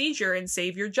follow procedure and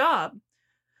save your job.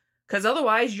 Because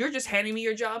otherwise, you're just handing me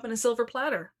your job in a silver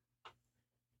platter.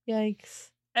 Yikes.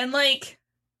 And like,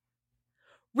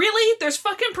 really? There's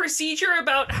fucking procedure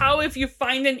about how if you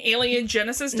find an alien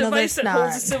Genesis device that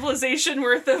holds a civilization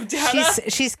worth of data?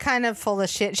 She's kind of full of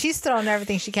shit. She's throwing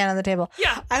everything she can on the table.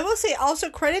 Yeah. I will say also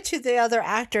credit to the other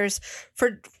actors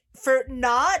for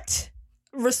not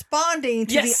responding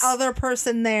to the other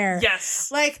person there. Yes.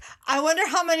 Like, I wonder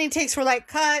how many takes were like,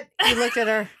 cut. You looked at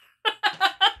her.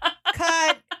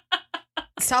 Cut.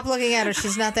 Stop looking at her.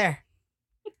 She's not there.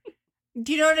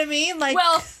 Do you know what I mean? Like,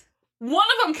 well, one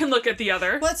of them can look at the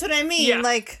other. That's what I mean. Yeah.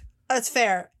 Like, that's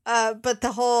fair. But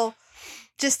the whole,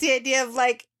 just the idea of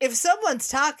like, if someone's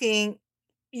talking,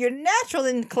 your natural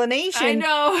inclination, I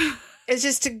know, is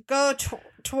just to go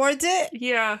towards it.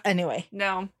 Yeah. Anyway.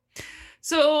 No.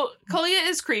 So Kolya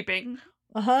is creeping.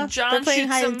 John playing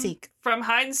shoots hide him and seek. from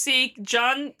hide and seek.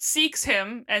 John seeks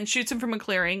him and shoots him from a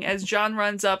clearing. As John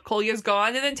runs up, Kolya's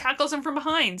gone and then tackles him from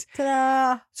behind.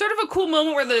 Ta-da! Sort of a cool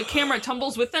moment where the camera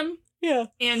tumbles with him. Yeah.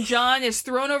 And John is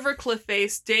thrown over a cliff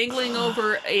face, dangling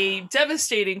over a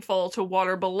devastating fall to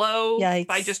water below. Yikes.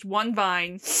 By just one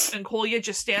vine. And Kolya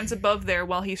just stands above there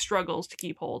while he struggles to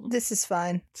keep hold. This is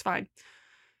fine. It's fine.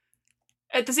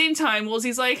 At the same time,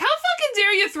 Woolsey's like, how fucking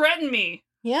dare you threaten me?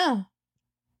 Yeah.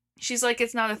 She's like,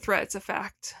 it's not a threat, it's a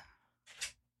fact.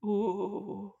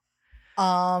 Ooh.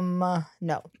 No.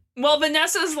 Well,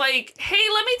 Vanessa's like, hey,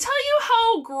 let me tell you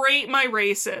how great my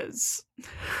race is.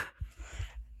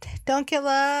 Don't kill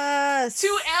us.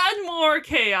 To add more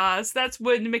chaos, that's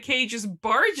when McKay just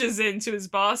barges into his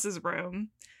boss's room.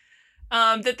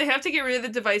 That they have to get rid of the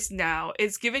device now.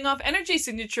 It's giving off energy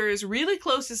signatures really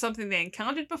close to something they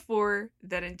encountered before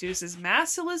that induces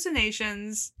mass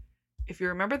hallucinations. If you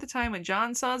remember the time when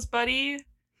John saw his buddy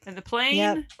in the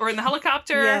plane or in the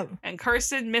helicopter and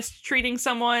Carson mistreating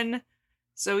someone,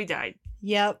 so he died.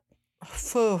 Yep.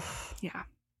 Yeah.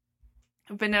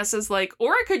 Vanessa's like,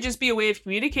 or it could just be a way of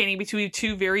communicating between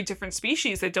two very different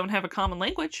species that don't have a common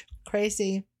language.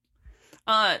 Crazy.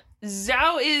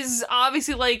 Zhao is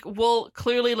obviously like, well,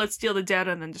 clearly let's steal the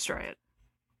data and then destroy it.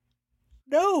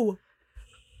 No.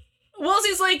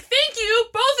 Woolsey's like, thank you,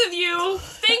 both of you.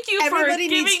 Thank you Everybody for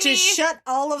giving needs to me. Shut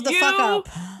all of the fuck up.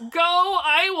 Go,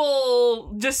 I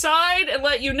will decide and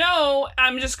let you know.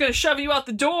 I'm just going to shove you out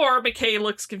the door. McKay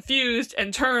looks confused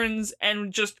and turns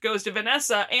and just goes to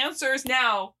Vanessa. Answers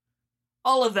now.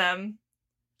 All of them.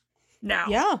 Now.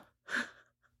 Yeah.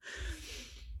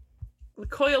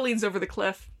 Coyle leans over the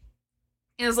cliff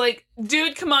and is like,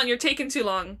 dude, come on, you're taking too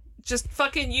long. Just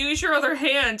fucking use your other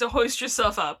hand to hoist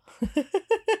yourself up.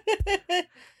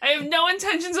 I have no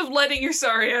intentions of letting your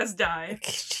sorry ass die.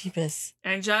 Jeebus.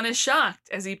 And John is shocked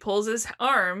as he pulls his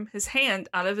hand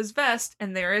out of his vest,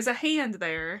 and there is a hand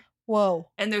there. Whoa.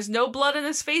 And there's no blood on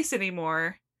his face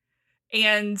anymore.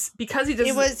 And because he doesn't...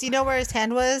 It was, you know where his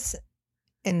hand was?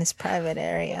 In this private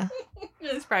area. In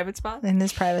this private spot? In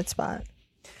this private spot.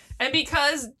 And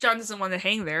because John doesn't want to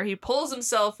hang there, he pulls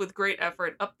himself with great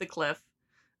effort up the cliff.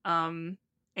 And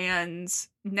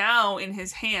now in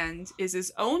his hand is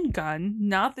his own gun,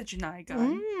 not the Janai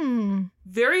gun.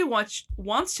 Very much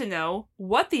wants to know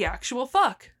what the actual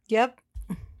fuck. Yep.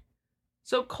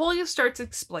 So Kolya starts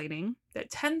explaining that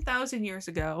 10,000 years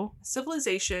ago,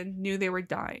 civilization knew they were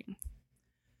dying.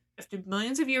 After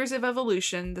millions of years of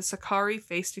evolution, the Sakari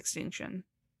faced extinction.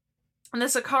 And the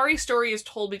Sakari story is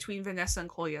told between Vanessa and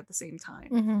Kolya at the same time.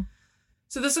 Mm-hmm.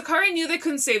 So the Sakari knew they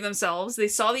couldn't save themselves. They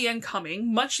saw the end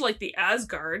coming, much like the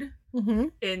Asgard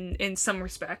in some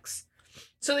respects.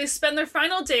 So they spend their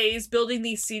final days building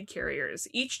these seed carriers,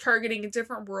 each targeting a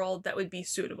different world that would be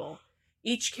suitable.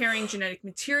 Each carrying genetic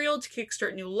material to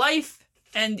kickstart new life,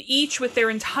 and each with their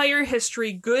entire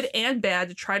history, good and bad,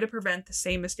 to try to prevent the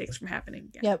same mistakes from happening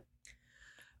again. Yep.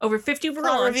 Over 50 were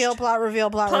launched. Plot reveal.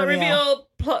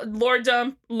 Lore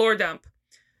dump.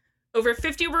 Over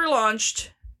 50 were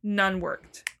launched. None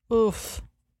worked. Oof.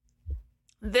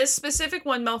 This specific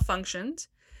one malfunctioned.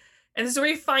 And this is where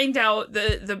you find out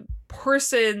the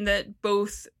person that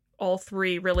all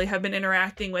three really have been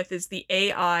interacting with is the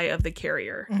AI of the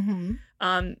carrier.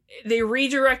 Mm-hmm. They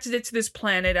redirected it to this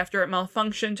planet after it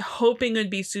malfunctioned, hoping it would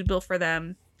be suitable for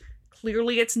them.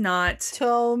 Clearly it's not.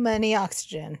 So many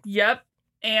oxygen. Yep.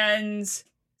 And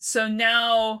so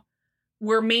now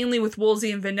we're mainly with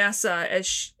Woolsey and Vanessa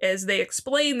as they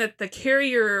explain that the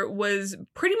carrier was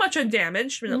pretty much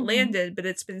undamaged when it landed, but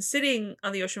it's been sitting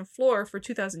on the ocean floor for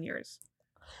 2,000 years.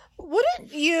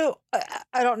 Wouldn't you...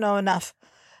 I don't know enough.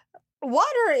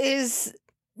 Water is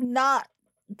not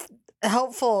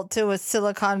helpful to a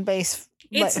silicon-based...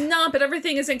 It's not, but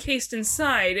everything is encased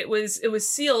inside. It was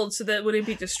sealed so that it wouldn't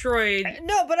be destroyed.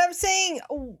 No, but I'm saying,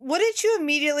 wouldn't you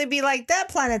immediately be like, that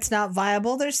planet's not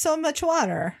viable, there's so much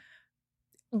water?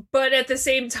 But at the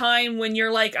same time, when you're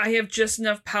like, I have just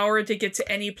enough power to get to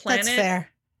any planet. That's fair.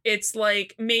 It's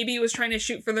like, maybe it was trying to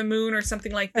shoot for the moon or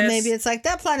something like this. Or maybe it's like,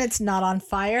 that planet's not on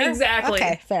fire. Exactly.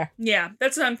 Okay, fair. Yeah,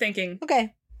 that's what I'm thinking.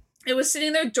 Okay. It was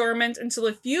sitting there dormant until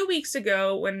a few weeks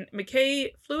ago when McKay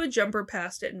flew a jumper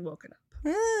past it and woke it up.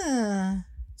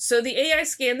 So the AI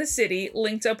scanned the city,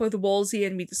 linked up with Woolsey,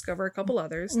 and we discover a couple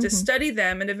others, to study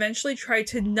them and eventually try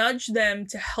to nudge them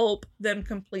to help them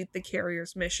complete the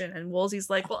carrier's mission. And Woolsey's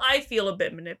like, well, I feel a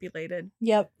bit manipulated.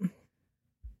 Yep.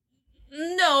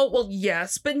 No, well,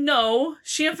 yes, but no.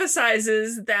 She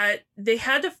emphasizes that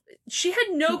she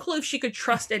had no clue if she could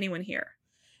trust anyone here.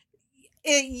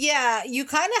 Yeah, you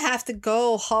kind of have to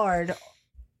go hard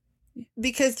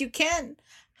because you can't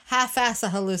half-ass a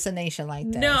hallucination like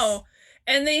this. No.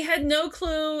 And they had no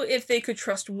clue if they could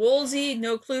trust Woolsey,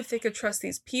 no clue if they could trust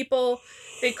these people.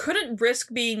 They couldn't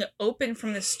risk being open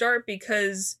from the start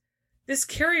because this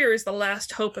carrier is the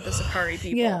last hope of the Sakari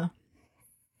people. Yeah.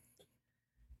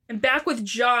 And back with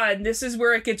John, this is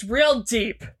where it gets real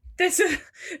deep. This is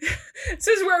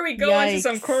where we go into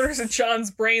some corners of John's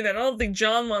brain that I don't think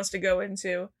John wants to go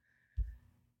into.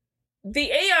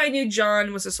 The AI knew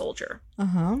John was a soldier.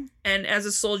 Uh-huh. And as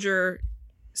a soldier,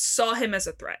 saw him as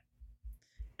a threat.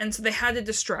 And so they had to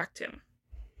distract him.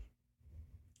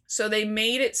 So they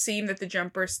made it seem that the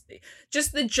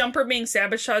jumper being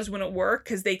sabotaged wouldn't work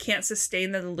because they can't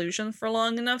sustain that illusion for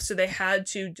long enough. So they had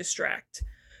to distract.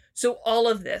 So all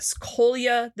of this,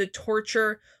 Kolya, the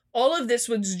torture, all of this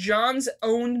was John's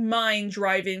own mind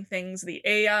driving things. The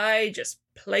AI just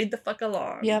played the fuck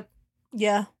along. Yep.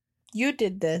 Yeah. You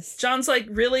did this. John's like,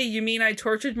 really? You mean I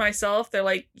tortured myself? They're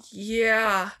like,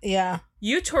 yeah. Yeah.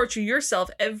 You torture yourself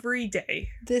every day.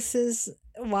 This is...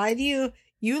 Why do you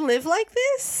live like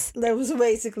this? That was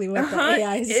basically what the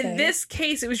AI said. In this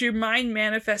case, it was your mind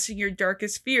manifesting your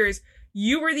darkest fears.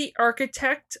 You were the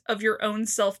architect of your own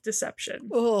self-deception.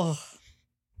 Oh.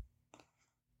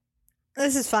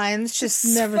 This is fine. Let's just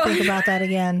never think about that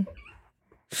again.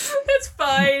 That's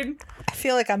fine. I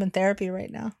feel like I'm in therapy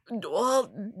right now.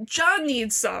 Well, John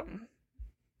needs some.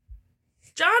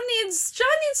 John needs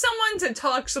someone to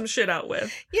talk some shit out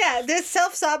with. Yeah, this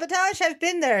self-sabotage, I've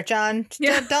been there, John.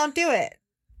 Yeah. Don't do it.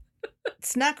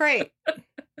 It's not great.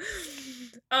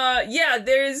 Yeah,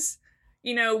 there's,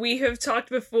 we have talked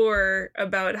before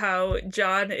about how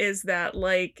John is that,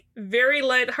 like, very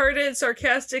lighthearted,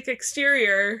 sarcastic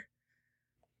exterior.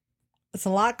 There's a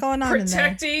lot going on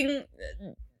protecting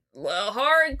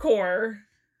hardcore.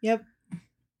 Yep.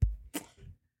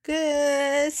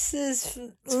 Good. It's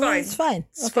fine. It's fine.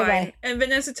 It's fine. Bye. And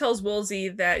Vanessa tells Woolsey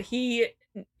that you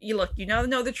now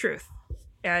know the truth.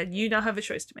 And you now have a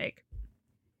choice to make.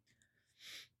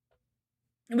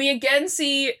 We again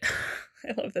see,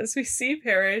 I love this, we see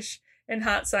Parrish and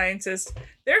Hot Scientist.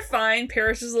 They're fine.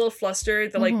 Parrish is a little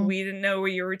flustered. They're like, we didn't know where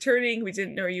you were returning. We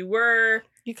didn't know where you were.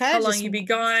 You kind of how long you be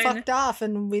gone. Fucked off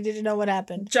and we didn't know what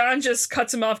happened. John just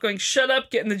cuts him off going, shut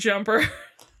up, get in the jumper.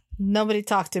 Nobody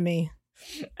talk to me.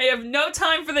 I have no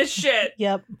time for this shit.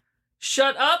 Yep.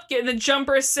 Shut up, get in the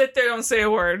jumper, sit there, don't say a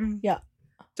word. Yeah.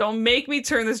 Don't make me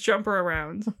turn this jumper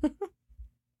around.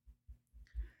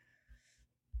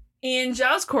 In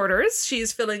Zhao's quarters,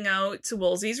 she's filling out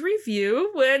Woolsey's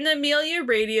review when Amelia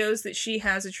radios that she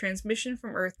has a transmission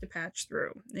from Earth to patch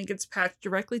through. And it gets patched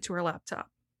directly to her laptop.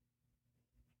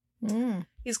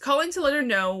 He's calling to let her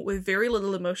know, with very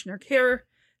little emotion or care,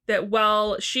 that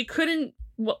while she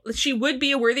would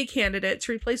be a worthy candidate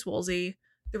to replace Woolsey,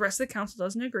 the rest of the council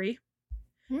doesn't agree.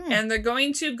 And they're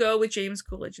going to go with James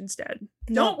Coolidge instead.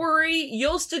 Don't worry,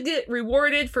 you'll still get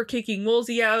rewarded for kicking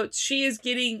Woolsey out. She is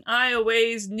getting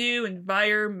IOA's new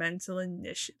environmental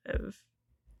initiative.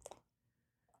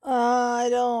 I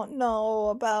don't know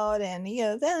about any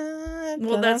of that.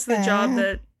 Well, that's the job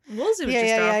that Woolsey was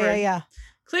just offered. Yeah.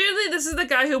 Clearly, this is the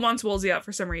guy who wants Woolsey out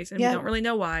for some reason. We don't really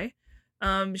know why.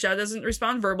 Zhao doesn't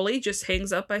respond verbally, just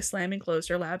hangs up by slamming closed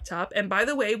her laptop. And by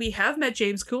the way, we have met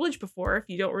James Coolidge before, if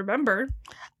you don't remember.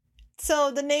 So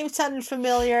the name sounded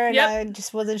familiar, and I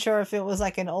just wasn't sure if it was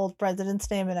like an old president's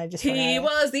name, and I just He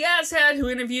was the asshat who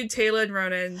interviewed Taylor and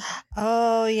Ronan.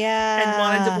 Oh, yeah. And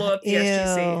wanted to blow up the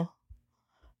SGC.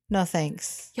 No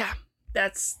thanks. Yeah,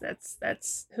 that's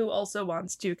who also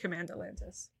wants to command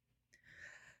Atlantis.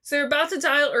 So they're about to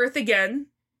dial Earth again.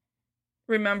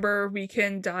 Remember, we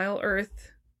can dial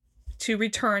Earth to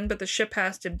return, but the ship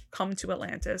has to come to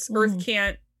Atlantis. Earth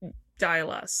can't dial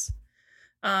us.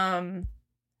 Zhao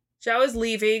is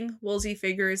leaving. Woolsey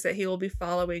figures that he will be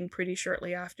following pretty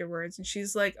shortly afterwards. And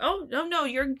she's like, oh, no,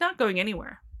 you're not going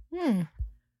anywhere.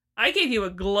 I gave you a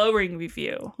glowing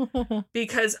review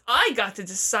because I got to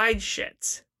decide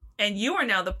shit. And you are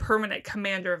now the permanent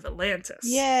commander of Atlantis.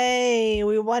 Yay,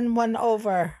 we won one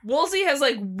over. Woolsey has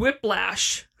like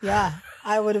whiplash. Yeah,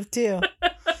 I would have too.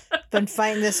 Been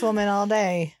fighting this woman all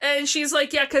day. And she's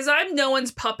like, yeah, because I'm no one's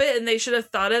puppet, and they should have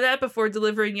thought of that before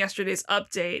delivering yesterday's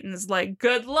update. And is like,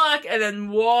 good luck, and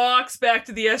then walks back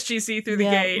to the SGC through the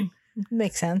gate.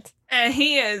 Makes sense. And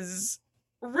he is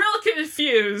real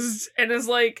confused and is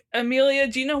like, Amelia,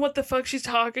 do you know what the fuck she's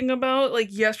talking about? Like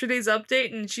yesterday's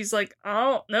update? And she's like,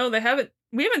 oh, no, we haven't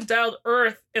dialed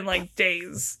Earth in like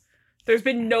days. There's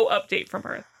been no update from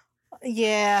Earth.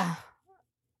 Yeah.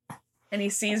 And he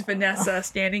sees Vanessa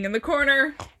standing in the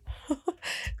corner.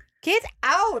 Get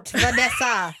out,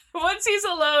 Vanessa. Once he's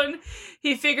alone,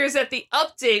 he figures that the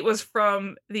update was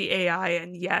from the AI.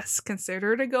 And yes,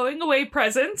 consider it a going away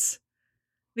present.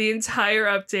 The entire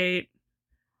update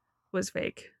was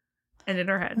fake and in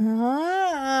her head.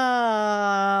 Oh,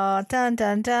 dun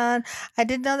dun dun. I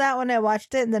didn't know that when I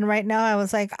watched it, and then right now I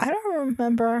was like, I don't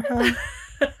remember. I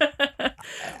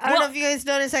don't know if you guys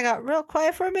noticed, I got real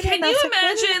quiet for a minute. Can you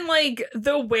imagine like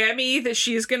the whammy that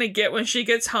she's gonna get when she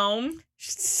gets home?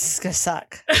 It's gonna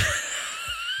suck.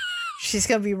 She's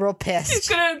gonna be real pissed. She's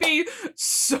gonna be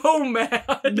so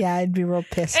mad. Yeah, I'd be real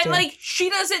pissed. And like, she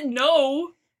doesn't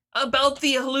know about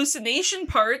the hallucination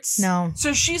parts. No.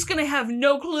 So she's going to have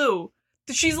no clue.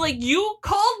 She's like, you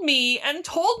called me and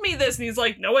told me this. And he's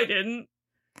like, no, I didn't.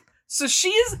 So is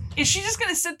she just going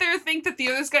to sit there and think that the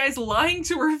other guy's lying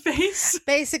to her face?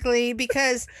 Basically,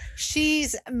 because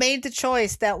she's made the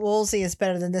choice that Woolsey is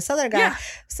better than this other guy. Yeah.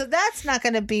 So that's not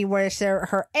going to be where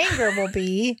her anger will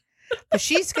be. But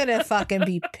she's going to fucking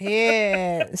be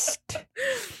pissed.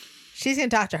 She's going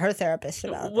to talk to her therapist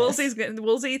about this.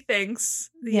 Woolsey thinks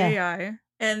the AI.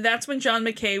 And that's when John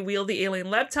McKay wheeled the alien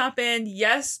laptop in.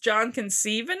 Yes, John can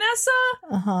see Vanessa.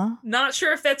 Uh-huh. Not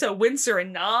sure if that's a wince or a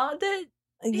nod that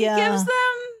he gives them.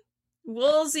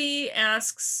 Woolsey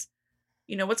asks,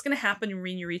 what's going to happen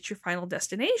when you reach your final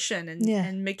destination?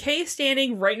 And McKay,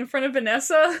 standing right in front of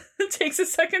Vanessa, takes a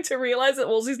second to realize that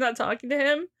Woolsey's not talking to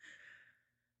him.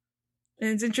 And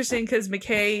it's interesting because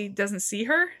McKay doesn't see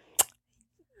her.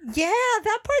 Yeah,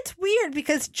 that part's weird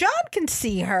because John can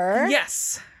see her.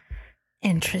 Yes.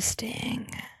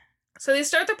 Interesting. So they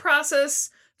start the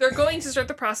process. They're going to start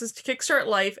the process to kickstart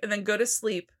life and then go to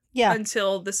sleep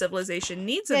until the civilization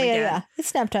needs them again. Yeah.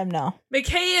 It's nap time now.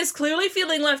 McKay is clearly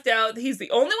feeling left out. He's the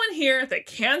only one here that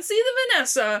can see the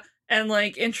Vanessa. And,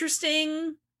 like,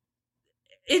 interesting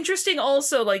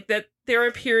also, like, that they're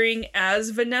appearing as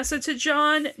Vanessa to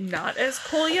John, not as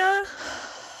Kolya.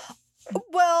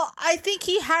 Well, I think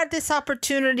he had this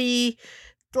opportunity,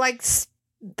 like,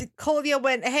 Kolya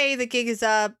went, hey, the gig is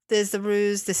up, there's the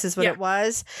ruse, this is what it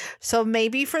was. So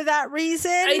maybe for that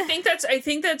reason. I think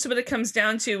that's what it comes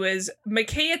down to is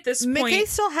McKay at this point. McKay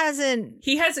still hasn't.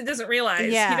 Doesn't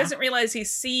realize. Yeah. He doesn't realize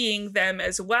he's seeing them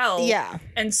as well. Yeah.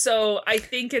 And so I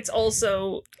think it's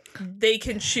also they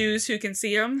can choose who can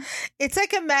see him. It's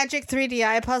like a Magic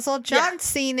 3DI puzzle. John's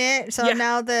seen it. So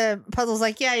now the puzzle's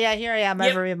like, here I am.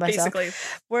 I've reviewed myself. Basically.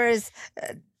 Whereas...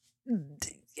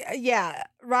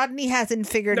 Rodney hasn't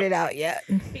figured it out yet.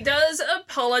 He does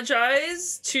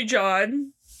apologize to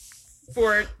John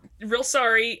for real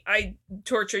sorry I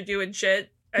tortured you and shit.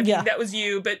 I mean, that was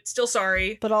you, but still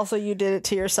sorry. But also you did it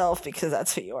to yourself because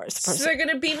that's who you are. So they're going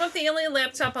to beam up the alien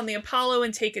laptop on the Apollo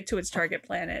and take it to its target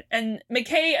planet. And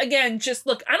McKay, again, just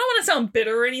look, I don't want to sound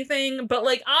bitter or anything, but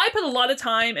like I put a lot of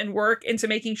time and work into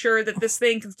making sure that this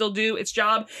thing can still do its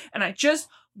job. And I just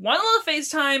want a little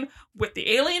FaceTime with the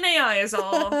alien AI is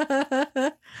all.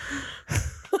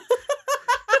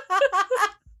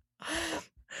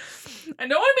 I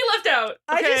don't want to be left out.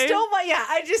 Okay?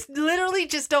 I just literally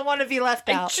don't want to be left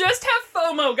out. I just have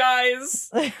FOMO, guys.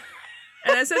 And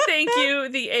as a thank you,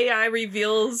 the AI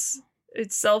reveals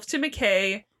itself to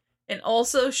McKay and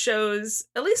also shows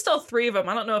at least all three of them.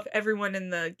 I don't know if everyone in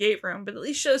the gate room, but at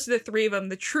least shows the three of them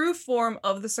the true form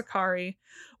of the Sakari,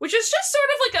 which is just sort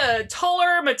of like a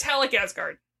taller, metallic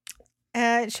Asgard.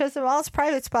 It shows them all his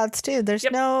private spots, too. There's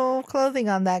no clothing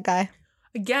on that guy.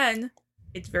 Again,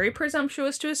 it's very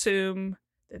presumptuous to assume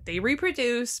that they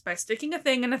reproduce by sticking a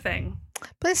thing in a thing.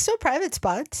 But it's still private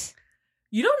spots.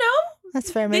 You don't know.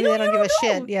 That's fair. Maybe they don't give a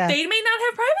shit. Yeah. They may not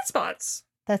have private spots.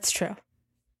 That's true.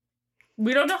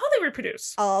 We don't know how they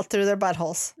reproduce. All through their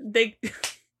buttholes. They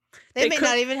may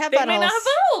not even have buttholes. They may not have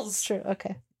buttholes. True.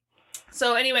 Okay.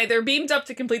 So anyway, they're beamed up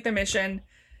to complete their mission.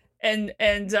 And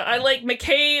I like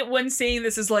McKay when seeing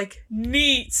this is like,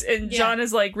 neat. And John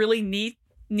is like, really neat.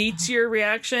 Neat's your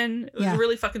reaction. It was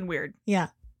really fucking weird. Yeah.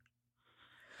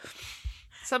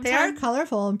 They are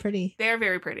colorful and pretty. They are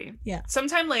very pretty. Yeah.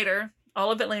 Sometime later,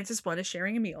 all of Atlantis 1 is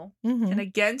sharing a meal. Mm-hmm. And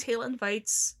again, Taylor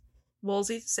invites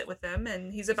Woolsey to sit with them.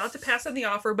 And he's about to pass on the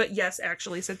offer, but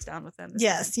actually sits down with them.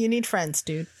 Yes, you need friends,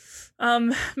 dude.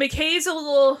 McKay's a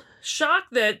little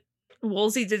shocked that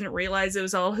Woolsey didn't realize it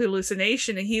was all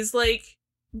hallucination. And he's like,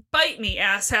 bite me,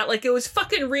 asshat. Like, it was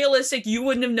fucking realistic. You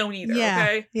wouldn't have known either,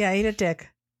 okay? Yeah, eat a dick.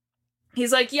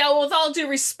 He's like, well, with all due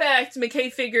respect,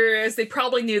 McKay figures they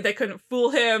probably knew they couldn't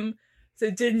fool him, so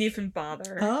it didn't even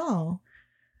bother. Oh.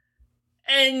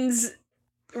 And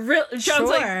John's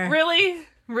like, really?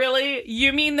 Really?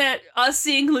 You mean that us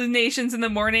seeing hallucinations in the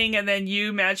morning and then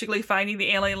you magically finding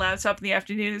the alien laptop in the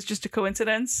afternoon is just a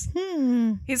coincidence?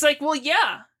 He's like, well,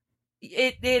 yeah,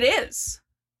 it is.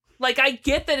 Like, I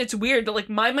get that it's weird, but, like,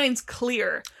 my mind's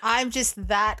clear. I'm just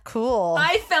that cool.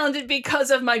 I found it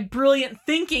because of my brilliant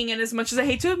thinking, and as much as I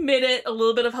hate to admit it, a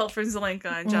little bit of help from Zelenka.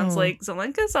 And John's like,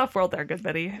 Zelenka's off-world there, good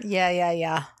buddy.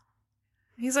 Yeah.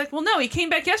 He's like, well, no, he came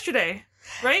back yesterday,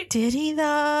 right? Did he, though?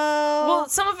 Well,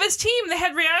 some of his team, they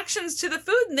had reactions to the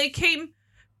food, and they came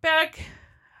back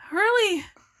early.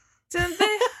 Didn't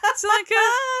they?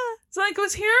 Zelenka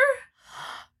was here?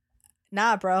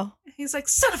 Nah, bro. He's like,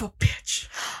 son of a bitch.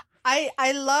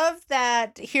 I love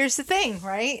that. Here's the thing,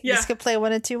 right? Yeah. This could play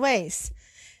one of two ways.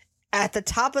 at the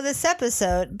top of this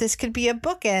episode, this could be a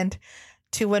bookend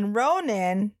to when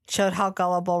Ronan showed how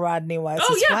gullible Rodney was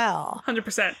well.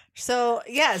 100%. So,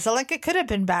 yeah, Zelenka could have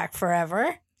been back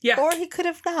forever. Yeah. Or he could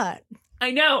have not.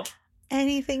 I know.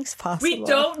 Anything's possible. We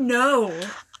don't know.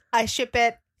 I ship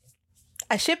it.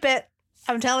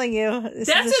 I'm telling you.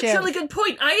 That's a really good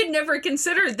point. I had never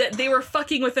considered that they were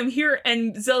fucking with him here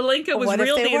and Zelenka was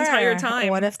real the entire time.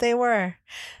 What if they were?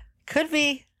 Could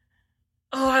be.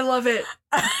 Oh, I love it.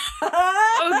 Oh,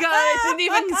 God, I didn't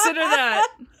even consider that.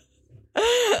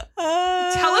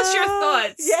 Tell us your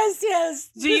thoughts. Yes.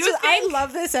 I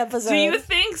love this episode. Do you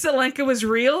think Zelenka was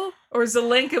real or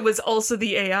Zelenka was also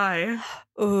the AI?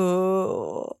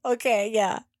 Ooh. Okay,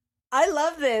 yeah. I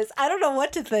love this. I don't know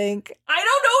what to think. I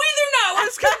don't know either now. I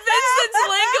was convinced that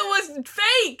Zelenka was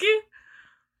fake.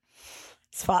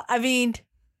 It's fine. I mean,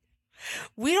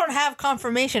 we don't have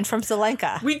confirmation from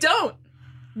Zelenka. We don't.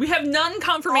 We have none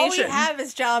confirmation. All we have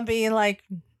is John being like,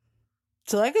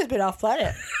 Zelenka's been off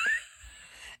planet.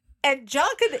 And John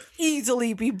could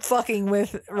easily be fucking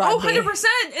with Rodney. Oh, 100%.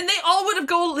 And they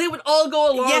would all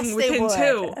go along with him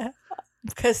too.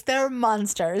 Because they're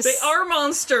monsters. They are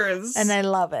monsters. And I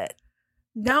love it.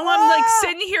 Now I'm like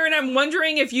sitting here and I'm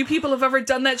wondering if you people have ever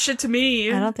done that shit to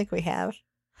me. I don't think we have.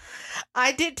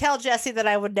 I did tell Jesse that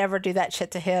I would never do that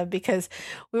shit to him because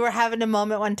we were having a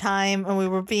moment one time and we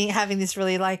were having these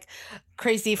really like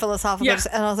crazy philosophical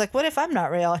and I was like, what if I'm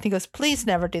not real? And he goes, please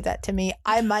never do that to me.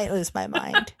 I might lose my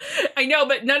mind. I know,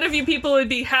 but none of you people would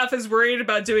be half as worried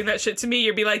about doing that shit to me.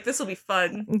 You'd be like, this will be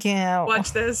fun. Yeah.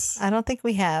 Watch this. I don't think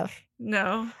we have.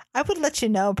 No. I would let you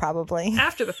know probably.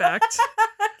 After the fact.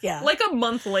 Yeah. Like a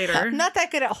month later. I'm not that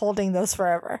good at holding those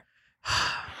forever.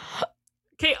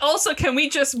 Okay, also, can we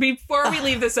just, before we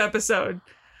leave this episode,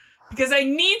 because I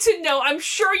need to know, I'm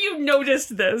sure you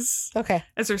noticed this. Okay.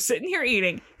 As we're sitting here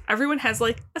eating, everyone has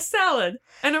like a salad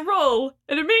and a roll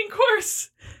and a main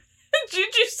course.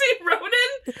 Did you see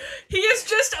Ronan? He is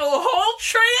just a whole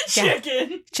tray of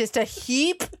chicken. Just a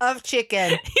heap of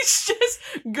chicken. He's just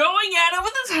going at it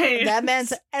with his hands. That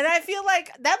man's, and I feel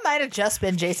like that might have just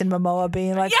been Jason Momoa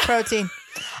being like, protein.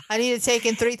 I need to take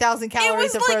in 3,000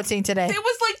 calories of protein today. It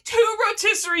was like 2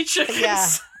 rotisserie chickens. Yeah.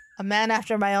 A man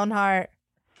after my own heart.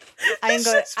 I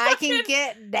can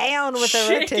get down with a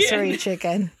rotisserie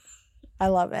chicken. I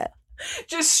love it.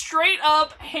 Just straight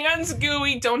up, hands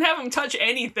gooey, don't have him touch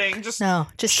anything. Just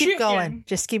keep going.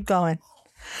 Just keep going.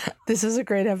 This is a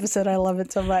great episode. I love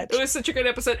it so much. It was such a great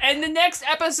episode. And the next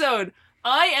episode,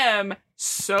 I am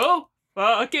so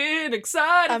fucking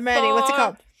excited. I'm ready. What's it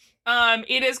called?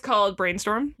 It is called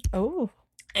Brainstorm. Oh.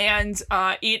 And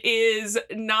it is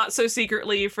not so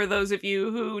secretly, for those of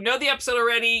you who know the episode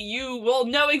already, you will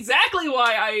know exactly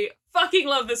why I fucking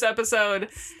love this episode.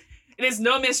 It is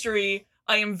no mystery.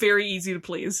 I am very easy to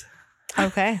please.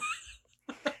 Okay.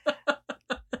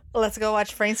 Let's go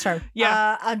watch Brainstorm.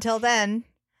 Yeah. Until then,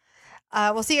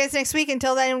 we'll see you guys next week.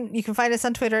 Until then, you can find us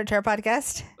on Twitter at Terror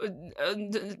Podcast.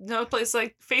 No place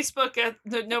like Facebook.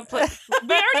 No place.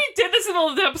 We already did this in all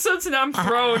of the episodes, and now I'm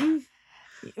thrown.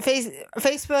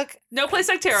 Facebook. No place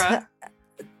like Terra.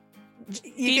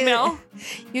 Email.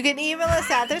 You can email us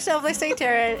at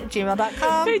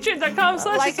there'snoflakesliketara@gmail.com.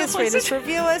 Patreon.com/. Like us, rate us,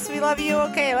 review us. We love you.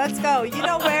 Okay, let's go. You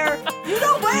know where.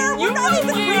 We're not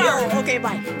even real. Okay,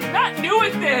 bye. Not new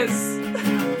at this.